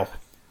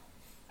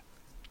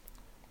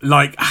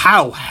 Like,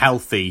 how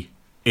healthy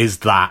is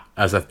that?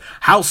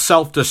 How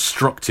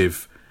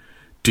self-destructive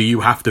do you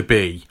have to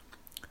be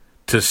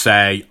to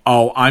say,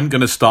 oh, I'm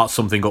going to start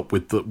something up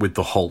with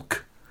the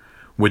Hulk,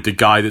 with the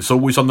guy that's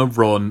always on the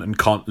run and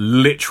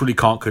literally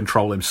can't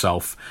control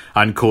himself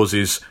and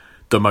causes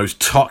the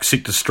most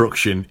toxic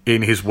destruction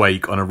in his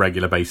wake on a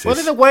regular basis. Well,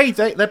 in a way,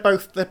 they're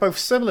both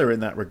similar in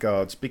that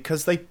regards,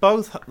 because they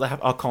both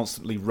are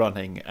constantly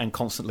running and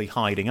constantly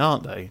hiding,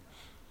 aren't they?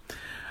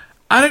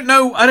 I don't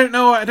know. I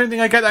don't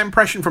think I get that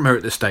impression from her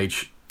at this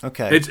stage.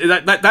 Okay,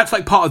 that's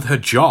like part of her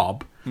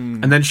job,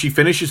 and then she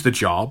finishes the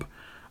job.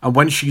 And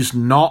when she's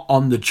not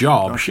on the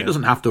job, she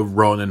doesn't have to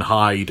run and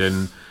hide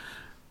and...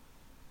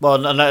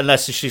 Well,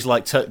 unless she's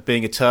like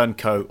being a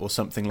turncoat or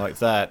something like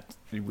that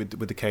with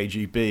the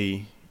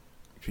KGB.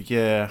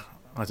 Yeah,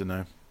 I don't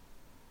know.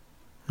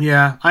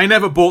 Yeah, I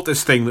never bought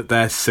this thing that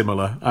they're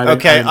similar.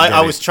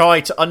 I was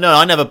trying to... No,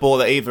 I never bought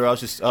that either. I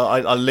was just...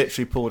 I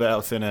literally pulled it out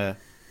of thin air.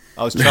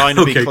 I was trying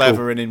to be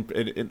clever, cool.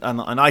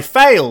 and I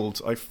failed.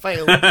 I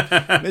failed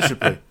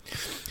miserably.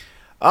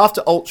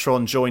 After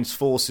Ultron joins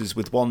forces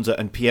with Wanda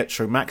and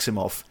Pietro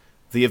Maximoff,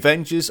 the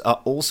Avengers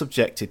are all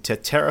subjected to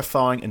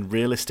terrifying and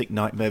realistic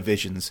nightmare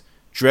visions,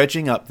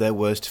 dredging up their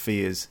worst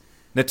fears.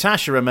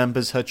 Natasha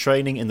remembers her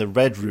training in the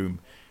Red Room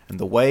and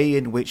the way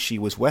in which she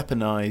was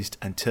weaponized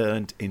and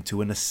turned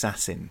into an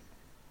assassin.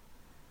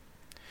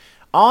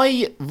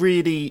 I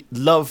really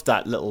love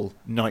that little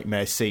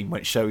nightmare scene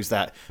when it shows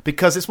that,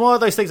 because it's one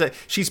of those things that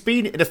she's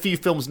been in a few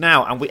films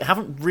now and we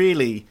haven't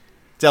really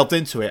delved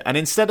into it, and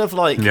instead of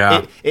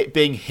it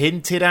being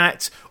hinted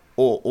at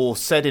or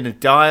said in a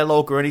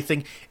dialogue or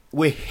anything,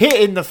 we're hit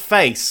in the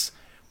face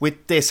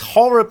with this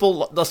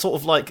horrible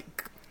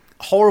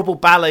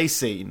ballet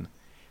scene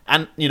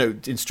and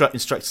instructor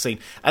scene,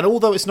 and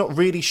although it's not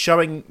really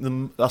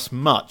showing us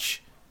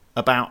much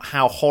about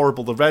how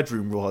horrible the Red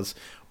Room was,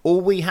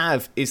 all we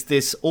have is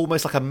this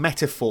almost like a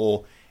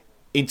metaphor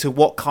into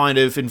what kind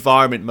of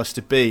environment must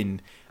have been,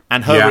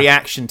 and her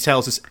reaction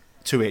tells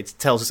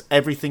us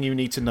everything you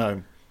need to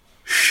know.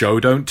 Show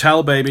don't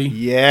tell, baby.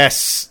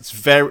 Yes, it's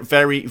very,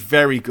 very,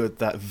 very good.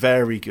 That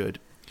very good.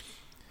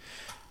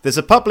 There's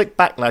a public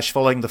backlash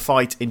following the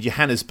fight in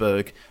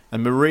Johannesburg,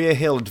 and Maria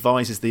Hill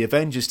advises the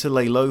Avengers to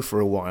lay low for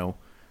a while.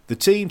 The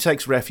team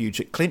takes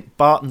refuge at Clint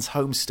Barton's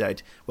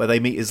homestead, where they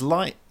meet his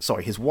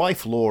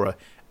wife Laura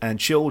and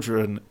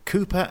children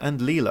Cooper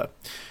and Leela.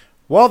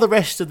 While the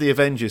rest of the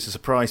Avengers are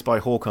surprised by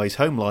Hawkeye's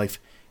home life,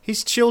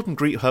 his children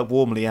greet her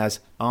warmly as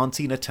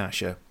Auntie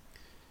Natasha.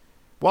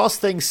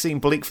 Whilst things seem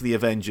bleak for the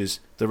Avengers,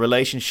 the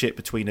relationship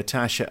between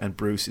Natasha and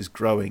Bruce is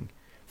growing.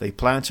 They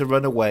plan to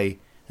run away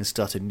and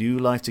start a new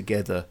life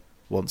together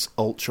once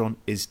Ultron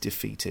is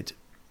defeated.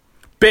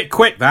 Bit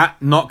quick, that.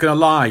 Not gonna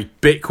lie.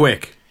 Bit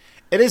quick.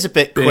 It is a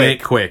bit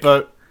quick.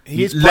 But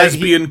he is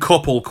lesbian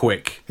couple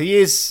quick. He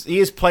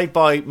is played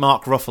by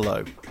Mark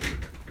Ruffalo.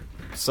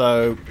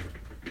 So,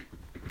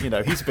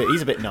 he's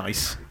a bit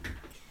nice.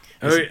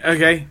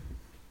 Okay.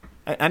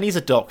 And he's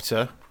a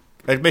doctor.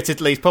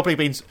 Admittedly, he's probably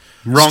been...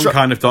 Wrong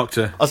kind of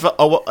doctor.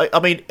 I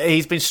mean,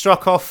 he's been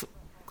struck off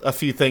a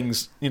few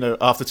things,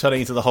 after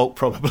turning into the Hulk,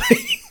 probably.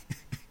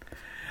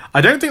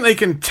 I don't think they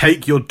can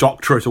take your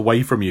doctorate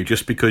away from you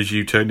just because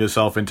you turn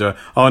yourself into...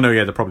 Oh, no,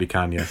 yeah, they probably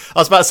can, yeah. I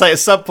was about to say, at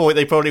some point,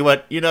 they probably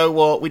went, you know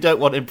what, we don't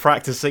want him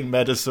practicing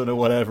medicine or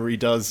whatever he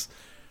does.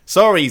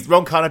 Sorry,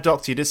 wrong kind of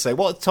doctor, you did say.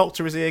 What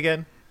doctor is he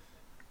again?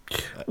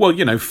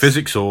 Well,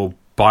 physics or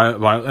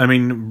bio I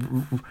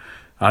mean...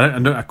 I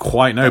don't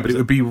quite know, but it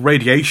would be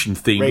radiation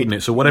themed, wouldn't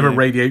it? So whatever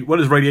what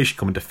does radiation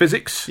come into?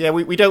 Physics? Yeah,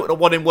 we don't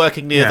want him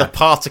working near the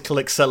particle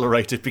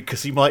accelerator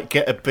because he might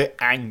get a bit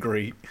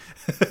angry.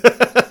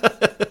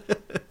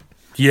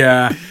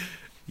 Yeah.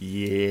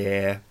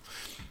 Yeah.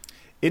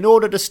 In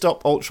order to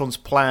stop Ultron's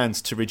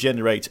plans to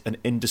regenerate an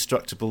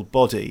indestructible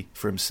body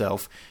for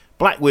himself,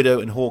 Black Widow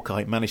and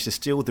Hawkeye manage to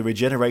steal the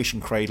regeneration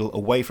cradle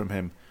away from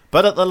him.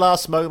 But at the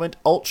last moment,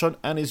 Ultron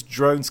and his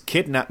drones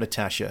kidnap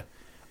Natasha.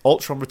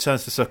 Ultron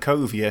returns to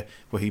Sokovia,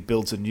 where he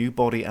builds a new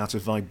body out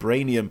of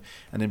vibranium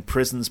and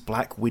imprisons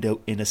Black Widow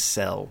in a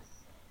cell.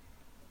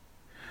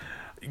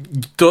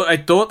 I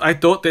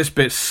thought this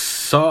bit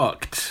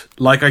sucked.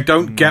 Like, I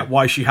don't get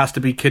why she has to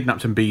be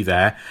kidnapped and be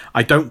there.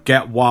 I don't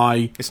get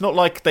why... It's not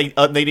like they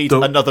need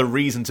another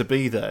reason to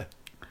be there.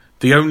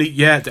 The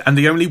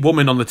only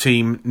woman on the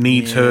team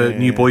needs her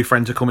new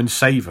boyfriend to come and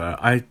save her.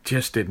 I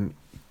just didn't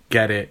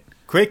get it.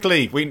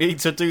 Quickly, we need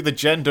to do the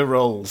gender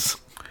roles.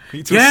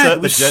 Yeah,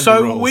 it was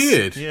so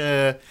weird.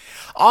 Yeah.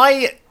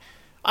 I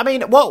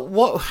mean,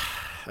 what...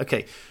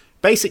 Okay,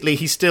 basically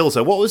he steals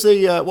her. What was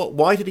the...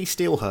 why did he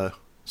steal her?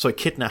 Sorry,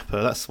 kidnap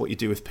her. That's what you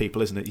do with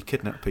people, isn't it? You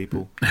kidnap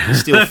people. You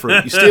steal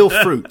fruit. You steal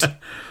fruit.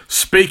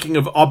 Speaking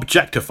of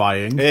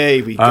objectifying...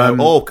 There we go.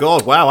 Oh,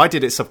 God, wow, I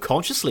did it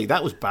subconsciously.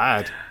 That was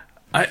bad.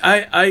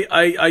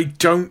 I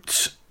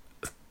don't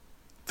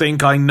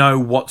think I know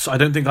what's... I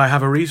don't think I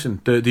have a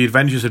reason. The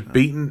Avengers had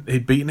beaten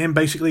him,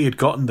 basically. He'd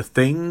gotten the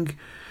thing...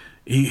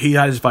 He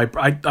has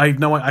I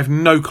have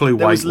no clue why.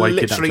 There was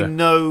literally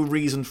no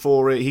reason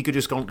for it. He could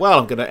just gone, well,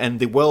 I'm going to end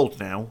the world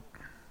now,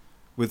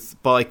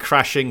 by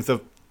crashing the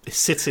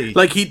city.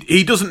 Like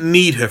he doesn't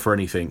need her for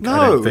anything. No,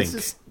 I don't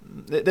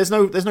think. There's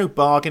no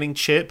bargaining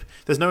chip.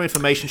 There's no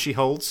information she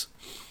holds.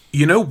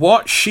 You know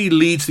what? She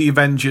leads the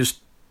Avengers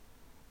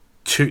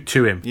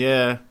to him.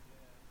 Yeah.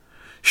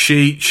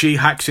 She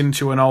hacks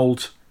into an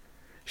old.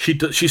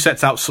 She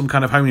sets out some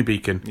kind of homing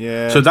beacon.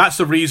 Yeah. So that's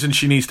the reason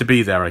she needs to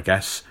be there, I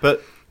guess.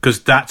 But.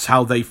 Because that's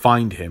how they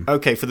find him.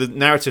 Okay, for the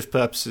narrative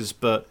purposes,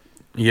 but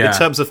in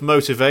terms of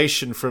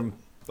motivation from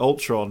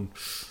Ultron,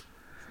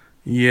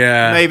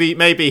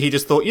 maybe he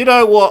just thought, you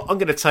know what, I'm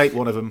going to take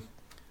one of them.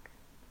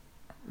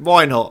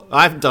 Why not?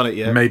 I haven't done it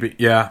yet. Maybe,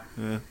 yeah.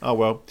 Oh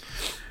well.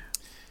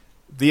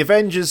 The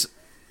Avengers.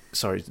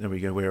 Sorry, there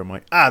we go. Where am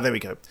I? There we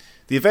go.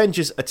 The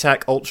Avengers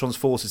attack Ultron's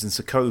forces in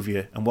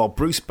Sokovia, and while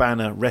Bruce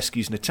Banner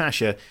rescues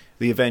Natasha,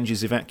 the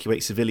Avengers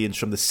evacuate civilians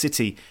from the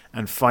city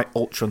and fight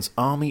Ultron's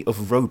army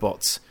of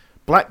robots.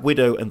 Black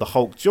Widow and the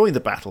Hulk join the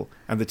battle,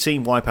 and the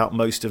team wipe out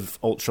most of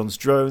Ultron's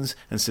drones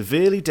and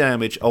severely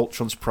damage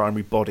Ultron's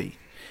primary body.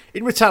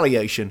 In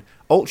retaliation,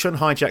 Ultron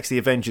hijacks the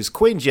Avengers'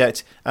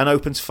 Quinjet and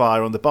opens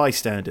fire on the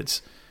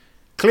bystanders.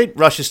 Clint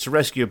rushes to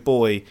rescue a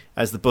boy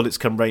as the bullets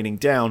come raining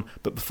down,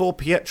 but before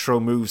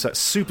Pietro moves at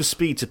super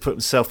speed to put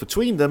himself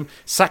between them,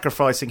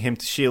 sacrificing him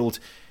to shield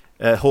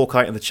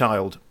Hawkeye and the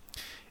child.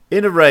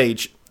 In a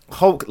rage,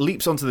 Hulk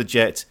leaps onto the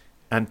jet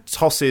and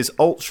tosses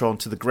Ultron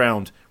to the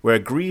ground, where a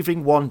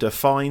grieving Wanda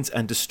finds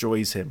and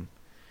destroys him.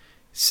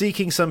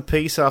 Seeking some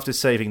peace after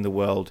saving the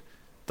world,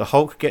 the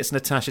Hulk gets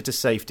Natasha to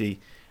safety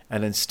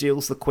and then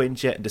steals the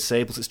Quinjet and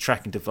disables its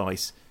tracking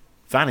device,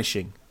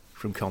 vanishing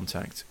from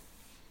contact.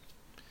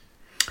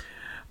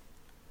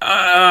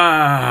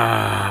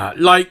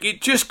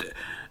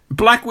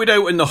 Black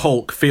Widow and the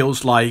Hulk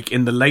feels like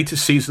in the later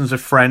seasons of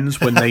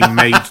Friends when they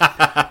made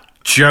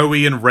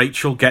Joey and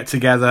Rachel get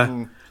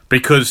together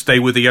because they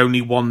were the only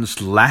ones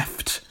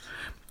left.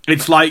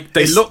 It's like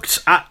they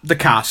looked at the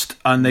cast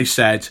and they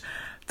said,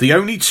 the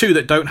only two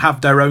that don't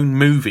have their own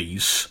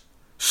movies,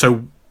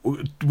 so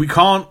we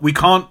can't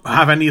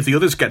have any of the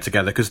others get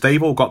together because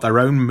they've all got their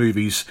own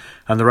movies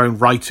and their own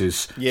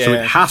writers. Yeah. So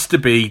it has to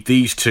be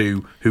these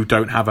two who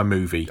don't have a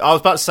movie. I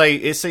was about to say,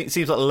 it seems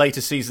like the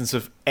later seasons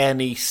of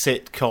any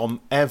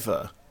sitcom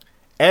ever.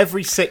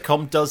 Every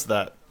sitcom does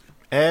that.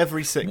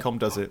 Every sitcom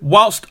does it.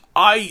 Whilst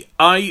I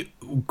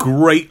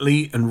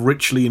greatly and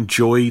richly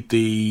enjoyed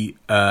the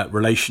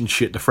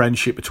relationship, the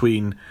friendship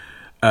between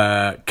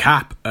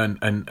Cap and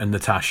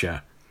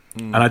Natasha,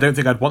 and I don't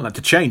think I'd want that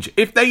to change.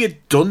 If they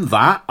had done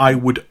that, I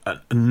would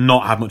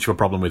not have much of a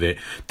problem with it.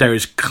 There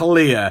is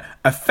clear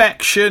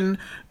affection,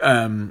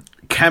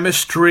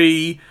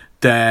 chemistry.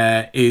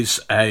 There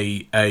is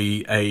a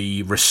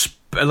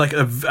like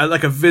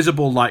a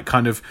visible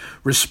kind of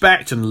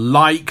respect and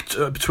liked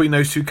between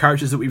those two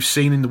characters that we've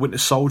seen in the Winter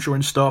Soldier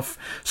and stuff.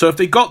 So if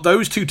they got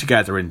those two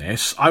together in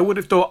this, I would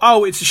have thought,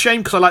 oh, it's a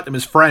shame because I like them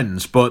as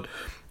friends, but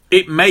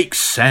it makes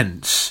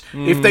sense.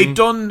 If they'd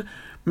done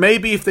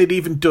maybe if they'd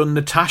even done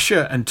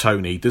Natasha and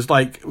Tony, there's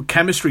like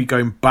chemistry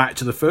going back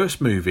to the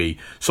first movie.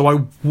 So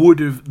I would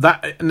have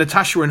that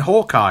Natasha and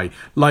Hawkeye.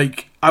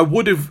 Like I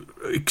would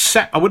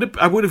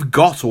have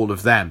got all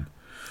of them.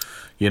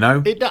 You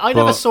know, I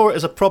never saw it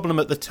as a problem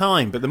at the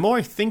time, but the more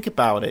I think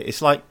about it,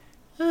 it's like,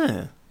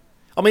 I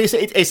mean,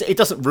 it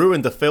doesn't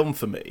ruin the film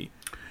for me.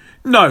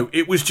 No,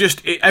 it was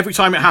just every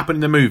time it happened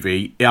in the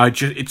movie,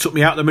 it took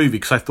me out of the movie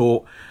because I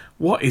thought,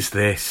 what is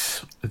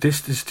this?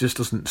 This just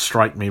doesn't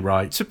strike me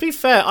right. To be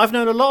fair, I've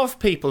known a lot of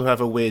people who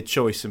have a weird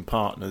choice in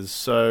partners,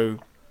 so,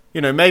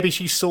 you know, maybe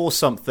she saw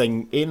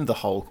something in the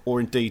Hulk, or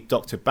indeed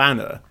Dr.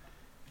 Banner,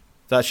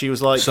 that she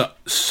was like...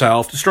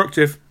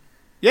 self-destructive.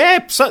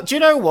 Yeah, so, do you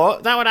know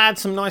what? That would add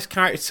some nice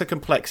character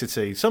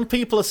complexity. Some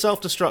people are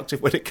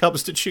self-destructive when it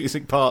comes to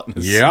choosing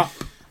partners. Yeah.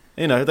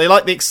 You know, they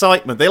like the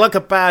excitement. They like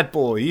a bad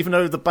boy, even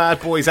though the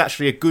bad boy is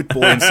actually a good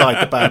boy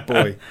inside the bad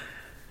boy.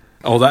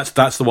 Oh,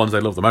 that's the ones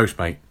they love the most,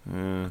 mate.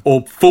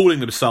 Or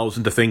fooling themselves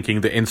into thinking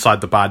that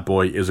inside the bad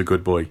boy is a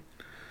good boy.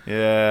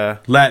 Yeah.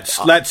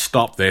 Let's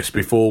stop this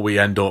before we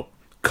end up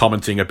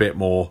commenting a bit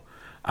more,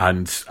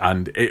 and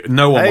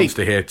no one wants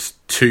to hear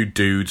two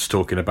dudes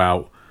talking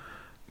about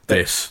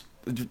this.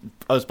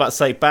 I was about to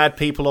say bad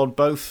people on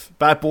both,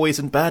 bad boys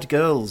and bad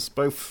girls,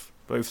 both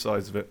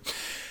sides of it.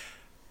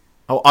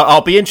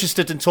 I'll be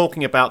interested in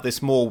talking about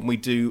this more when we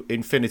do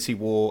Infinity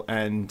War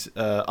and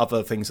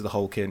other things of the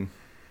Hulk in.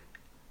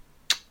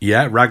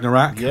 Yeah,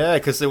 Ragnarok. Yeah,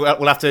 because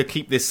we'll have to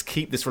keep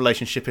this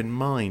relationship in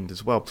mind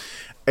as well.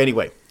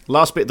 Anyway,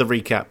 last bit of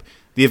the recap.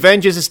 The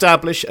Avengers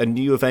establish a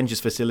new Avengers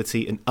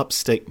facility in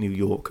upstate New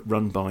York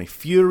run by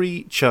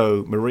Fury,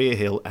 Cho, Maria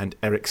Hill and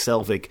Eric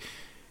Selvig.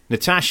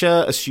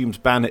 Natasha assumes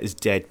Banner is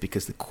dead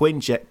because the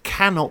Quinjet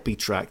cannot be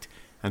tracked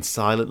and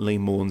silently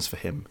mourns for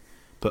him.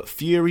 But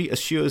Fury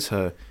assures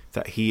her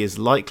that he is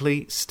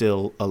likely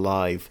still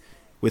alive.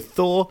 With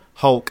Thor,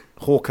 Hulk,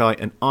 Hawkeye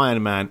and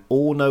Iron Man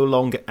all no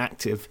longer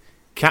active,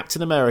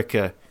 Captain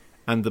America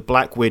and the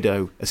Black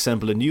Widow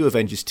assemble a new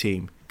Avengers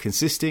team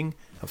consisting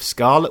of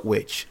Scarlet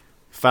Witch,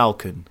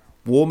 Falcon,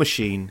 War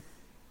Machine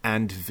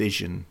and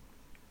Vision.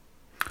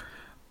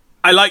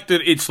 I like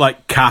that it's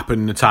like Cap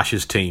and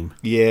Natasha's team.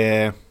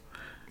 Yeah.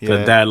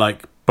 That they're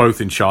like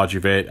both in charge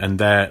of it, and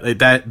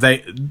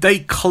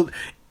they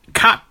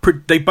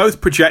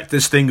both project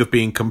this thing of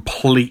being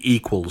complete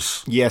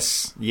equals.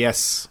 Yes.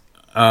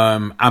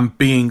 And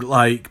being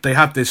like they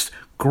have this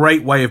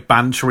great way of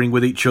bantering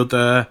with each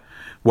other,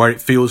 where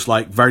it feels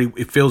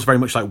very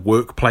much like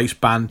workplace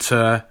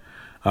banter.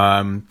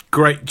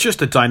 Great, just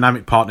a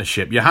dynamic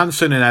partnership.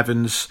 Johansson and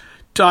Evans,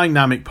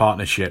 dynamic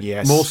partnership.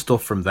 Yes. More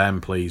stuff from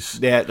them, please.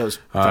 Yeah, that was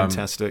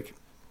fantastic.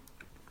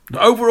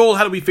 Overall,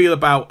 how do we feel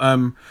about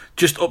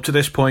just up to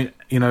this point,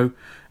 you know,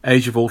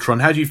 Age of Ultron?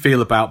 How do you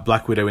feel about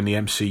Black Widow in the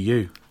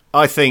MCU?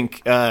 I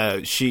think I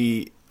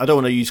don't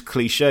want to use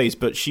cliches,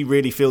 but she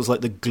really feels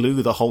like the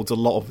glue that holds a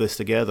lot of this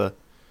together.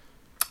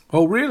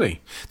 Oh,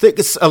 really?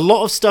 A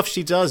lot of stuff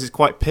she does is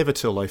quite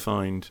pivotal, I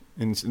find,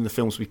 in the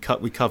films we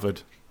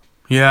covered.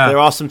 Yeah, there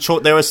are some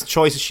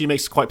choices she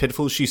makes quite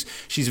pivotal. She's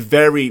a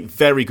very,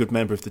 very good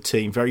member of the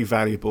team, very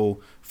valuable,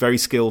 very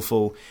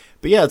skillful.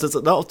 But yeah, there's a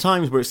lot of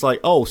times where it's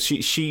like, oh,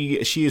 she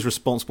is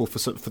responsible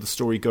for the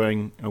story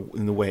going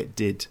in the way it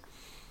did.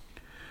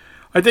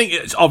 I think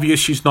it's obvious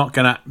she's not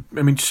going to...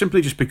 I mean,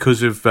 simply just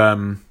because of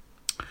the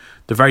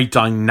very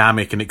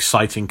dynamic and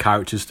exciting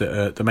characters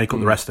that make up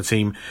the rest of the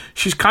team,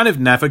 she's kind of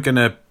never going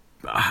to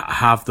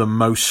have the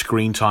most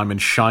screen time and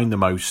shine the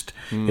most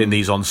in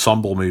these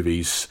ensemble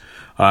movies.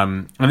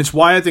 And it's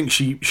why I think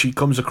she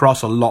comes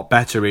across a lot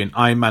better in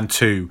Iron Man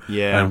 2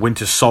 and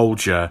Winter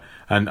Soldier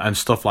and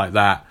stuff like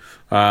that.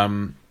 But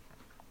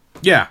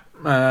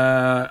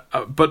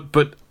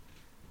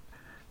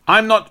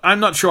I'm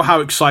not sure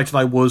how excited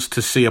I was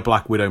to see a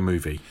Black Widow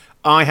movie.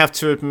 I have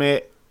to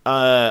admit,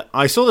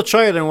 I saw the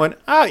trailer and went,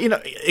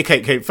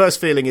 okay. First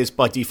feeling is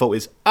by default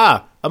is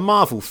a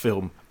Marvel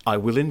film. I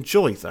will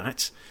enjoy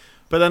that.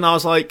 But then I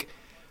was like,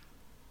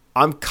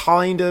 I'm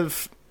kind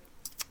of,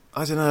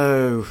 I don't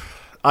know.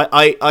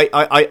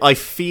 I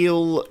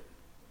feel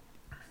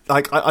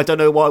like I don't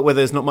know whether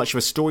there's not much of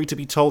a story to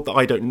be told that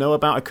I don't know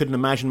about. I couldn't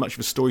imagine much of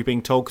a story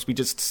being told because we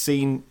just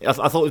seen. I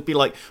thought it would be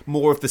like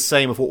more of the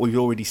same of what we've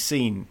already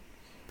seen,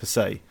 per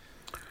se.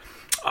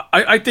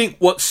 I think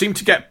what seemed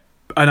to get,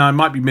 and I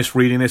might be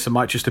misreading this, it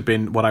might just have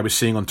been what I was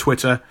seeing on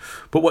Twitter,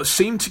 but what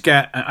seemed to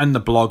get, and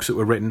the blogs that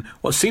were written,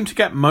 what seemed to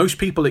get most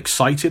people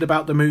excited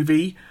about the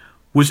movie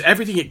was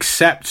everything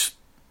except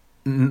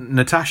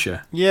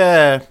Natasha.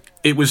 Yeah.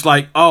 It was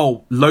like,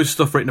 oh, loads of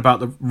stuff written about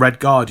the Red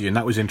Guardian.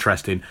 That was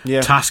interesting.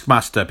 Yeah.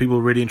 Taskmaster. People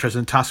were really interested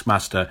in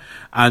Taskmaster.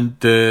 And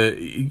I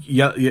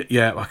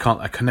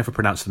can never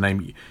pronounce the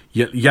name.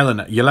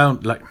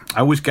 Yelena. Like I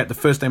always get the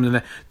first name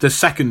and the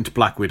second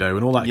Black Widow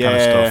and all that kind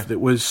of stuff.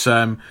 That was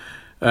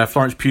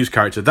Florence Pugh's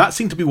character. That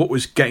seemed to be what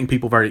was getting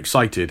people very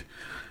excited.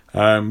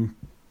 I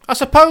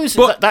suppose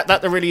that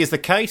really is the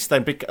case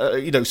then.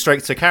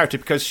 Straight to character,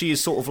 because she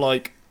is sort of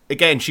like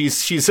again,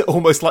 she's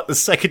almost like the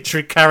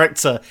secondary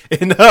character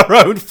in her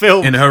own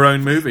film, in her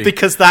own movie,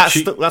 because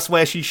that's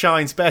where she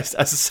shines best,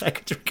 as a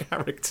secondary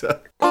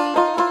character.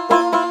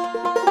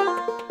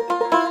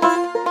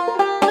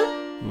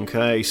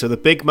 Okay, so the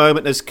big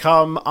moment has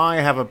come. I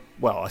have a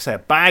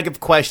bag of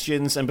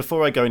questions, and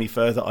before I go any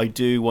further, I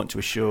do want to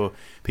assure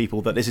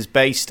people that this is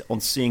based on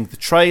seeing the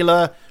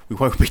trailer. We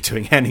won't be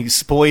doing any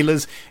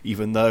spoilers,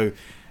 even though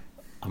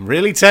I'm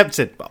really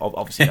tempted.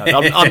 Obviously,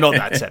 I'm not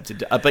that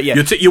tempted. But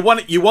yeah, you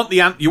want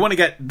to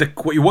get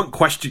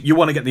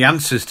the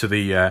answers to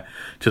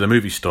the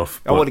movie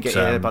stuff. I want to get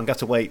but I'm going to have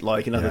to wait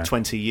like another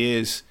 20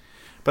 years.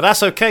 But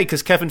that's okay,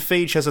 because Kevin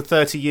Feige has a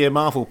 30-year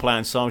Marvel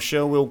plan, so I'm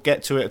sure we'll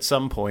get to it at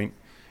some point.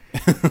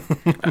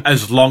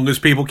 As long as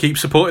people keep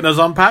supporting us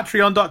on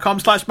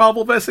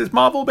patreon.com/Marvel vs.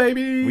 Marvel,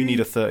 baby. We need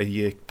a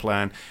 30-year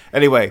plan.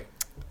 Anyway,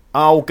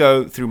 I'll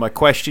go through my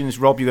questions.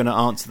 Rob, you're going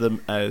to answer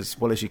them as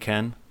well as you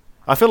can.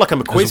 I feel like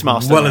I'm a quiz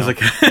master as I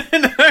can.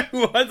 No,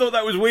 I thought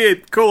that was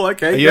weird. Cool,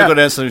 okay. You're going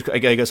to answer.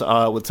 Okay, he goes,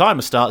 well, the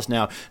timer starts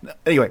now.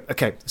 Anyway,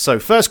 okay, so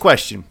first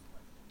question.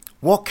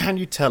 What can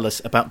you tell us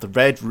about the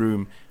Red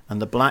Room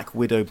and the Black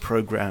Widow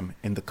program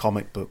in the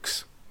comic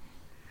books?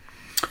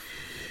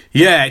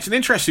 Yeah, it's an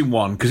interesting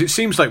one because it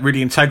seems like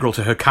really integral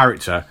to her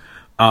character.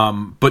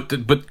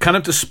 But kind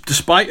of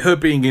despite her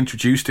being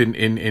introduced in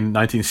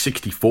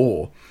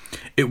 1964,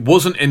 it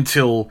wasn't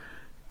until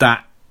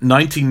that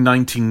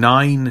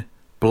 1999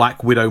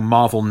 Black Widow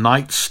Marvel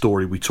Knights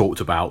story we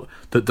talked about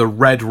that the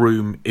Red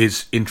Room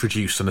is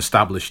introduced and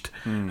established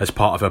as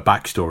part of her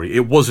backstory.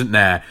 It wasn't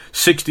there.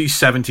 60s,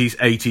 70s,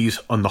 80s,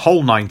 and the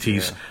whole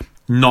 90s,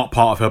 not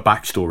part of her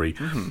backstory.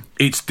 Mm-hmm.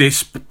 It's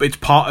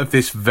part of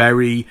this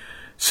very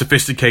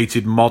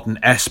sophisticated modern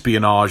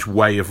espionage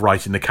way of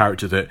writing the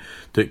character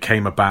that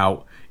came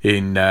about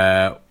in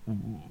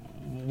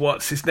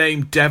what's his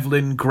name,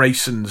 Devlin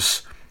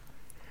Grayson's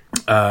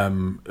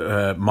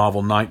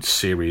Marvel Knights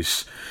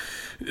series.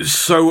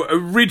 So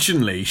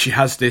originally she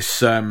has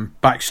this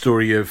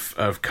backstory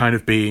of kind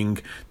of being,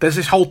 there's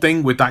this whole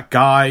thing with that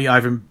guy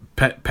Ivan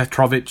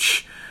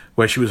Petrovich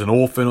where she was an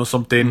orphan or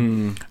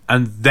something,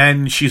 and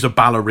then she's a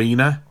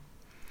ballerina.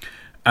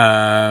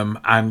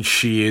 And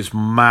she is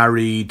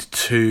married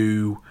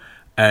to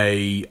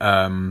a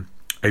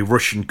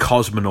Russian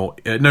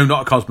cosmonaut. No,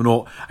 not a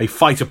cosmonaut. A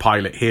fighter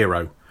pilot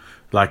hero,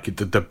 like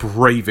the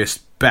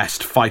bravest,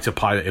 best fighter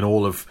pilot in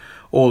all of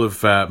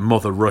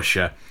Mother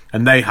Russia.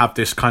 And they have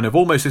this kind of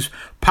almost this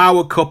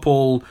power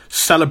couple,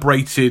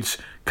 celebrated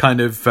kind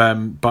of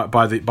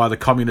by the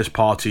Communist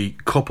Party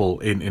couple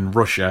in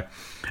Russia.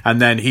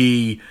 And then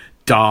he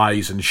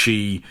dies, and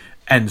she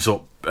ends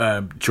up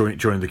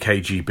during the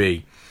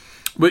KGB.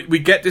 We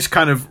get this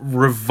kind of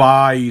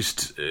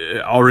revised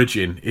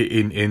origin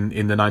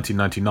in the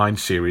 1999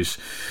 series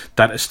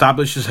that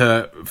establishes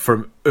her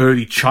from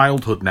early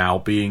childhood now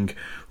being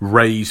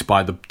raised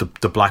by the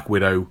Black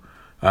Widow.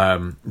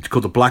 It's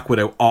called the Black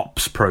Widow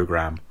Ops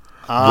program,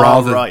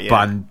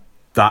 than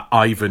that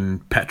Ivan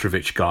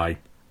Petrovich guy.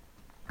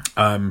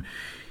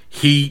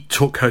 He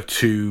took her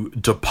to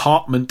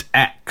Department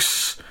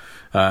X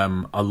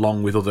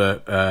along with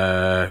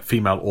other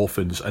female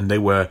orphans, and they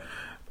were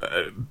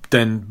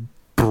then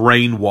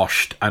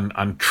brainwashed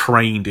and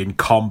trained in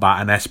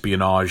combat and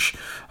espionage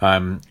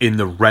in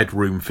the Red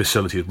Room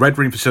facility. The Red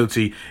Room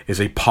facility is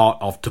a part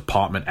of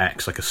Department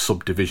X, like a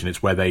subdivision.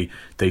 It's where they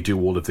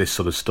do all of this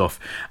sort of stuff.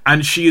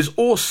 And she is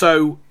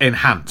also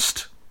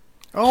enhanced.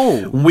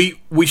 Oh.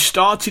 We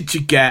started to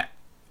get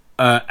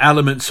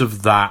elements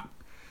of that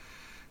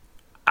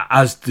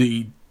as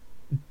the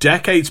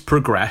decades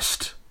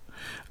progressed,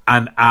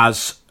 and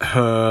as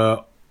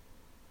her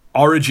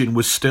origin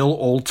was still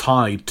all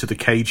tied to the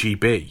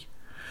KGB.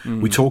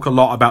 We talk a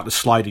lot about the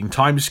sliding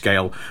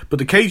timescale, but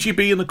the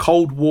KGB and the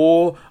Cold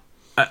War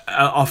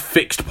are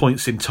fixed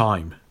points in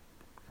time.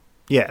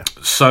 Yeah.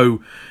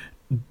 So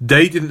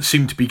they didn't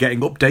seem to be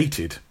getting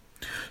updated.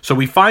 So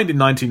we find in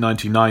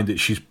 1999 that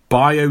she's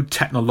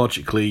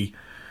biotechnologically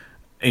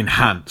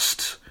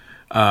enhanced,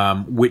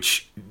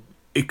 which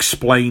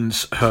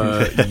explains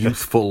her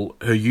youthful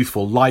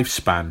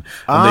lifespan,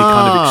 and they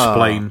kind of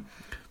explain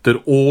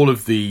that all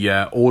of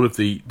the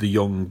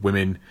young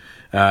women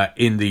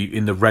in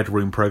the Red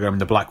Room program,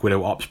 the Black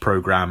Widow Ops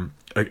program,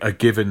 are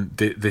given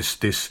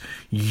this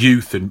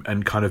youth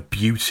and kind of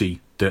beauty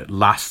that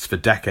lasts for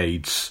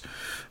decades,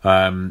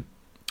 and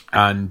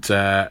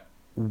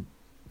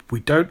we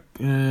don't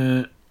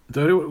do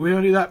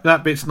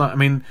that bit's not. I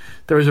mean,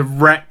 there is a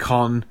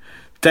retcon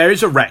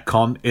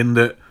in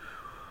that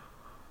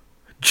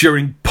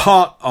during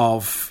part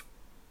of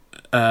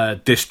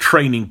this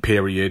training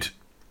period,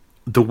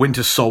 the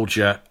Winter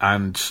Soldier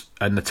and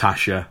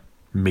Natasha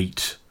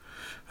meet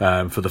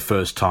for the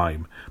first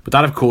time. But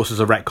that, of course, is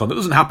a retcon. That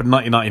doesn't happen in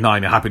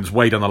 1999. It happens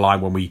way down the line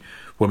when we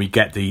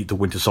get the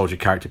Winter Soldier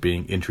character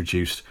being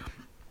introduced.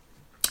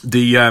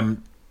 The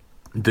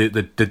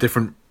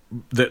different...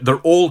 They're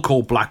all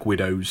called Black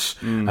Widows,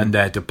 and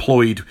they're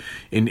deployed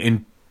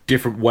in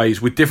different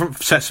ways with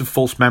different sets of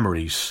false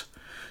memories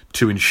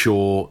to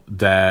ensure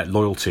their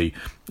loyalty.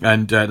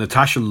 And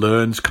Natasha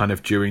learns kind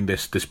of during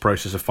this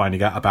process of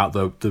finding out about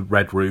the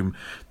Red Room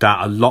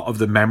that a lot of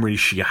the memories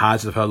she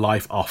has of her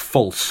life are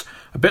false.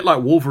 A bit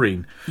like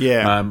Wolverine.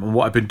 Yeah. And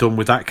what had been done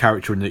with that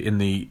character in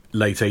the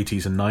late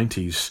 80s and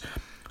 90s.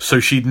 So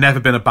she'd never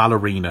been a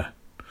ballerina.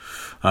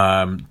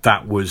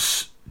 That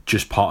was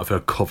just part of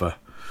her cover.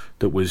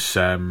 That was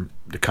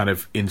kind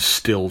of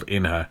instilled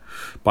in her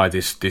by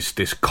this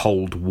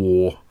Cold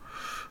War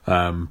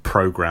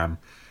program.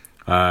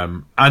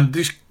 And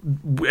this,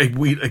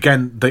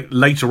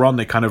 later on,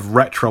 they kind of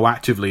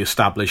retroactively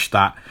established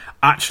that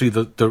actually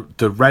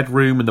the Red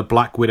Room and the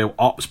Black Widow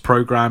Ops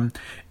program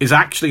is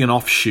actually an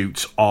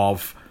offshoot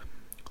of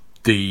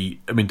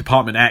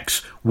Department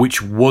X,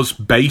 which was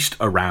based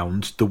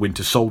around the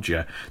Winter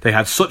Soldier. They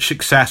had such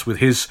success with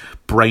his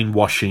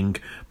brainwashing,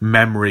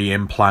 memory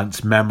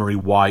implants, memory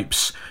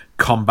wipes,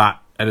 combat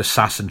and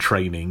assassin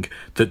training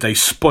that they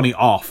spun it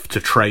off to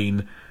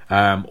train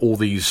all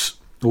these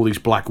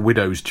Black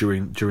Widows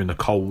during the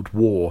Cold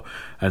War,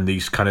 and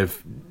these kind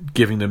of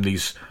giving them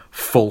these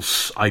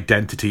false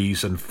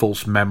identities and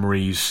false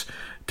memories,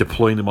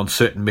 deploying them on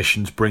certain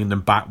missions, bringing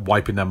them back,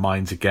 wiping their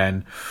minds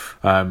again.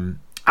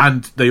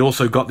 And they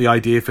also got the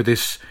idea for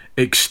this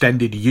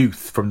extended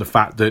youth from the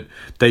fact that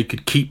they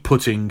could keep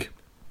putting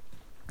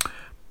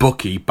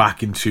Bucky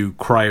back into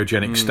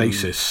cryogenic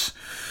stasis.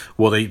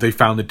 Well, they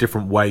found a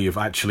different way of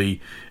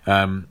actually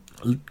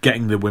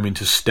getting the women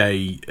to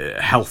stay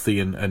healthy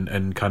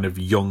and kind of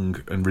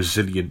young and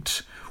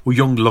resilient, or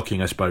young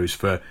looking, I suppose,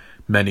 for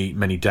many,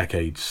 many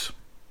decades.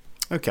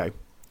 Okay.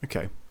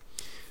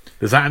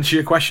 Does that answer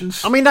your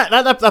questions? I mean,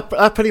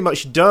 that pretty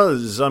much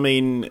does. I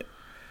mean,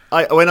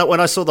 when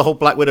I saw the whole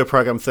Black Widow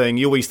program thing,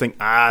 you always think,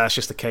 that's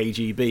just the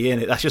KGB,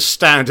 innit? That's just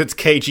standard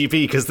KGB,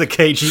 because the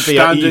KGB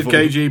are evil.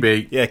 Standard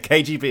KGB. Yeah,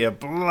 KGB are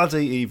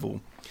bloody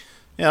evil.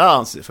 Yeah, that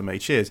answers it for me.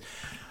 Cheers.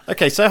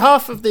 Okay, so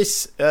half of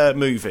this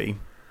movie,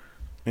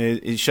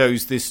 it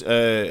shows this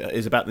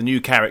is about the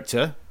new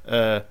character,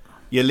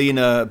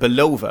 Yelena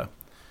Belova.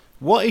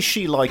 What is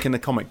she like in the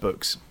comic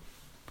books?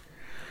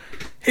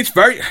 It's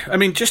very. I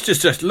mean, just a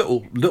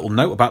little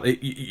note about it.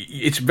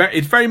 It's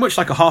very much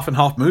like a half and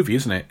half movie,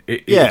 isn't it?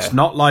 It's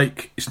not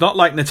like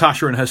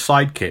Natasha and her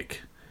sidekick.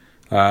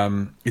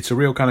 It's a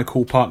real kind of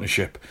cool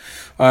partnership.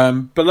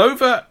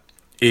 Belova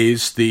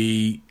is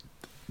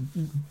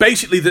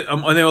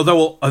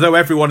although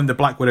everyone in the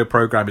Black Widow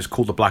program is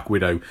called the Black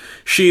Widow,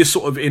 she is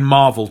sort of, in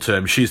Marvel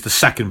terms, she's the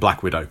second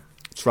Black Widow.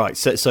 That's right.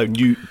 So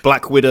new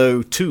Black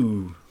Widow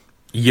 2.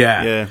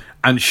 Yeah.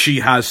 And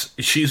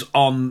she's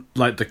on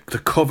like the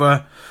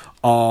cover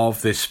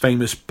of this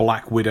famous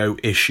Black Widow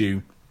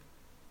issue,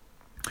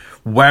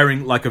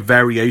 wearing like a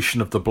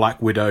variation of the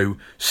Black Widow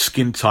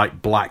skin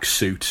tight black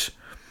suit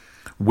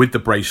with the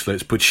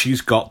bracelets, but she's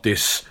got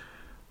this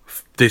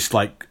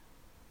like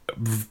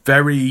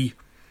very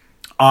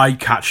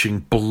eye-catching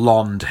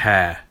blonde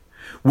hair,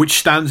 which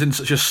stands in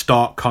such a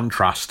stark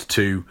contrast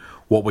to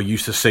what we're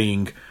used to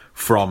seeing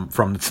from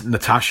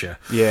Natasha.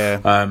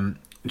 Yeah.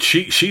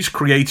 She's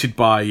created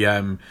by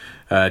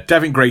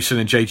Devin Grayson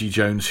and J.G.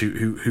 Jones,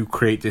 who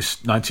create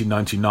this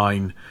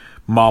 1999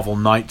 Marvel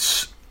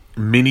Knights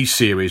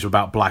mini-series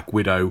about Black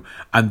Widow,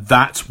 and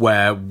that's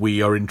where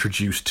we are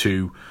introduced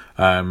to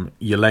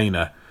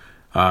Yelena,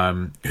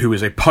 who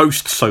is a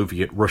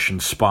post-Soviet Russian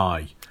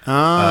spy.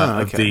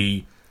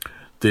 Okay.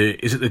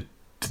 Is it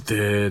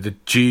the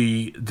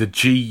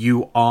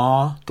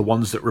GUR, the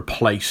ones that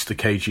replace the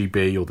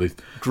KGB, or the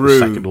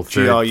second or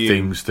third GRU.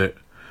 things that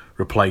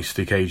replace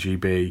the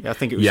KGB? Yeah, I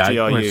think it was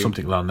GRU.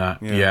 Something like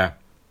that. Yeah.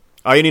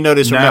 I only know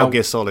this from Metal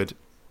Gear Solid.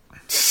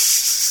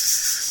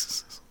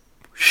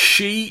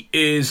 She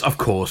is, of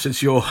course,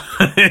 it's your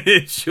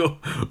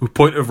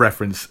point of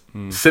reference.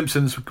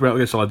 Simpsons, Metal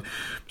Gear Solid.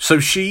 So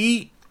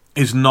she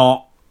is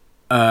not.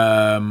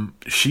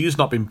 She has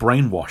not been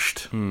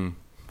brainwashed.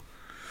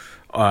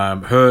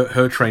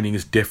 Her training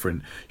is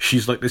different.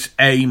 She's like this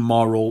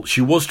amoral.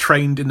 She was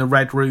trained in the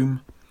Red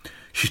Room.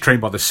 She's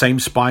trained by the same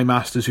spy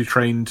masters who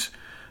trained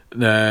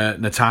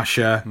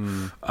Natasha,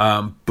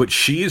 but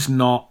she is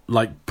not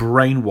like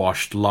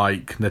brainwashed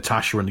like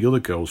Natasha and the other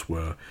girls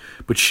were.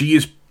 But she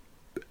is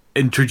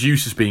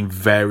introduced as being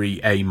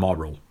very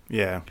amoral.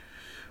 Yeah,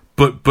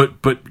 but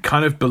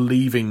kind of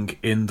believing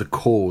in the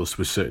cause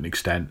to a certain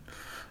extent.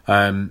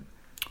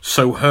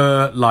 So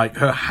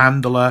her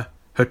handler,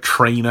 her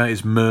trainer,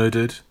 is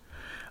murdered,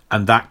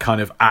 and that kind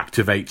of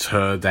activates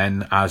her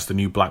then as the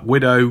new Black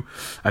Widow,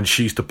 and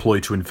she's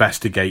deployed to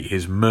investigate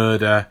his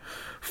murder,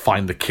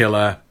 find the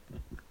killer,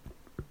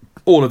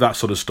 all of that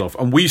sort of stuff.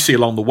 And we see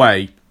along the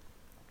way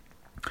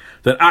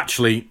that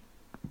actually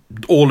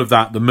all of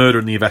that, the murder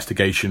and the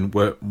investigation,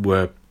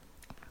 were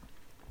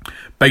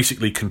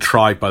basically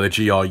contrived by the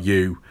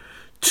GRU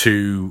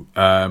to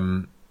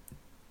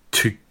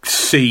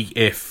see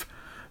if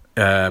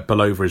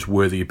Belova is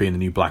worthy of being the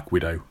new Black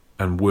Widow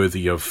and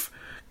worthy of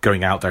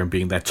going out there and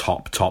being their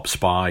top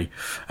spy.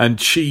 And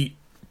she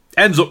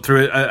ends up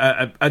through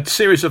a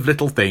series of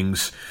little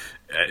things.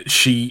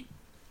 She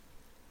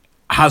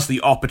has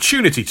the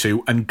opportunity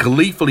to and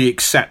gleefully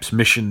accepts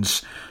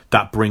missions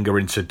that bring her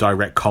into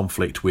direct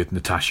conflict with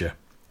Natasha.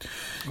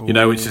 You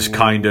know, it's this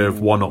kind of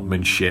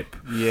one-upmanship.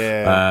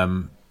 Yeah.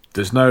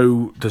 There's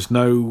no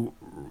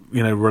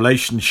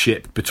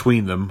relationship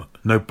between them,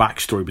 no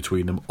backstory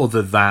between them,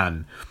 other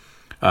than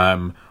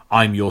I'm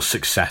your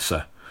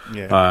successor.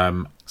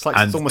 Yeah. It's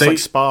almost like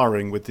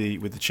sparring with the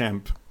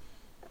champ.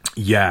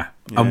 Yeah.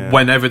 And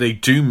whenever they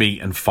do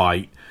meet and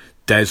fight,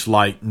 there's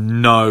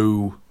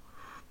no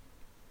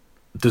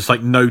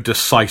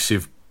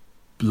decisive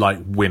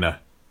winner.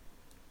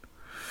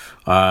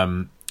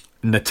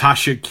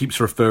 Natasha keeps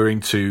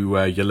referring to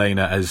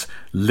Yelena as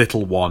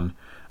Little One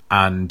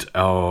and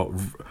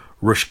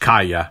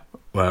Rushkaya,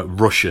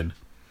 Russian.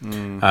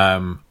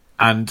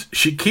 And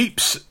she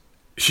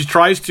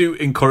tries to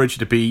encourage her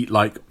to be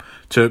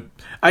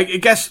I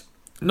guess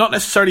not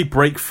necessarily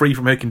break free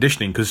from her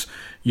conditioning, because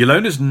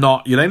Yelena's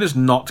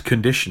not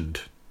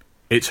conditioned.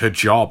 It's her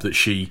job that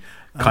she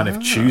kind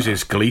of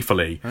chooses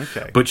gleefully.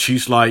 Okay. But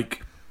she's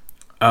like,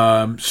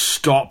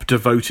 stop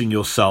devoting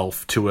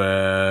yourself to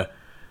an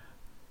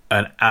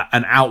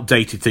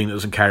outdated thing that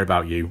doesn't care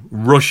about you.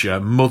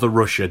 Mother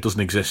Russia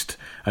doesn't exist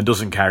and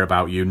doesn't care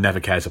about you, never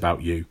cares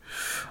about you.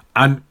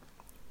 And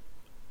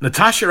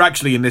Natasha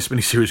actually in this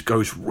miniseries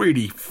goes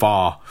really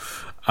far.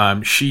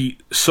 She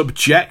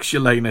subjects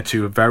Yelena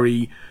to a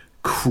very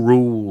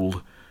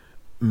cruel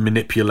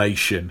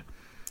manipulation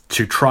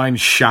to try and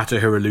shatter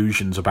her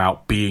illusions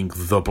about being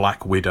the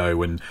Black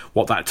Widow and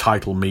what that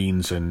title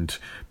means and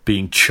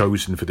being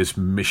chosen for this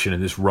mission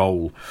and this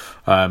role,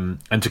 and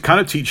to kind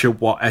of teach her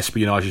what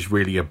espionage is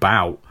really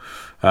about.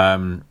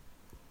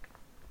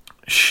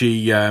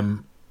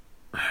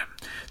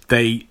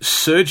 They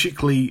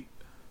surgically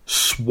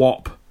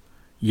swap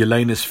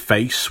Yelena's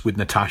face with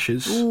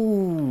Natasha's.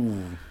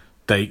 Ooh.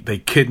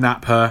 They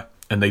kidnap her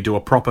and they do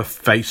a proper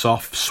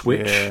face-off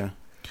switch. Yeah.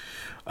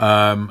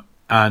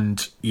 And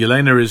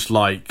Yelena is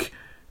like,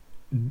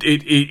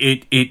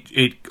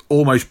 it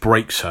almost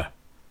breaks her.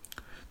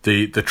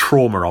 The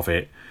trauma of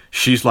it.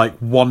 She's like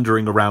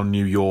wandering around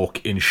New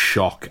York in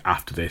shock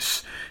after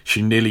this.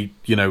 She nearly,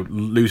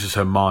 loses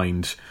her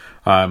mind.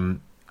 And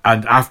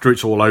after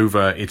it's all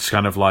over, it's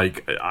kind of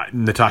like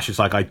Natasha's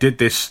like, I did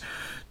this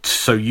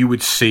so you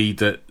would see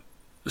that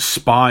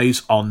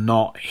spies are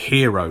not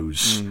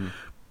heroes,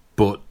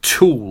 but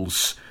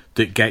tools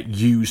that get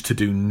used to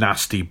do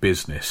nasty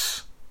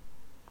business.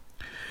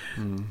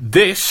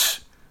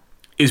 This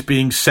is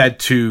being said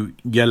to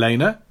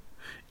Yelena.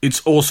 It's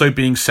also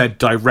being said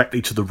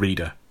directly to the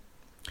reader.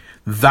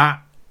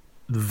 That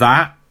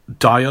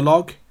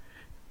dialogue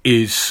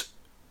is...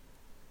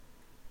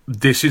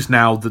 This is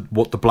now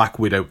what the Black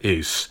Widow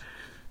is.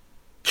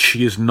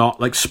 She is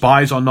not...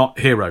 spies are not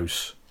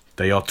heroes.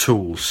 They are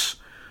tools.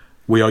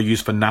 We are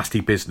used for nasty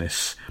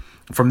business.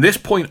 From this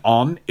point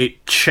on,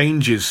 it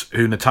changes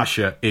who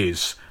Natasha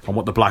is and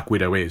what the Black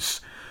Widow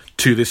is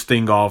to this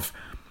thing of...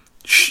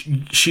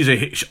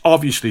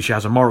 obviously she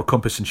has a moral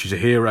compass and she's a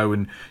hero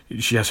and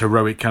she has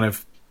heroic kind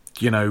of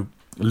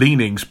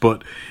leanings,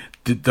 but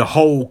the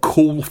whole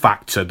cool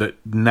factor that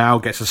now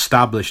gets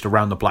established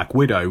around the Black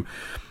Widow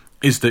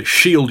is that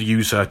S.H.I.E.L.D.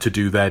 use her to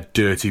do their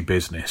dirty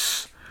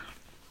business,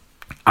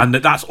 and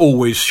that's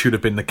always should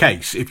have been the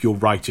case if you're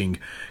writing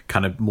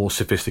kind of more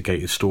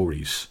sophisticated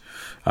stories.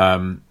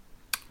 But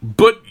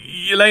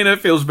Yelena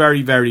feels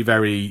very, very,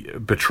 very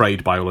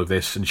betrayed by all of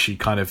this, and she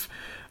kind of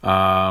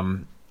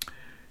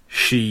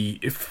She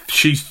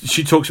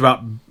talks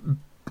about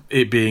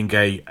it being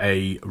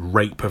a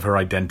rape of her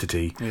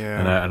identity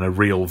and a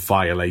real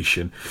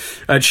violation.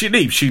 And she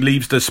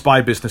leaves the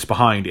spy business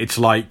behind. It's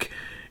like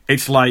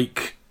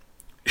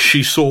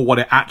she saw what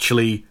it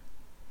actually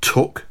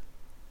took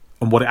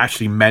and what it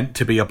actually meant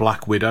to be a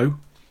Black Widow,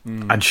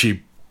 and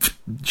she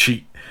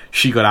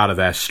got out of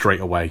there straight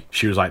away.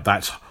 She was like,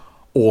 that's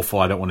awful,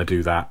 I don't want to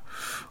do that.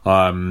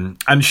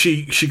 And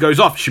she goes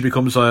off. She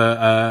becomes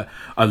a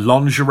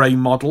lingerie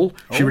model.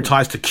 She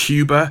retires to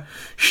Cuba.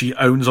 She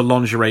owns a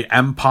lingerie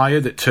empire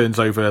that turns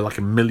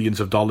over millions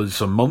of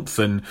dollars a month,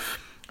 and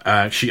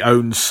she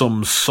owns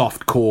some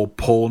softcore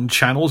porn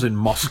channels in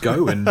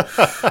Moscow,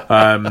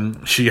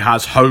 and she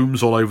has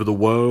homes all over the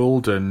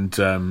world,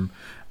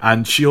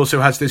 and she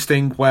also has this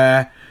thing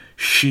where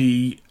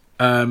she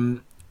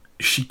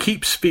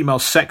keeps female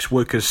sex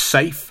workers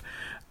safe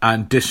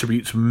and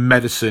distributes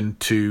medicine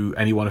to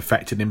anyone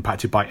affected and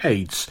impacted by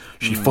AIDS.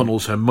 She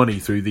funnels her money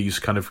through these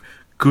kind of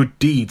good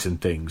deeds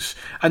and things.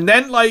 And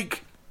then,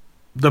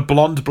 the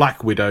blonde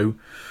Black Widow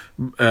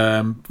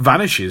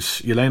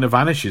vanishes. Yelena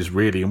vanishes,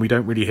 really, and we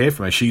don't really hear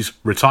from her. She's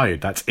retired.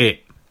 That's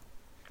it.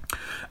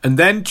 And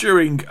then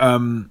during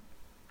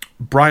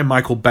Brian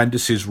Michael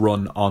Bendis'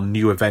 run on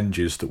New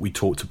Avengers that we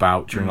talked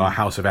about during our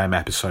House of M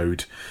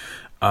episode,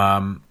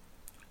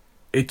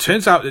 it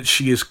turns out that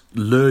she is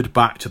lured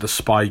back to the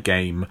spy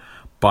game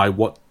by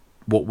what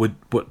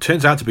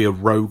turns out to be a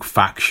rogue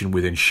faction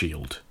within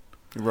S.H.I.E.L.D.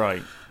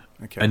 Right.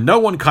 Okay. And no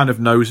one kind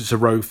of knows it's a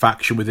rogue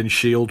faction within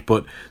S.H.I.E.L.D.,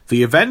 but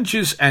the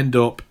Avengers end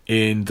up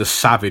in the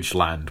Savage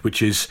Land, which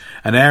is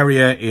an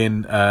area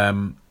in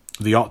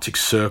the Arctic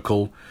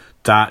Circle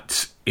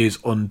that is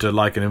under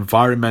like an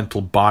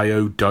environmental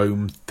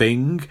biodome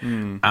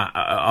thing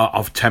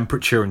of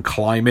temperature and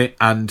climate,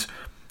 and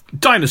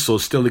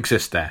dinosaurs still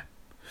exist there.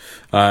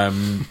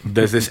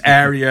 There's this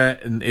area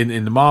in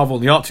the Marvel,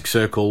 in the Arctic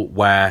Circle,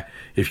 where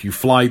if you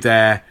fly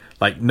there,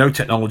 like no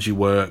technology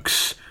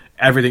works,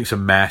 everything's a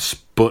mess,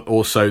 but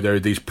also there are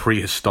these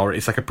prehistoric,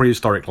 it's like a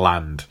prehistoric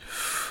land.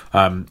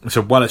 It's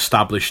a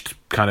well-established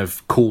kind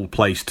of cool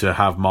place to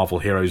have Marvel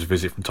heroes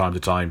visit from time to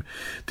time.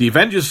 The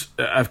Avengers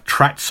have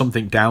tracked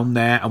something down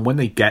there, and when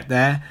they get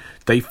there,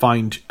 they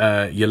find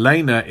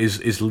Yelena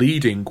is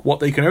leading what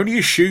they can only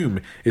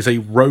assume is a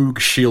rogue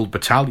SHIELD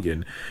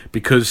battalion,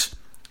 because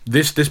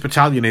this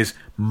battalion is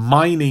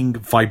mining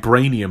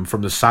vibranium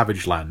from the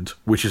Savage Land,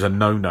 which is a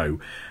no-no,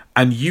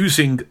 and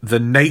using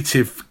the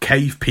native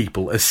cave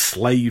people as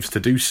slaves to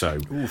do so.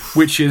 Oof.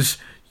 Which is,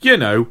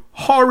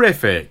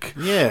 horrific.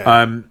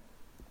 Yeah.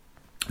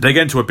 They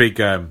get into a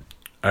big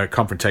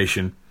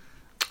confrontation,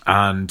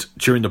 and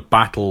during the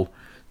battle,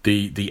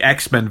 the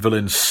X-Men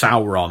villain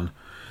Sauron,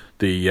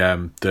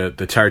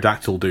 the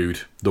pterodactyl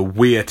dude, the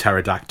weird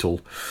pterodactyl,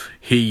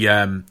 he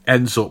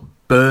ends up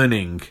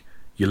burning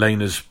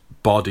Yelena's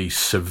body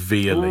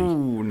severely.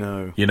 Oh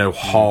no!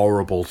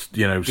 Horrible.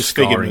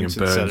 Scarring and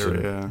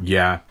burns.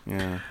 Yeah.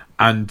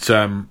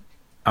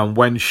 And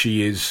when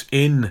she is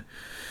in,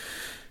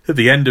 at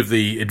the end of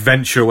the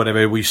adventure,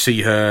 whatever, we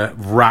see her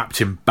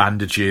wrapped in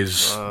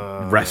bandages,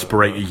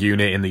 respirator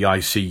unit in the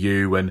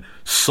ICU, and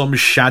some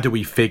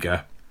shadowy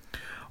figure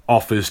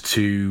offers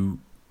to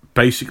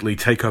basically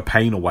take her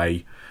pain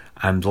away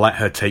and let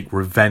her take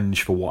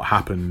revenge for what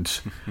happened,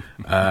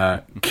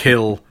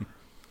 kill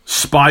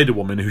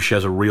Spider-Woman, who she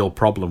has a real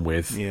problem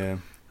with,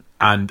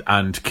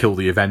 and kill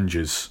the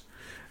Avengers,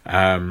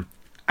 and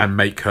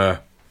make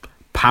her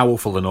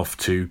powerful enough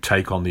to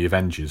take on the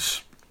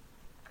Avengers.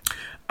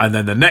 And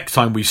then the next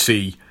time we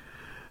see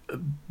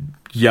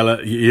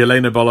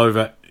Yelena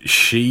Belova,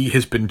 she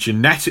has been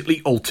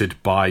genetically altered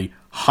by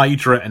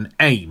Hydra and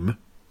AIM,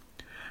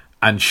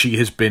 and she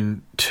has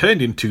been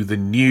turned into the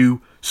new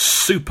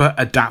Super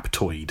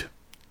Adaptoid.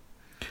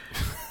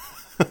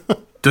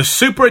 The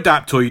Super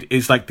Adaptoid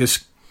is like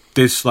this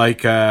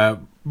like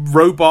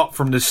robot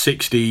from the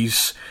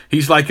 60s.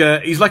 He's like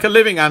a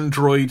living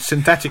android,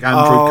 synthetic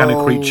android kind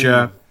of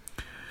creature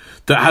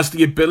that has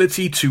the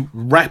ability to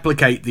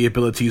replicate the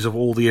abilities of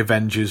all the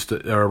Avengers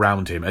that are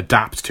around him,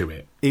 adapt to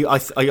it.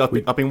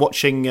 I've been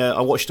watching.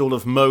 I watched all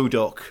of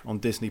MODOK on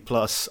Disney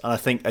Plus, and I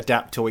think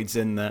Adaptoid's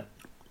in there.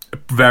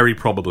 Very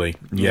probably,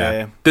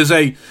 yeah. There's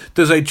a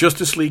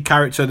Justice League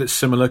character that's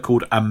similar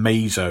called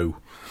Amazo,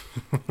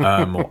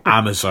 or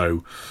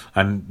Amazo,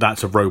 and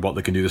that's a robot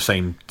that can do the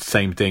same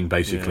thing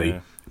basically.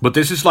 Yeah. But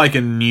this is like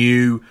a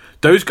new.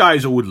 Those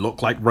guys all would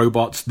look like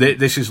robots.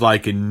 This is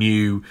like a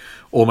new,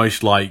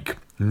 almost like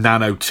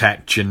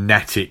nanotech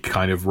genetic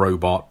kind of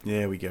robot.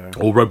 There we go.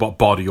 Or robot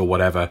body or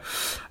whatever.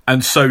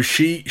 And so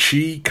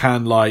she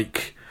can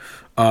like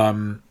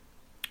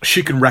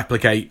she can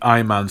replicate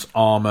Iron Man's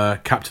armor,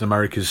 Captain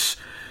America's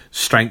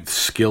strength,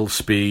 skill,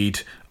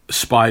 speed,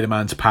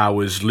 Spider-Man's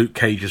powers, Luke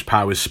Cage's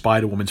powers,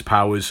 Spider-Woman's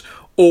powers,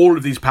 all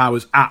of these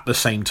powers at the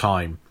same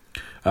time,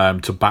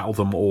 to battle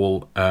them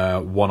all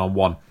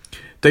one-on-one.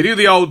 They do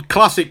the old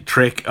classic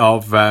trick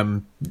of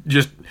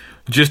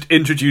just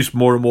introduce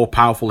more and more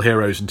powerful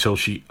heroes until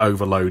she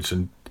overloads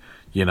and,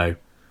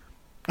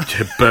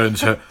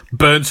 burns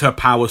her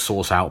power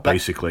source out,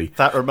 basically.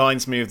 That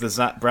reminds me of the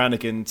Zach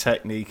Brannigan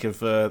technique of,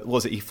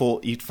 he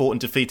fought and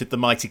defeated the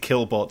mighty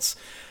Killbots.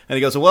 And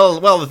he goes, well,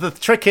 the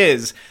trick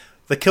is,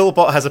 the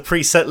Killbot has a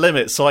preset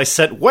limit, so I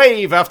sent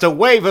wave after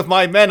wave of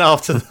my men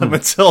after them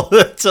until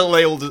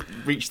they all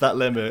reach that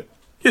limit.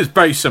 It's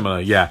very similar,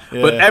 yeah.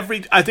 But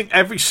I think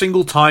every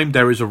single time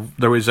there is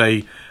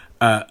a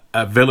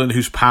villain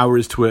whose power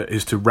is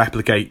to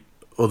replicate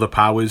other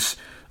powers.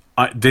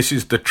 This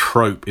is the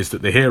trope: is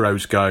that the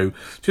heroes go,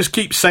 just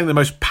keep sending the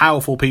most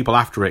powerful people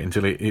after it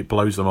until it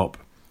blows them up,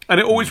 and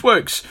it always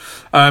works.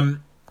 And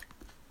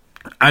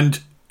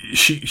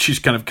she's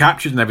kind of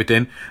captured and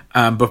everything,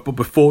 but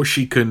before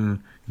she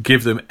can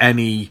give them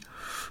any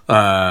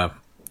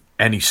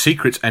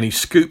secrets, any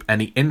scoop,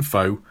 any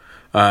info,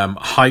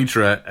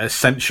 Hydra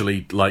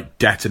essentially like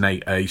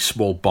detonate a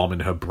small bomb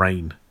in her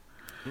brain.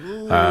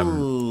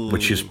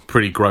 Which is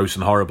pretty gross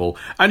and horrible.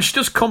 And she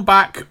does come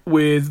back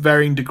with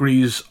varying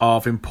degrees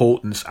of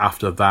importance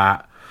after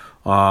that.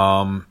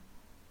 And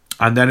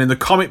then in the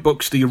comic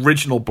books, the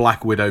original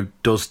Black Widow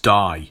does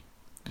die.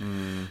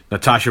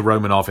 Natasha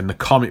Romanoff in the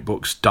comic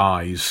books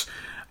dies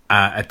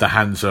at the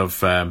hands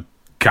of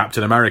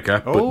Captain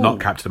America, but not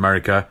Captain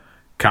America,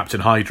 Captain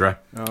Hydra.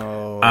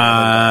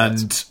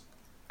 And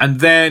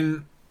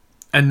then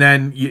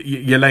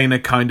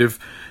Yelena kind of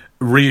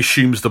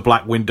reassumes the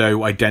Black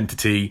Widow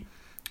identity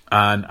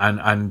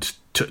and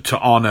to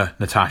honor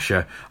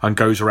Natasha, and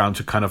goes around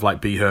to kind of like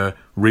be her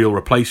real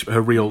replacement,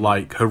 her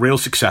real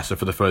successor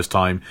for the first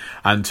time,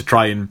 and to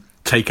try and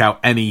take out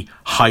any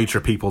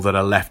Hydra people that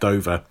are left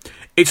over.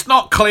 It's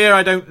not clear.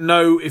 I don't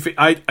know if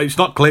it's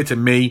not clear to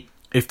me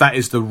if that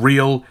is the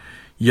real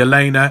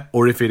Yelena,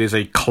 or if it is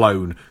a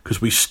clone,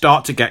 because we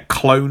start to get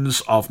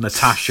clones of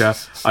Natasha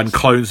and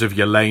clones of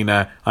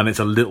Yelena, and it's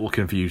a little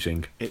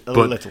confusing. A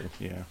little,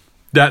 yeah.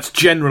 That's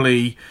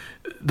generally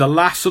the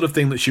last sort of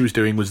thing that she was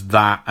doing was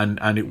that,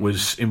 and it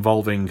was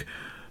involving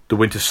the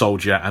Winter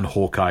Soldier and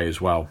Hawkeye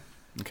as well.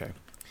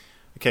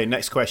 Okay,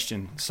 next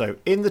question. So,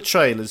 in the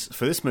trailers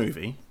for this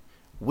movie,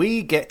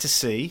 we get to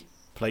see,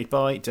 played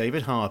by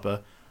David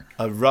Harbour,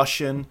 a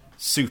Russian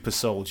super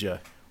soldier.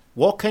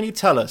 What can you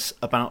tell us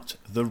about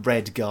the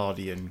Red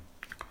Guardian?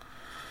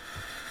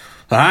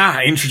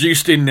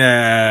 Introduced in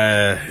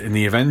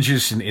the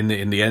Avengers in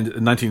the end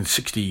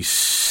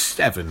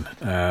 1967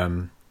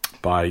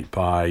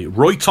 by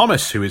Roy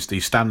Thomas, who is the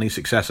Stan Lee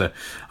successor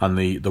and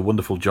the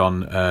wonderful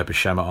John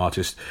Buscema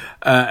artist.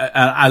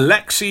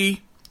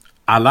 Alexei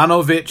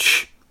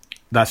Alanovich.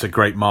 That's a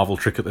great Marvel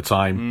trick at the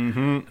time.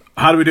 Mm-hmm.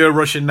 How do we do a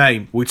Russian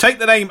name? We take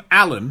the name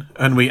Alan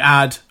and we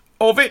add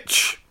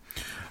Ovich.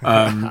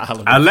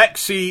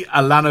 Alexei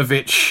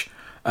Alanovich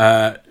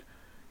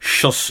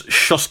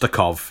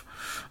Shostakov.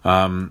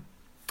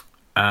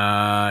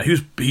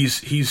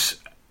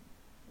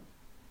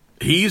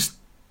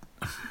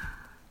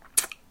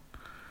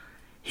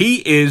 He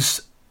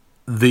is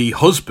the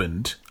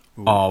husband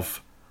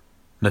of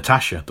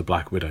Natasha, the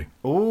Black Widow.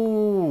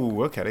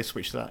 Oh, okay, they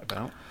switched that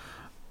about.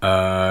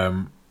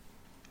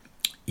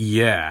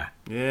 Yeah.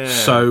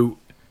 So,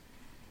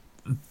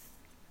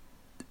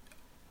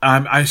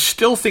 I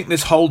still think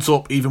this holds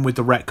up even with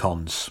the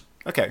retcons.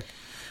 Okay.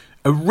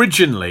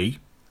 Originally,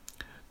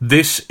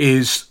 this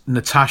is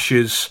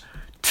Natasha's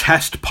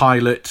test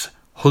pilot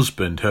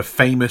husband, her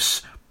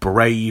famous,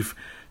 brave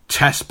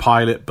test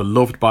pilot,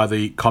 beloved by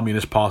the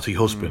Communist Party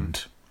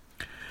husband.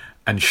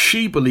 And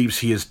she believes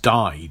he has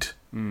died.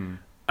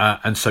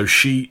 And so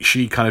she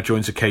kind of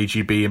joins the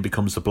KGB and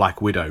becomes the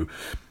Black Widow.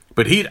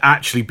 But he'd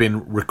actually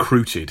been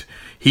recruited.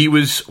 He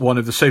was one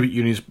of the Soviet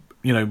Union's,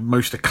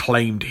 most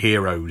acclaimed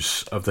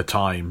heroes of the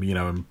time,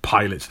 and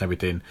pilots and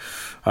everything.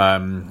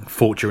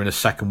 Fought during the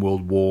Second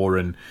World War,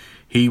 and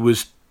he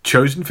was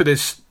chosen for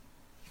this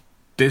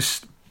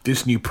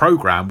new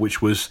program,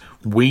 which was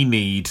we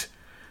need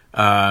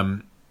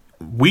an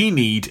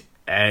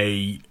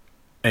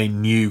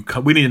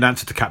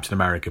answer to Captain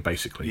America,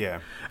 basically. Yeah.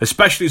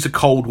 Especially as the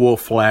Cold War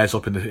flares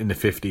up in the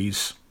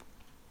 50s.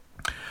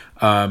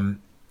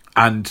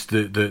 And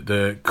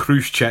the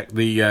Khrushchev,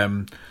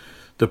 the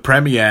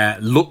premier,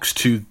 looks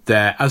to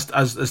their as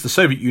the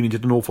Soviet Union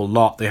did an awful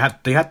lot. They had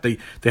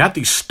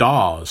these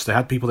stars. They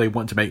had people they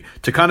wanted to make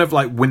to kind of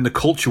like win the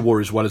culture war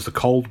as well as the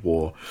Cold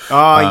War.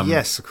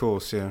 Yes, of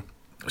course, yeah.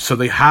 So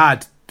they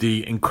had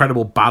the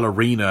incredible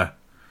ballerina,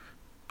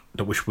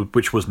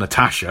 which was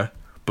Natasha,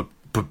 but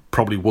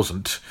probably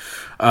wasn't,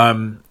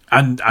 and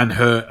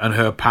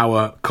her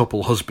power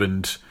couple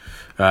husband.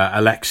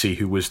 Alexei,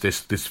 who was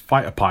this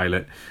fighter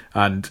pilot,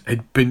 and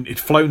had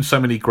flown so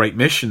many great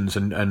missions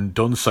and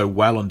done so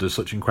well under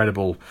such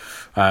incredible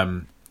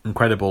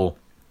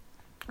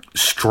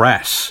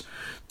stress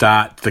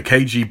that the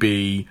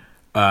KGB,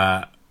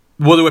 they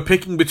were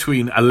picking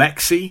between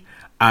Alexei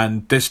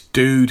and this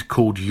dude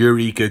called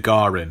Yuri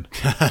Gagarin,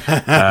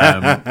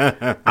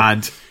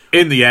 and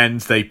in the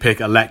end they pick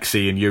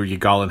Alexei, and Yuri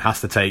Gagarin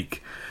has to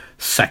take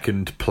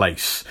second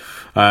place.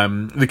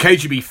 The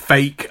KGB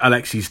fake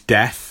Alexei's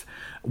death,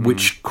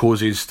 which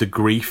causes the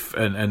grief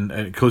and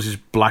it causes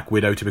Black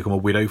Widow to become a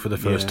widow for the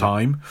first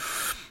time.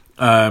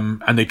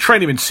 And they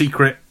train him in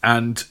secret,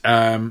 and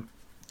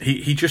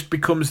he just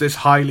becomes this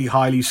highly,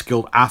 highly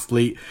skilled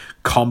athlete,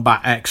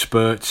 combat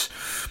expert.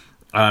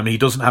 He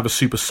doesn't have a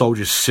super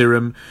soldier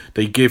serum.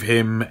 They give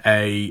him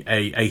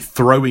a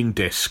throwing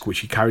disc,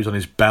 which he carries on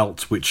his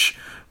belt, which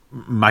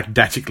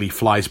magnetically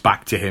flies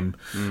back to him.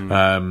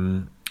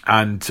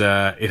 And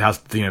it has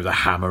the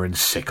hammer and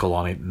sickle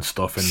on it and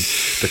stuff, and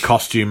the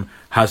costume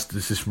has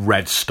this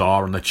red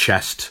star on the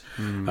chest.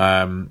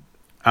 Pardon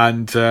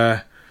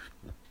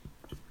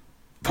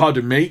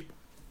me.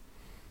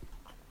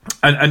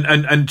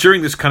 And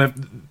during this kind of,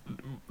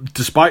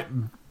 despite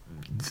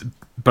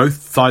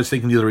both sides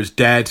thinking the other is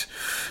dead,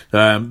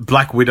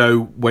 Black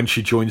Widow, when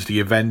she joins the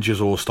Avengers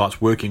or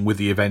starts working with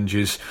the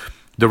Avengers,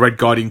 the Red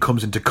Guardian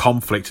comes into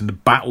conflict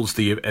and battles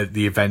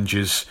the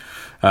Avengers.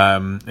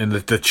 And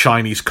the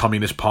Chinese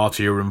Communist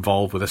Party are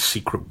involved with a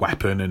secret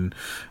weapon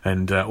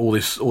and all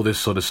this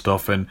sort of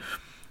stuff. And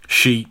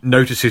she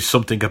notices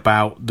something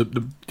about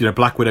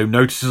Black Widow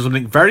notices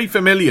something very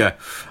familiar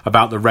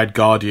about the Red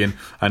Guardian,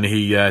 and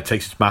he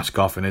takes his mask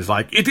off and is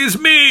like, "It is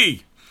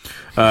me."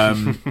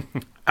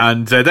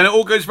 And then it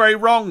all goes very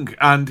wrong,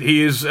 and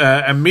he is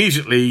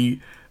immediately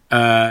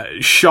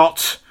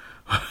shot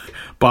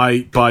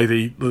by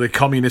the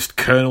communist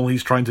colonel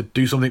he's trying to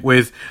do something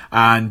with,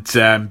 and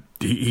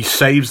he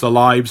saves the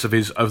lives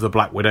of the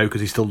Black Widow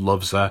because he still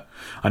loves her,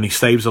 and he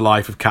saves the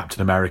life of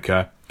Captain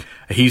America.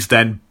 He's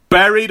then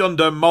buried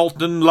under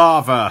molten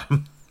lava.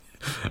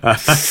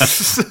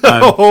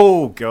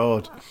 Oh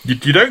God!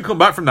 You don't come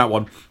back from that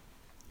one.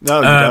 No,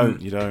 you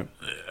don't. You don't.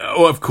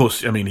 Oh, of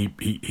course. I mean,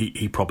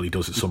 he probably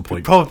does at some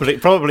point.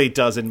 Probably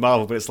does in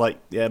Marvel, but it's like,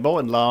 yeah,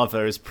 Molten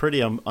Lava is pretty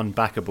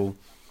unbackable.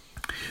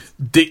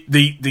 The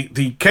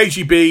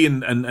KGB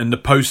and the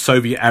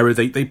post-Soviet era,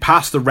 they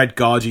passed the Red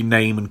Guardian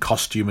name and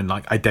costume and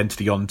like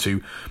identity on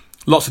to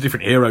lots of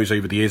different heroes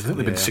over the years. I think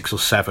there've been 6 or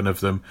 7 of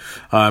them.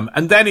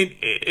 And then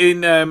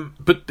in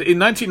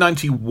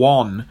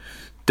 1991,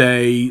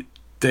 they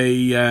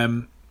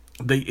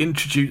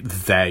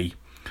introduced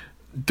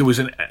there was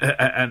a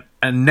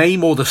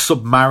Namor the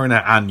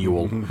Submariner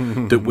annual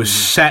that was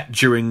set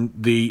during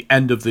the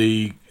end of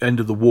the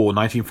war,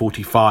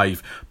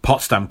 1945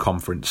 Potsdam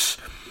Conference,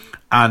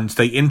 and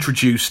they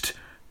introduced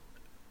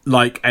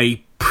like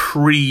a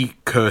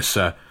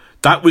precursor.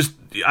 That was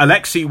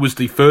Alexei was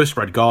the first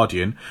Red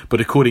Guardian,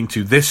 but according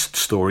to this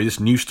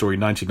news story,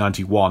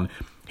 1991.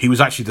 He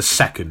was actually the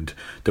second.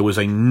 There was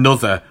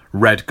another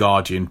Red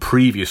Guardian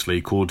previously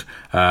called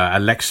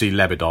Alexei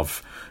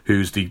Lebedov,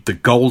 who's the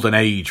Golden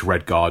Age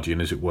Red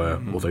Guardian, as it were.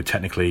 Mm-hmm. Although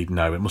technically,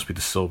 no, it must be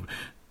the silver.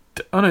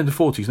 Oh no, in the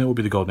 40s, no, it would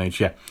be the Golden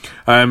Age, yeah.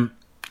 And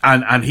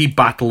he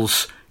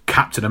battles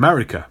Captain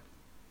America.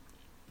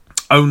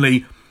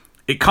 Only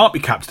it can't be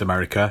Captain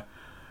America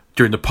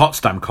during the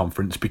Potsdam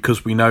Conference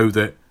because we know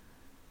that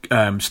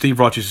Steve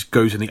Rogers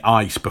goes in the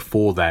ice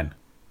before then.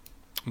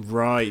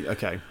 Right.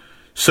 Okay.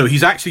 So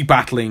he's actually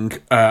battling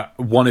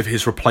one of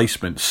his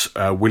replacements,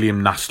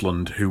 William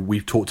Naslund, who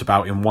we've talked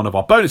about in one of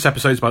our bonus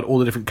episodes about all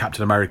the different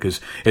Captain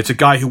Americas. It's a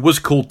guy who was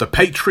called the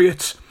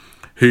Patriot,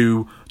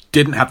 who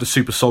didn't have the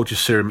super soldier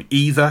serum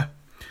either,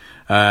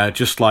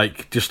 just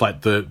like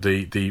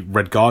the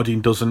Red Guardian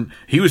doesn't.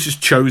 He was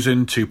just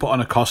chosen to put on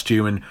a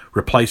costume and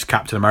replace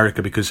Captain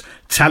America because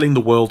telling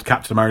the world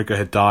Captain America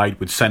had died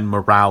would send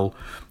morale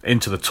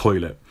into the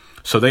toilet.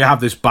 So they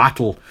have this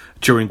battle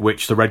during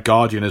which the Red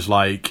Guardian is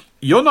like,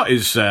 you're not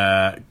as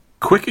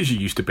quick as you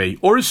used to be,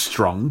 or as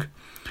strong.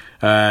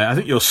 I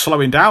think you're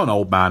slowing down,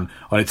 old man.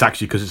 And it's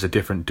actually because it's a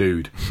different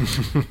dude.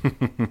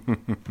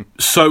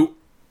 So,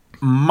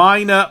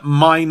 minor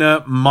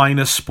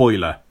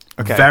spoiler.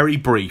 Okay. Very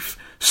brief.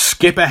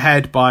 Skip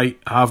ahead by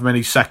however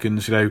many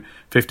seconds,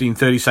 15,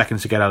 30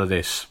 seconds to get out of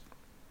this.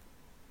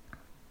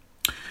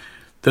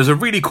 There's a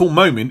really cool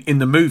moment in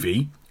the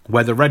movie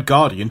where the Red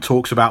Guardian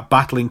talks about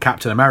battling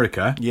Captain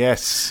America.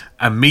 Yes.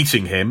 And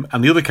meeting him,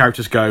 and the other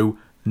characters go,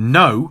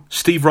 no,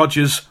 Steve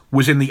Rogers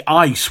was in the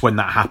ice when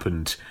that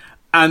happened.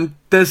 And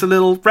there's a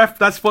little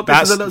reference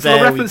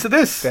to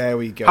this. There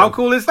we go. How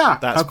cool is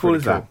that? That's How cool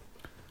is cool. that?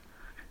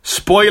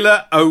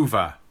 Spoiler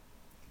over.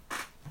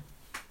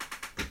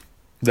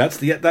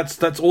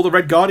 That's all the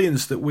Red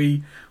Guardians that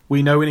we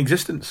know in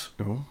existence.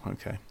 Oh,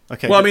 okay.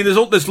 Well, I mean,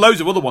 there's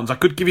loads of other ones. I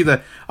could give you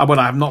I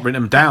have not written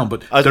them down,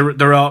 but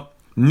there are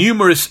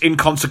numerous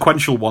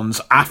inconsequential ones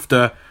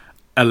after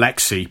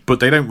Alexei, but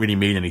they don't really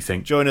mean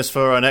anything. Join us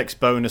for our next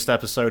bonus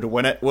episode, a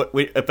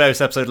bonus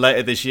episode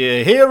later this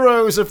year.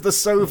 Heroes of the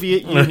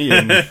Soviet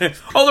Union.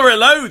 Oh, there are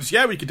loads.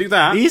 Yeah, we could do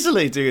that.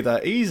 Easily do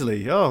that.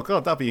 Easily. Oh,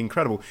 God, that'd be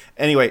incredible.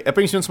 Anyway, it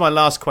brings me on to my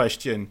last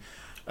question.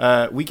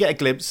 We get a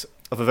glimpse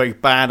of a very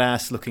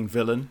badass-looking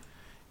villain,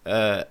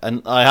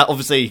 and I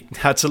obviously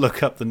had to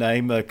look up the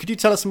name. Could you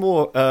tell us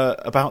more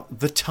about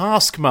the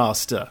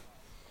Taskmaster?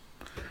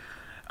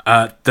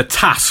 The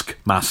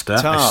Taskmaster.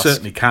 I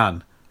certainly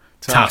can.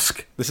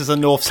 Task. This is a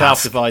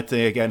north-south divide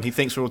thing again. He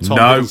thinks we're all Tom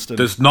No, Hiddleston.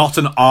 there's not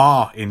an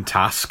R in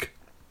Task.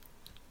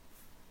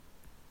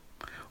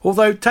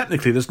 Although,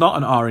 technically, there's not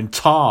an R in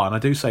Tar, and I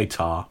do say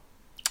Tar.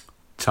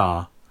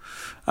 Tar.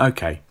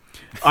 Okay.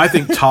 I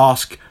think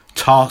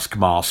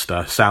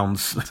Taskmaster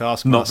sounds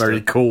not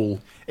very cool.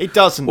 It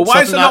doesn't. Well,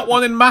 why is there not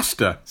one in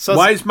Master?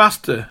 Why is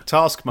Master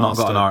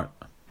Taskmaster not got an R?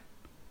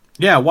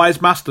 Yeah, why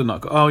is Master not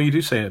got... Oh, you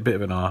do say a bit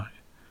of an R.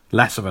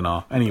 Less of an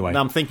R. Anyway.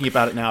 Now I'm thinking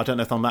about it now. I don't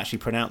know if I'm actually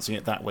pronouncing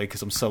it that way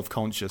because I'm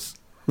self-conscious.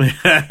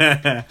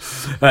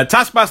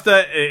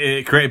 Taskmaster,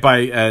 created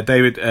by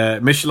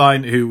David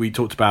Michelin, who we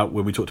talked about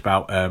when we talked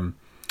about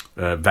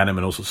Venom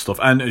and all sorts of stuff,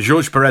 and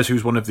Georges Perez,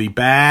 who's one of the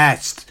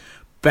best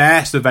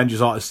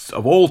Avengers artists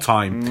of all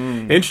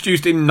time,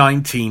 introduced in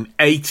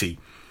 1980.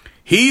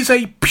 He's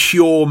a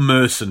pure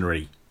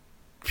mercenary.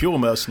 Pure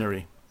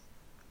mercenary.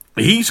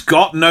 He's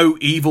got no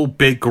evil,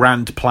 big,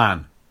 grand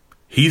plan.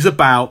 He's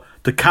about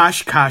the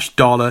cash,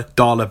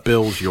 dollar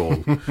bills,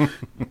 y'all.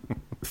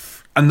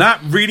 And that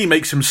really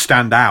makes him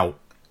stand out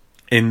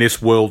in this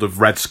world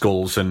of Red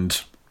Skulls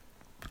and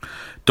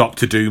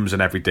Doctor Dooms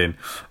and everything.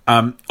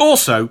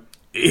 Also,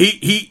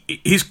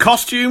 his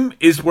costume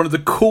is one of the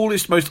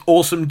coolest, most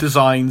awesome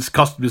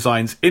costume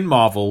designs in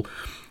Marvel.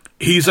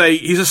 He's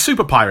a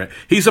super pirate.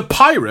 He's a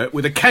pirate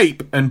with a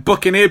cape and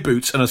buccaneer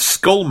boots and a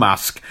skull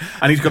mask,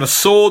 and he's got a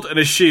sword and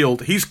a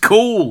shield. He's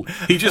cool.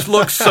 He just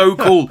looks so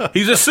cool.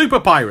 He's a super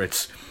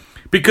pirate.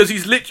 Because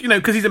he's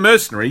because he's a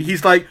mercenary,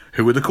 he's like,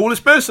 who are the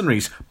coolest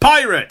mercenaries?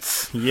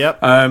 Pirates! Yep.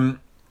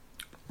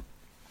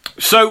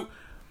 So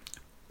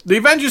the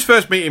Avengers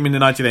first meet him in the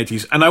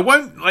 1980s, and I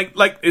won't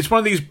it's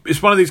one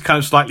of these kind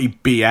of slightly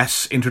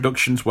BS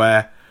introductions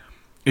where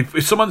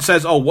if someone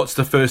says, "Oh, what's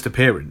the first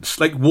appearance?"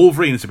 Like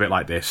Wolverine is a bit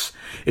like this.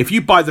 If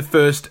you buy the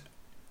first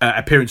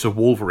appearance of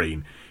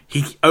Wolverine,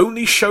 he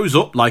only shows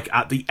up like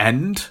at the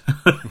end,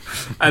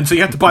 and so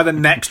you have to buy the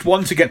next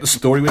one to get the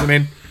story with him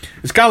in.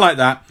 It's kind of like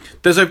that.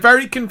 There's a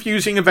very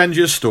confusing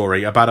Avengers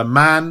story about a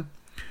man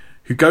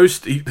who goes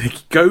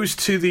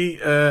to the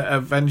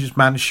Avengers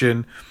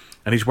mansion,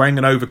 and he's wearing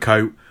an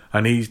overcoat,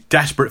 and he's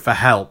desperate for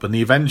help, and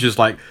the Avengers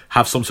like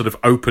have some sort of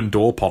open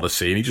door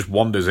policy, and he just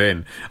wanders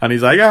in, and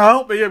he's like,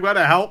 "Help me! You've got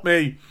to help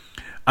me!"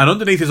 And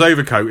underneath his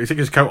overcoat, he takes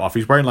his coat off.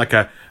 He's wearing like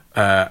a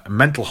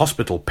mental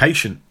hospital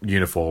patient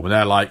uniform, and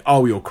they're like,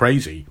 "Oh, you're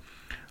crazy,"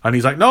 and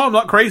he's like, "No, I'm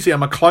not crazy.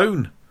 I'm a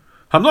clone.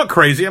 I'm not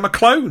crazy. I'm a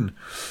clone."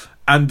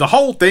 And the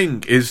whole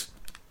thing is,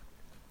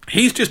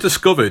 he's just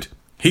discovered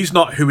he's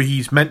not who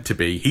he's meant to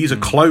be. He's a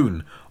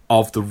clone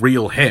of the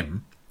real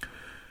him,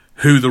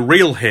 who the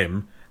real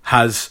him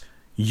has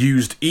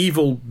used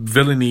evil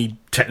villainy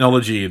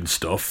technology and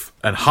stuff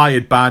and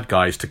hired bad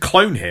guys to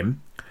clone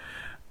him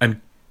and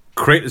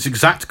create this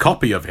exact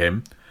copy of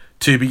him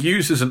to be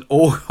used as an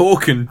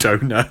organ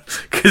donor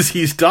because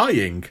he's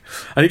dying.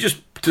 And it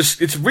just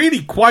it's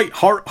really quite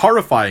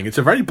horrifying. It's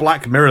a very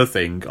Black Mirror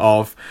thing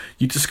of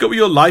you discover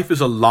your life is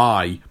a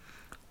lie,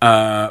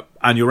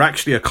 and you're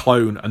actually a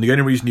clone, and the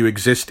only reason you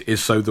exist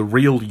is so the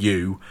real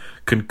you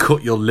can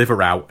cut your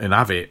liver out and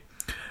have it.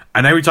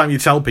 And every time you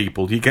tell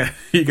people, you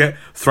get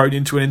thrown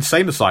into an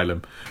insane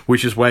asylum,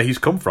 which is where he's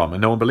come from,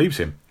 and no one believes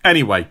him.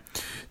 Anyway,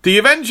 the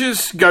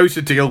Avengers go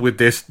to deal with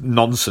this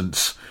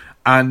nonsense,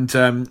 and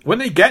when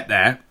they get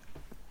there,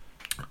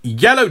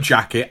 Yellow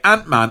Jacket,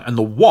 Ant-Man, and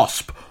the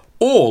Wasp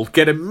all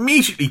get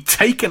immediately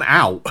taken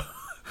out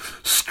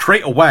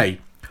straight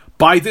away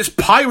by this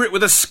pirate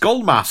with a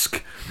skull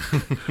mask,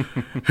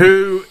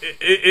 who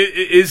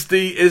is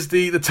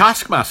the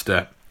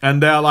Taskmaster.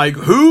 And they're like,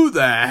 "Who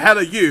the hell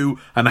are you?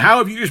 And how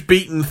have you just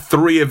beaten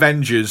 3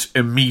 Avengers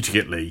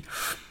immediately?"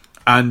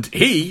 And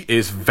he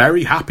is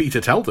very happy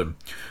to tell them.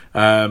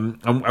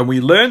 And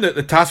we learn that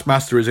the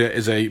Taskmaster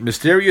is a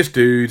mysterious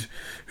dude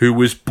who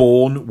was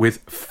born with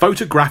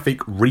photographic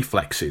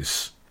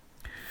reflexes.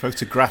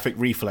 Photographic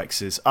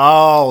reflexes.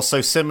 Oh,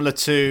 so similar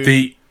to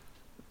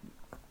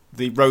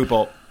the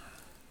robot.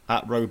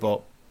 That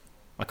robot.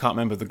 I can't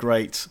remember the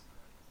great.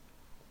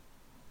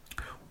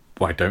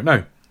 Well, I don't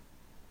know.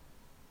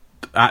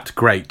 At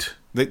great.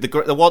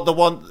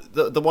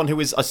 The one who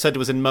was, I said,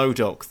 was in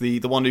MODOK. The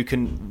one who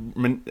can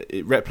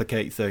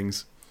replicate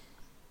things.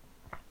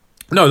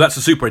 No, that's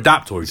a super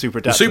adaptoid.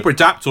 The super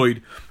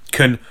adaptoid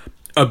can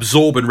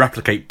absorb and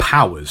replicate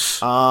powers.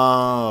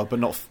 But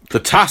not... The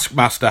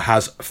Taskmaster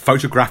has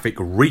photographic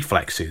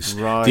reflexes.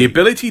 Right. The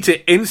ability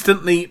to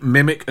instantly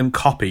mimic and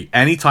copy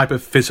any type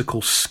of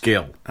physical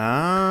skill.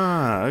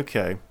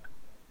 Okay.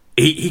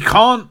 He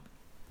can't,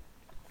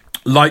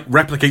 like,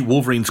 replicate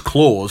Wolverine's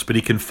claws, but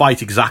he can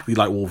fight exactly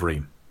like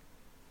Wolverine.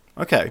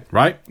 Okay.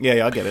 Right?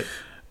 Yeah, I get it.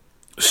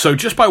 So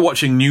just by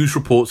watching news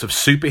reports of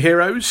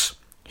superheroes,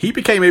 he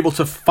became able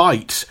to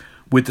fight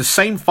with the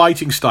same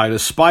fighting style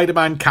as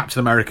Spider-Man, Captain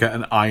America,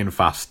 and Iron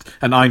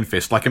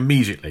Fist, like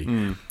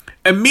immediately.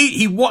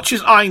 He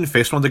watches Iron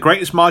Fist, one of the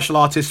greatest martial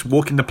artists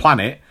walking the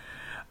planet,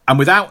 and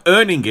without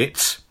earning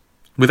it,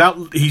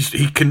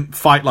 he can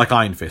fight like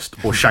Iron Fist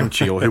or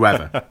Shang-Chi or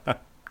whoever.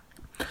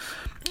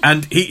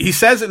 And he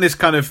says in this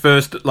kind of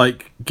first,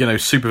 like, you know,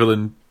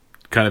 supervillain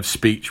kind of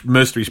speech,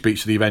 mercenary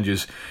speech to the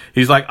Avengers,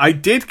 he's like, "I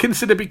did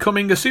consider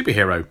becoming a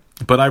superhero,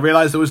 but I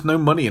realised there was no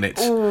money in it.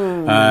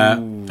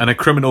 And a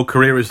criminal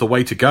career is the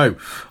way to go.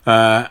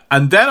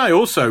 And then I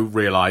also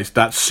realised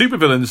that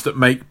supervillains that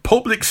make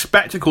public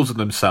spectacles of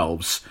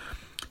themselves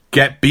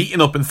get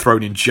beaten up and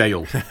thrown in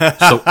jail.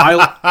 So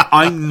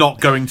I'm not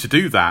going to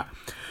do that."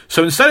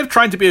 So instead of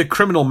trying to be a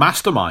criminal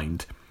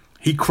mastermind,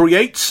 he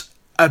creates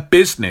a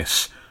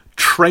business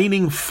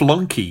training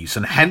flunkies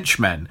and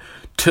henchmen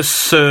to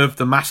serve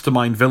the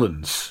mastermind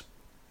villains.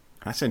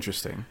 That's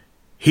interesting.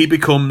 He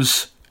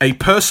becomes a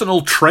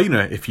personal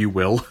trainer, if you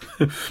will,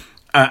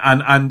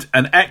 and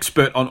an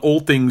expert on all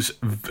things,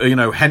 you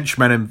know,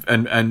 henchmen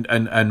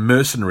and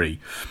mercenary,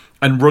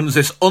 and runs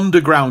this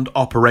underground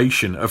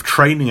operation of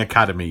training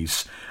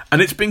academies.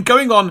 And it's been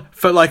going on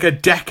for like a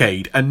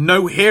decade, and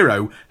no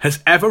hero has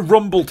ever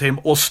rumbled him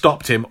or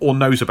stopped him or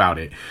knows about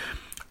it.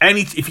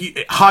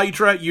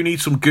 Hydra, you need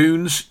some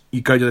goons,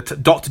 you go to the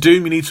Doctor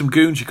Doom, you need some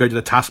goons, you go to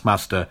the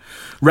Taskmaster.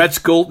 Red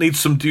Skull needs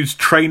some dudes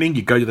training,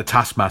 you go to the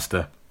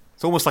Taskmaster.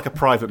 It's almost like a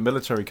private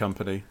military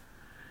company.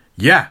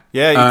 Yeah.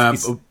 Yeah,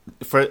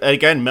 for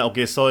again, Metal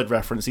Gear Solid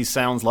reference, he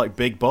sounds like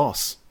Big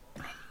Boss.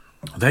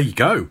 There you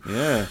go.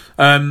 Yeah.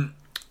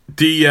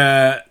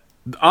 The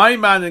Iron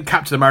Man and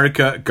Captain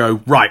America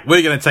go, "Right,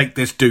 we're going to take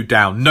this dude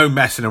down, no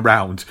messing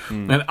around."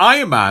 And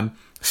Iron Man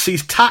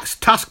sees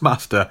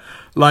Taskmaster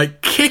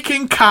like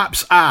kicking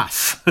Cap's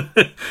ass,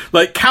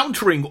 like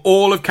countering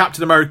all of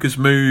Captain America's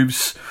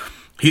moves.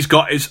 He's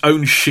got his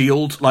own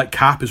shield like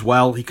Cap as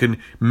well. He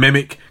can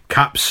mimic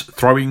Cap's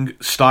throwing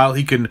style.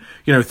 He can,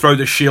 you know, throw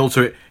the shield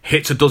so it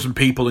hits a dozen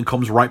people and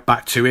comes right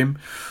back to him.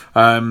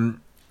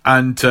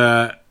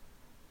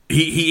 He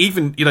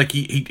even, you know,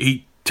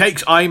 he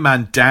takes Iron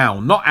Man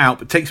down, not out,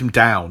 but takes him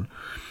down.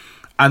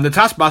 And the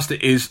Taskmaster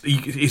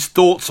his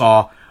thoughts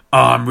are,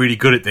 I'm really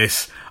good at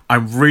this.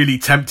 I'm really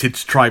tempted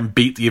to try and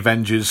beat the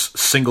Avengers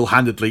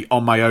single-handedly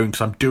on my own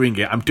because I'm doing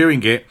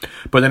it.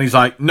 But then he's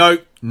like, no.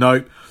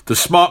 The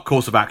smart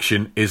course of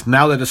action is,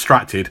 now they're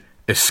distracted,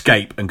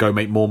 escape and go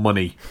make more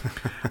money.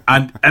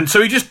 and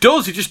so he just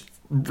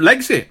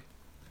legs it.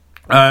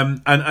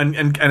 And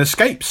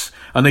escapes,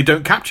 and they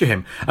don't capture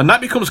him, and that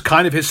becomes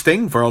kind of his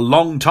thing for a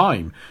long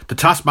time. The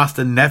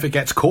Taskmaster never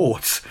gets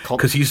caught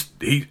because he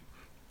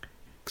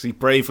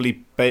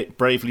bravely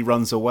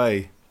runs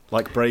away,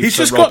 like brave. He's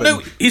just Robin.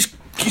 got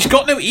he's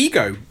got no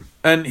ego,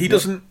 and he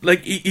doesn't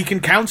like he can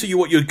counter you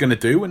what you're going to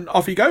do, and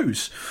off he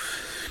goes.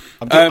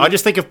 I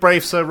just think of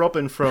Brave Sir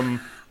Robin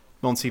from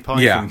Monty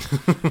Python. Yeah.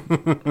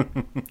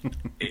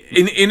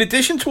 in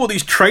addition to all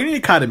these training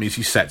academies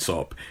he sets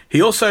up,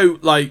 he also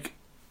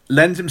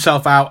lends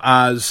himself out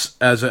as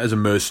a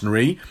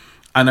mercenary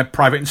and a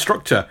private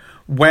instructor.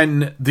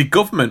 When the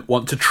government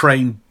want to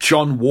train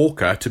John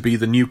Walker to be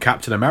the new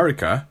Captain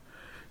America,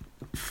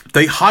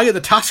 they hire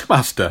the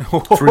Taskmaster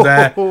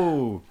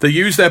through they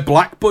use their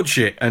black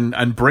budget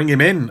and bring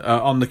him in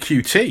on the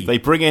QT. They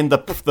bring in the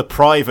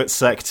private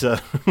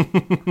sector.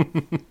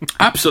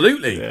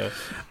 Absolutely. Yeah.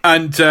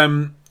 And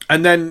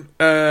then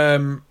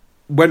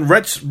when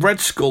Red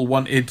Skull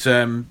wanted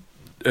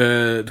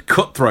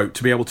Cutthroat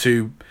to be able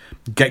to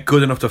get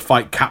good enough to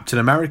fight Captain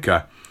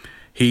America,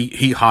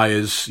 he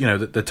hires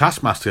the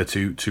Taskmaster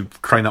to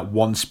train up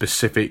one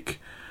specific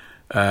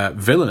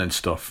villain and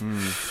stuff.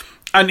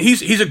 And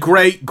he's a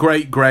great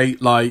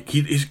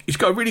he's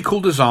got a really cool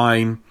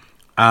design,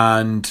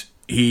 and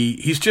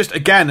he's just,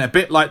 again, a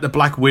bit like the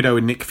Black Widow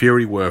and Nick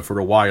Fury were for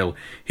a while.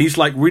 He's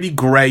really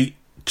great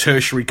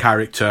tertiary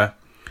character.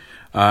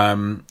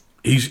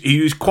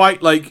 He's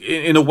quite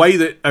in a way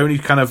that only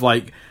kind of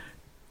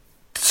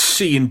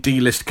C and D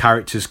list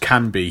characters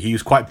can be. He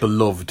was quite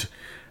beloved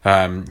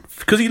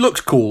because he looks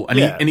cool,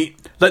 and he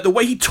the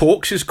way he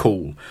talks is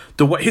cool.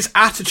 His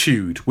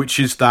attitude, which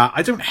is that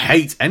I don't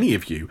hate any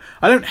of you.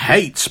 I don't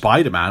hate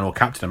Spider-Man or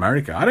Captain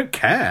America. I don't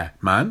care,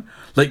 man.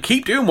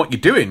 Keep doing what you're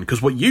doing,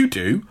 because what you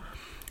do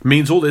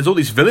means there's all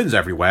these villains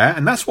everywhere,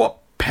 and that's what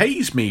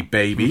pays me,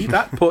 baby.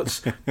 That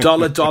puts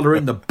dollar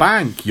in the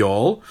bank,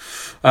 y'all.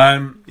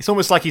 It's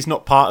almost like he's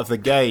not part of the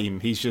game.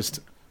 He's just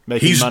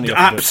making money.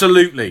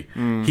 Absolutely.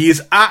 He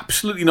is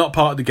absolutely not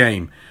part of the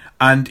game.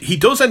 And he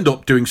does end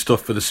up doing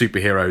stuff for the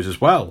superheroes as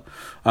well.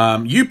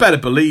 You better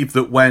believe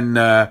that when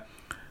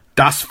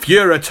Das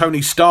Fuhrer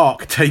Tony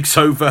Stark takes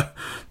over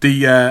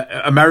the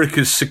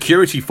America's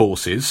security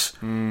forces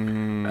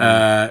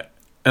and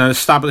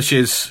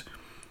establishes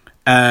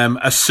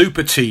a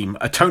super team,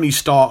 a Tony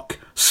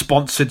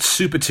Stark-sponsored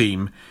super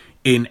team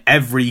in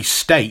every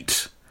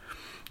state,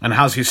 and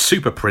has his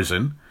super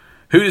prison,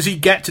 who does he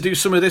get to do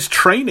some of this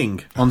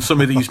training on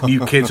some of these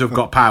new kids who've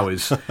got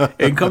powers?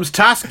 In comes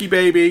Tasky,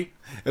 baby.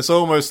 It's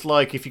almost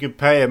like if you could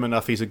pay him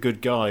enough, he's a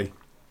good guy.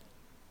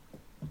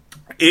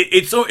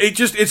 I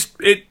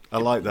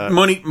like that.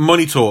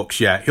 Money talks.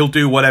 Yeah, he'll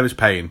do whatever's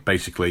paying.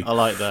 Basically, I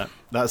like that.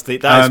 That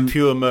is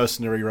pure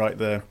mercenary right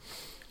there.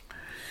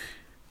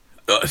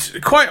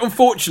 Quite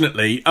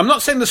unfortunately, I'm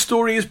not saying the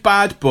story is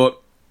bad, but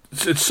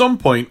at some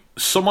point,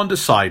 someone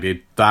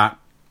decided that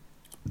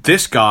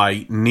this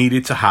guy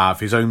needed to have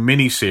his own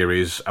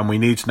mini-series, and we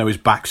need to know his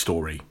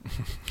backstory.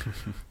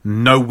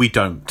 No, we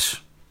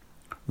don't.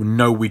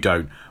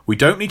 We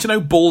don't need to know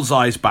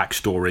Bullseye's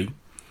backstory.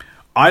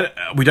 I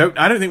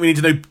don't think we need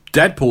to know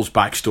Deadpool's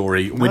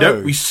backstory.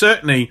 No. We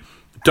certainly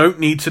don't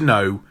need to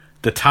know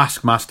the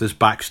Taskmaster's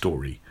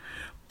backstory.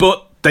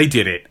 But they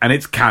did it, and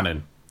it's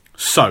canon.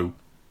 So,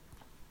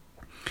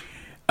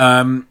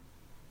 the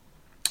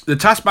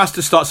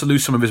Taskmaster starts to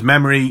lose some of his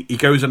memory. He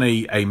goes on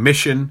a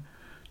mission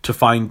to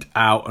find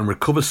out and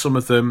recover some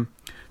of them.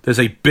 There's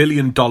a $1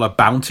 billion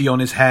bounty on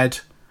his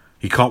head.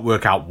 He can't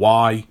work out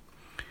why.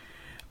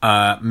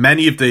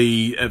 Many of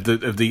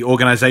the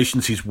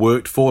organizations he's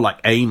worked for, like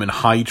AIM and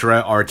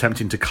Hydra, are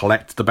attempting to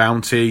collect the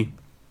bounty.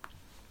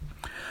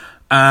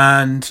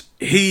 And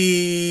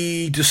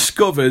he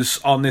discovers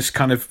on this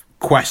kind of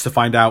quest to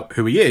find out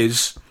who he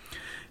is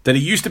that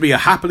he used to be a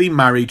happily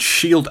married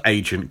S.H.I.E.L.D.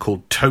 agent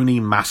called Tony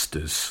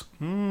Masters.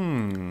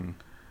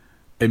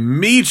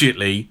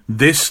 Immediately,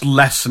 this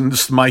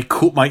lessens my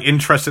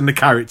interest in the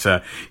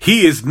character.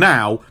 He is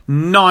now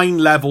 9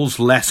 levels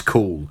less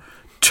cool.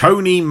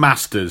 Tony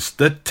Masters,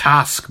 the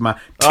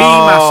Taskmaster.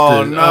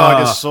 Oh, no, I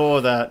just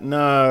saw that.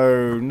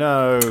 No.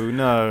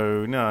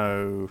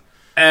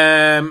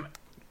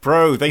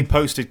 Bro, they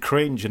posted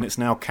cringe and it's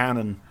now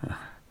canon.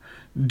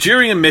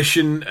 During a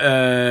mission,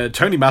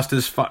 Tony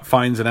Masters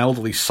finds an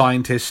elderly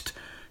scientist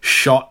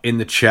shot in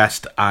the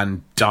chest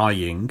and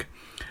dying.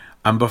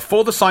 And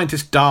before the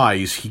scientist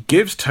dies, he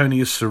gives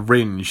Tony a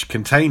syringe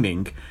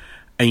containing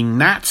a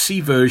Nazi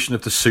version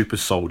of the super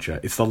soldier.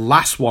 It's the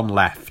last one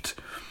left.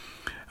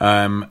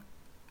 And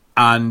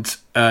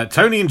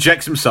Tony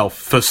injects himself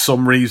for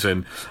some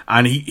reason,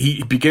 and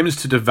he begins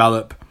to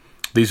develop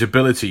these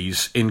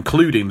abilities,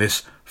 including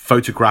this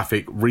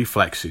photographic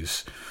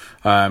reflexes.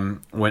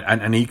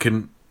 and he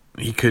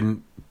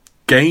can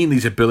gain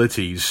these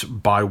abilities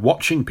by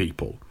watching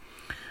people.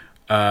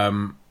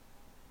 But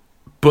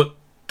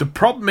the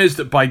problem is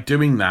that by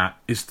doing that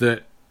is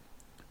that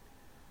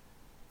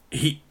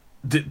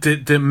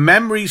the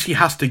memories he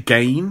has to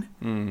gain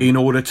in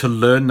order to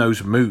learn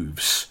those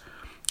moves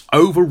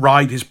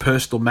override his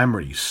personal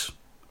memories.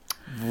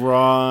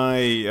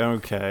 Right,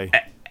 okay.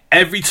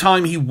 Every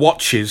time he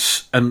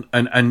watches and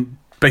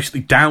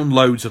basically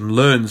downloads and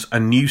learns a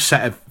new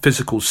set of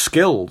physical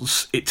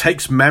skills, it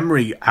takes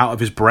memory out of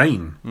his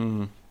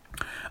brain.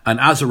 And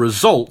as a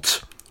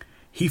result,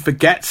 he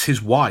forgets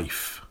his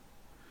wife,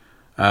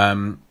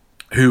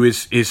 who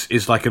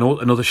is like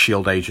another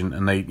S.H.I.E.L.D. agent,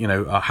 and they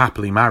are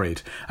happily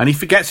married. And he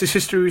forgets his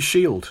history with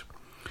S.H.I.E.L.D.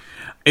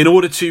 in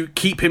order to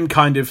keep him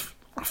kind of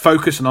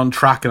focused and on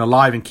track and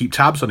alive and keep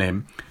tabs on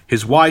him.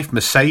 His wife,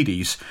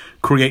 Mercedes,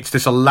 creates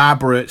this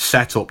elaborate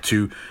setup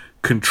to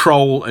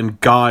control and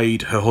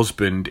guide her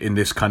husband in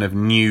this kind of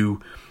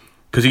new...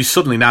 Because he's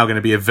suddenly now going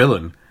to be a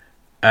villain.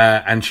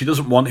 And she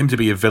doesn't want him to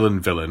be a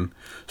villain.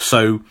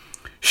 So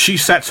she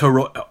sets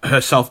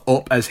herself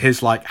up as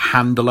his like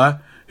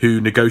handler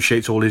who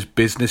negotiates all his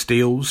business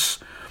deals.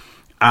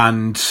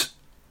 And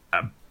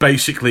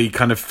basically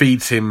kind of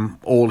feeds him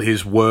all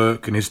his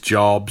work and his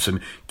jobs and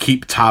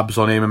keep tabs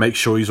on him and make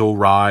sure he's all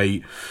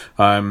right.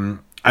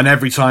 And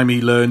every time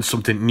he learns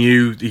something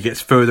new, he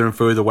gets further and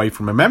further away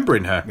from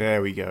remembering her.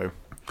 There we go.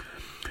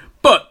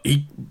 But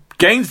he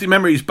gains the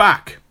memories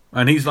back.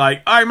 And he's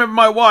like, I remember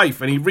my wife.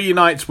 And he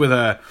reunites with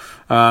her.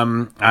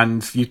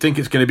 And you think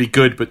it's going to be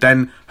good. But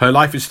then her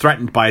life is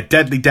threatened by a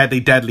deadly, deadly,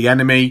 deadly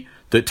enemy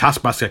that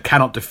Taskmaster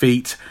cannot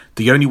defeat.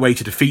 The only way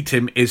to defeat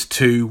him is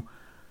to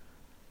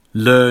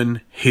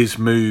learn his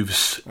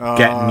moves,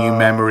 get new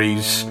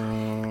memories.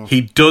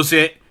 He does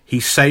it. He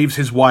saves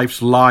his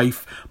wife's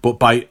life, but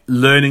by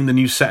learning the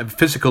new set of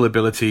physical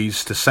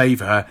abilities to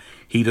save her,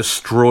 he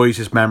destroys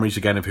his memories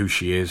again of who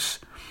she is.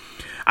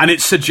 And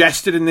it's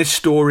suggested in this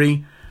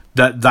story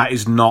that that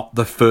is not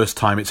the first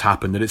time it's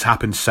happened, that it's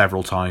happened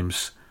several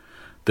times,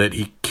 that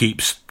he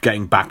keeps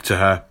getting back to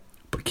her,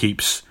 but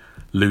keeps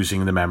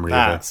losing the memory of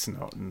her. That's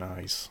not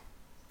nice.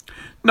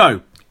 No,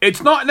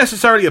 it's not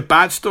necessarily a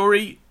bad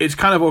story. It's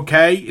kind of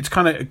okay. It's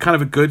kind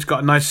of a good. It's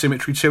got a nice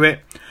symmetry to it.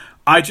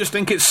 I just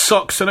think it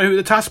sucks to know who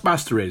the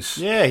Taskmaster is.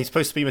 Yeah, he's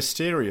supposed to be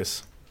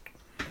mysterious.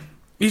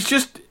 It's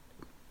just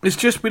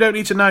we don't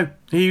need to know.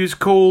 He was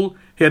cool.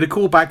 He had a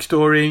cool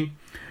backstory.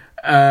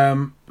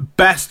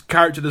 Best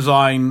character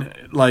design,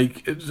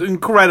 like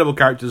incredible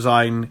character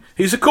design.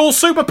 He's a cool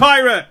super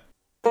pirate.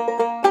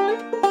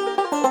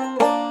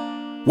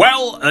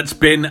 Well, that's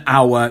been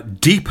our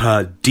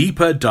deeper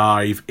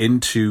dive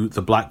into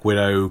the Black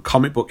Widow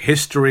comic book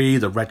history,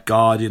 the Red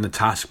Guardian, the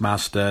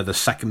Taskmaster, the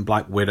second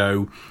Black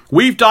Widow.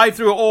 We've dived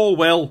through it all,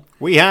 Will.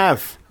 We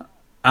have.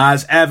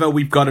 As ever,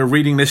 we've got a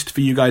reading list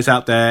for you guys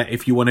out there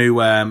if you want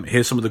to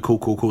hear some of the cool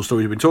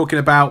stories we've been talking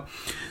about.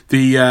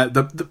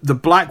 The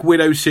Black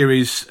Widow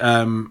series,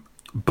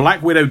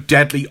 Black Widow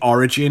Deadly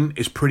Origin,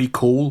 is pretty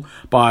cool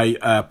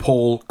by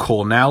Paul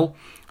Cornell.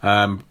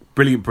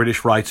 Brilliant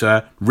British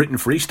writer, written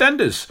for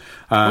EastEnders.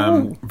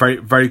 Very,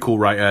 very cool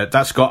writer.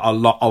 That's got a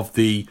lot of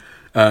the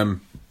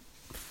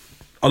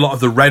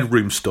Red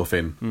Room stuff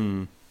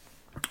in.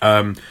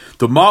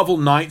 The Marvel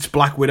Knights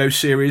Black Widow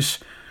series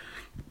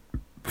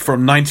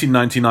from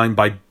 1999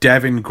 by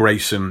Devin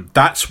Grayson.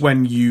 That's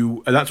when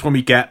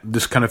we get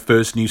this kind of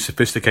first new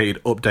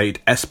sophisticated update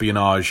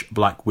espionage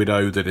Black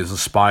Widow that has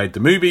inspired the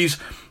movies.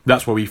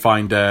 That's where we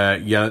find how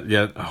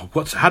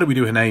do we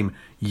do her name?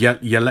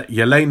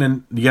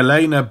 Yelena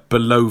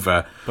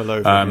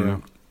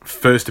Belova.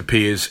 First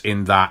appears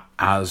in that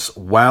as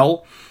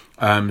well.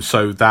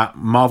 So that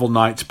Marvel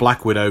Knights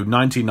Black Widow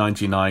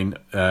 1999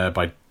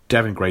 by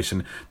Devin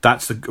Grayson.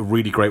 That's a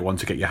really great one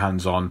to get your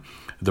hands on.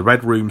 The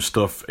Red Room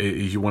stuff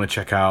is you want to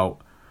check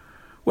out.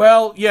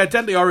 Well, yeah,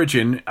 Deadly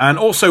Origin and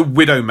also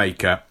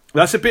Widowmaker.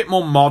 That's a bit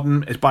more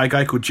modern. It's by a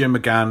guy called Jim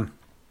McGann.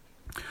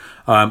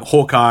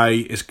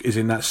 Hawkeye is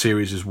in that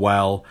series as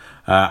well.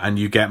 And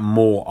you get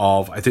more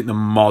of, I think, the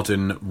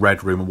modern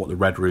Red Room and what the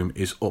Red Room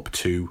is up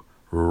to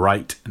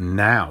right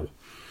now.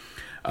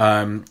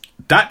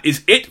 That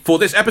is it for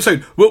this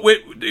episode.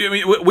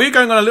 We're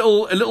going on a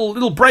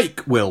little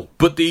break, Will,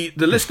 but the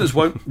listeners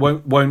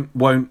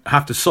won't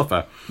have to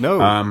suffer.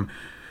 No.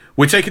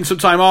 We're taking some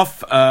time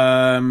off.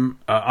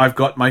 I've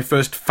got my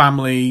first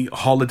family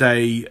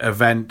holiday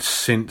event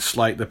since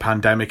like the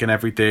pandemic and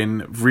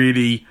everything.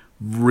 Really,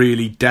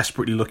 really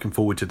desperately looking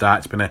forward to that.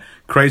 It's been a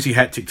crazy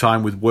hectic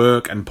time with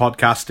work and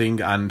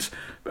podcasting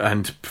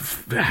and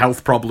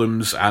health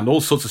problems and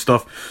all sorts of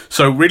stuff.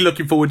 So really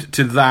looking forward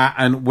to that.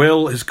 And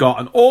Will has got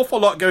an awful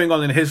lot going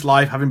on in his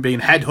life, having been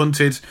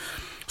headhunted,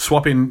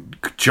 swapping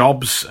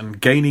jobs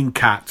and gaining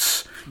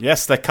cats.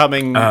 Yes, they're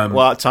coming.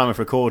 Well, at time of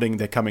recording,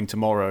 they're coming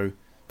tomorrow.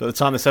 By the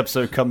time this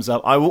episode comes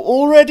up, I will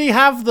already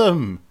have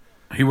them.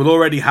 He will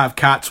already have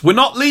cats. We're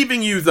not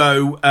leaving you,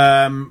 though,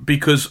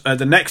 because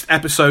the next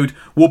episode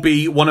will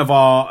be one of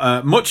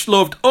our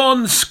much-loved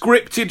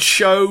unscripted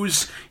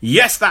shows.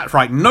 Yes, that's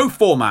right. No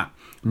format.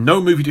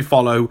 no movie to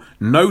follow,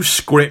 no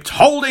script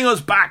holding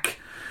us back.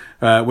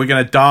 We're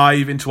going to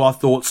dive into our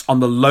thoughts on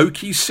the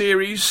Loki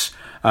series.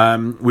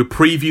 We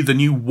preview the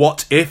new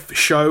What If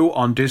show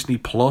on Disney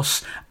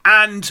Plus,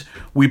 and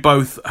we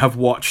both have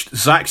watched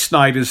Zack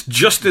Snyder's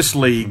Justice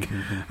League,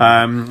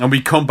 and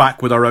we come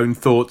back with our own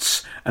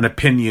thoughts and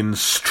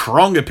opinions,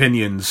 strong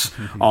opinions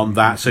on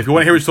that. So if you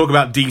want to hear us talk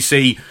about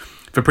DC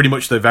for pretty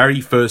much the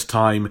very first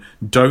time,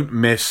 don't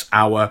miss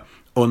our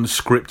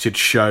unscripted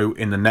show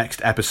in the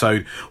next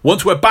episode.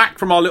 Once we're back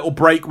from our little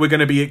break, we're going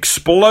to be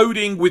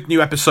exploding with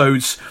new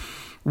episodes.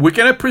 We're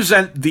going to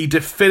present the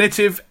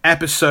definitive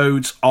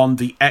episodes on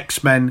the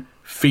X-Men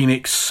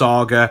Phoenix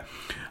Saga.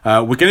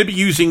 We're going to be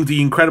using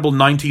the incredible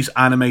 90s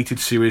animated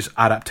series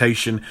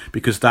adaptation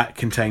because that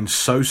contains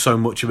so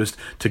much of us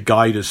to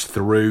guide us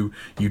through.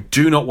 You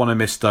do not want to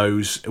miss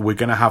those. We're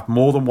going to have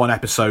more than one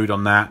episode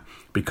on that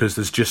because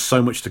there's just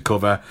so much to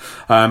cover.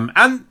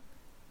 And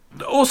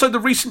also the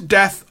recent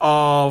death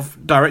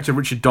of director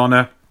Richard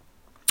Donner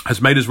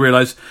has made us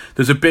realise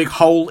there's a big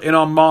hole in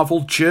our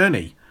Marvel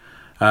journey.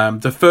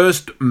 The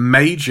first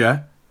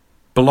major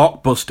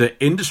blockbuster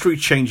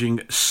industry-changing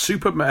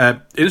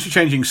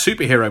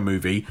superhero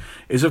movie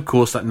is, of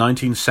course, that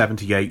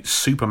 1978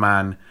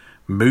 Superman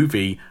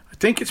movie. I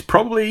think it's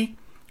probably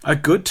a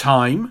good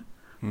time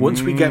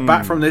once we get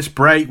back from this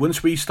break,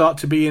 once we start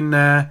to be in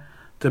the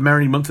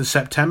merry month of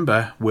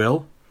September,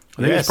 Will.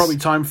 I think it's probably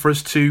time for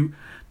us to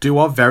do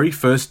our very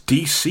first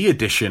DC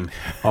edition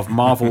of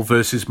Marvel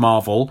vs.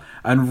 Marvel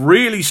and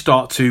really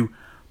start to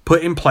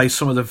put in place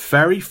some of the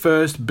very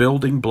first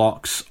building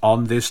blocks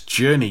on this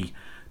journey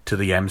to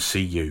the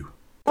MCU.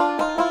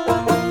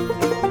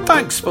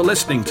 Thanks for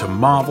listening to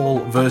Marvel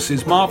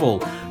vs. Marvel.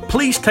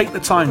 Please take the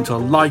time to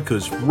like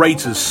us,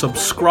 rate us,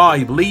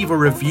 subscribe, leave a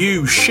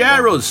review,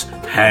 share us.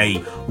 Hey,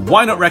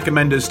 why not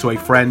recommend us to a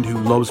friend who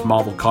loves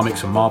Marvel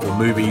comics and Marvel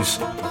movies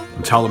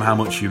and tell them how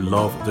much you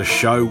love the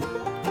show.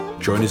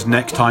 Join us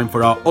next time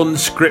for our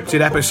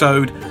unscripted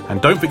episode, and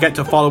don't forget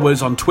to follow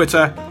us on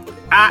Twitter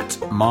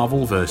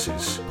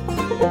 @MarvelVersus.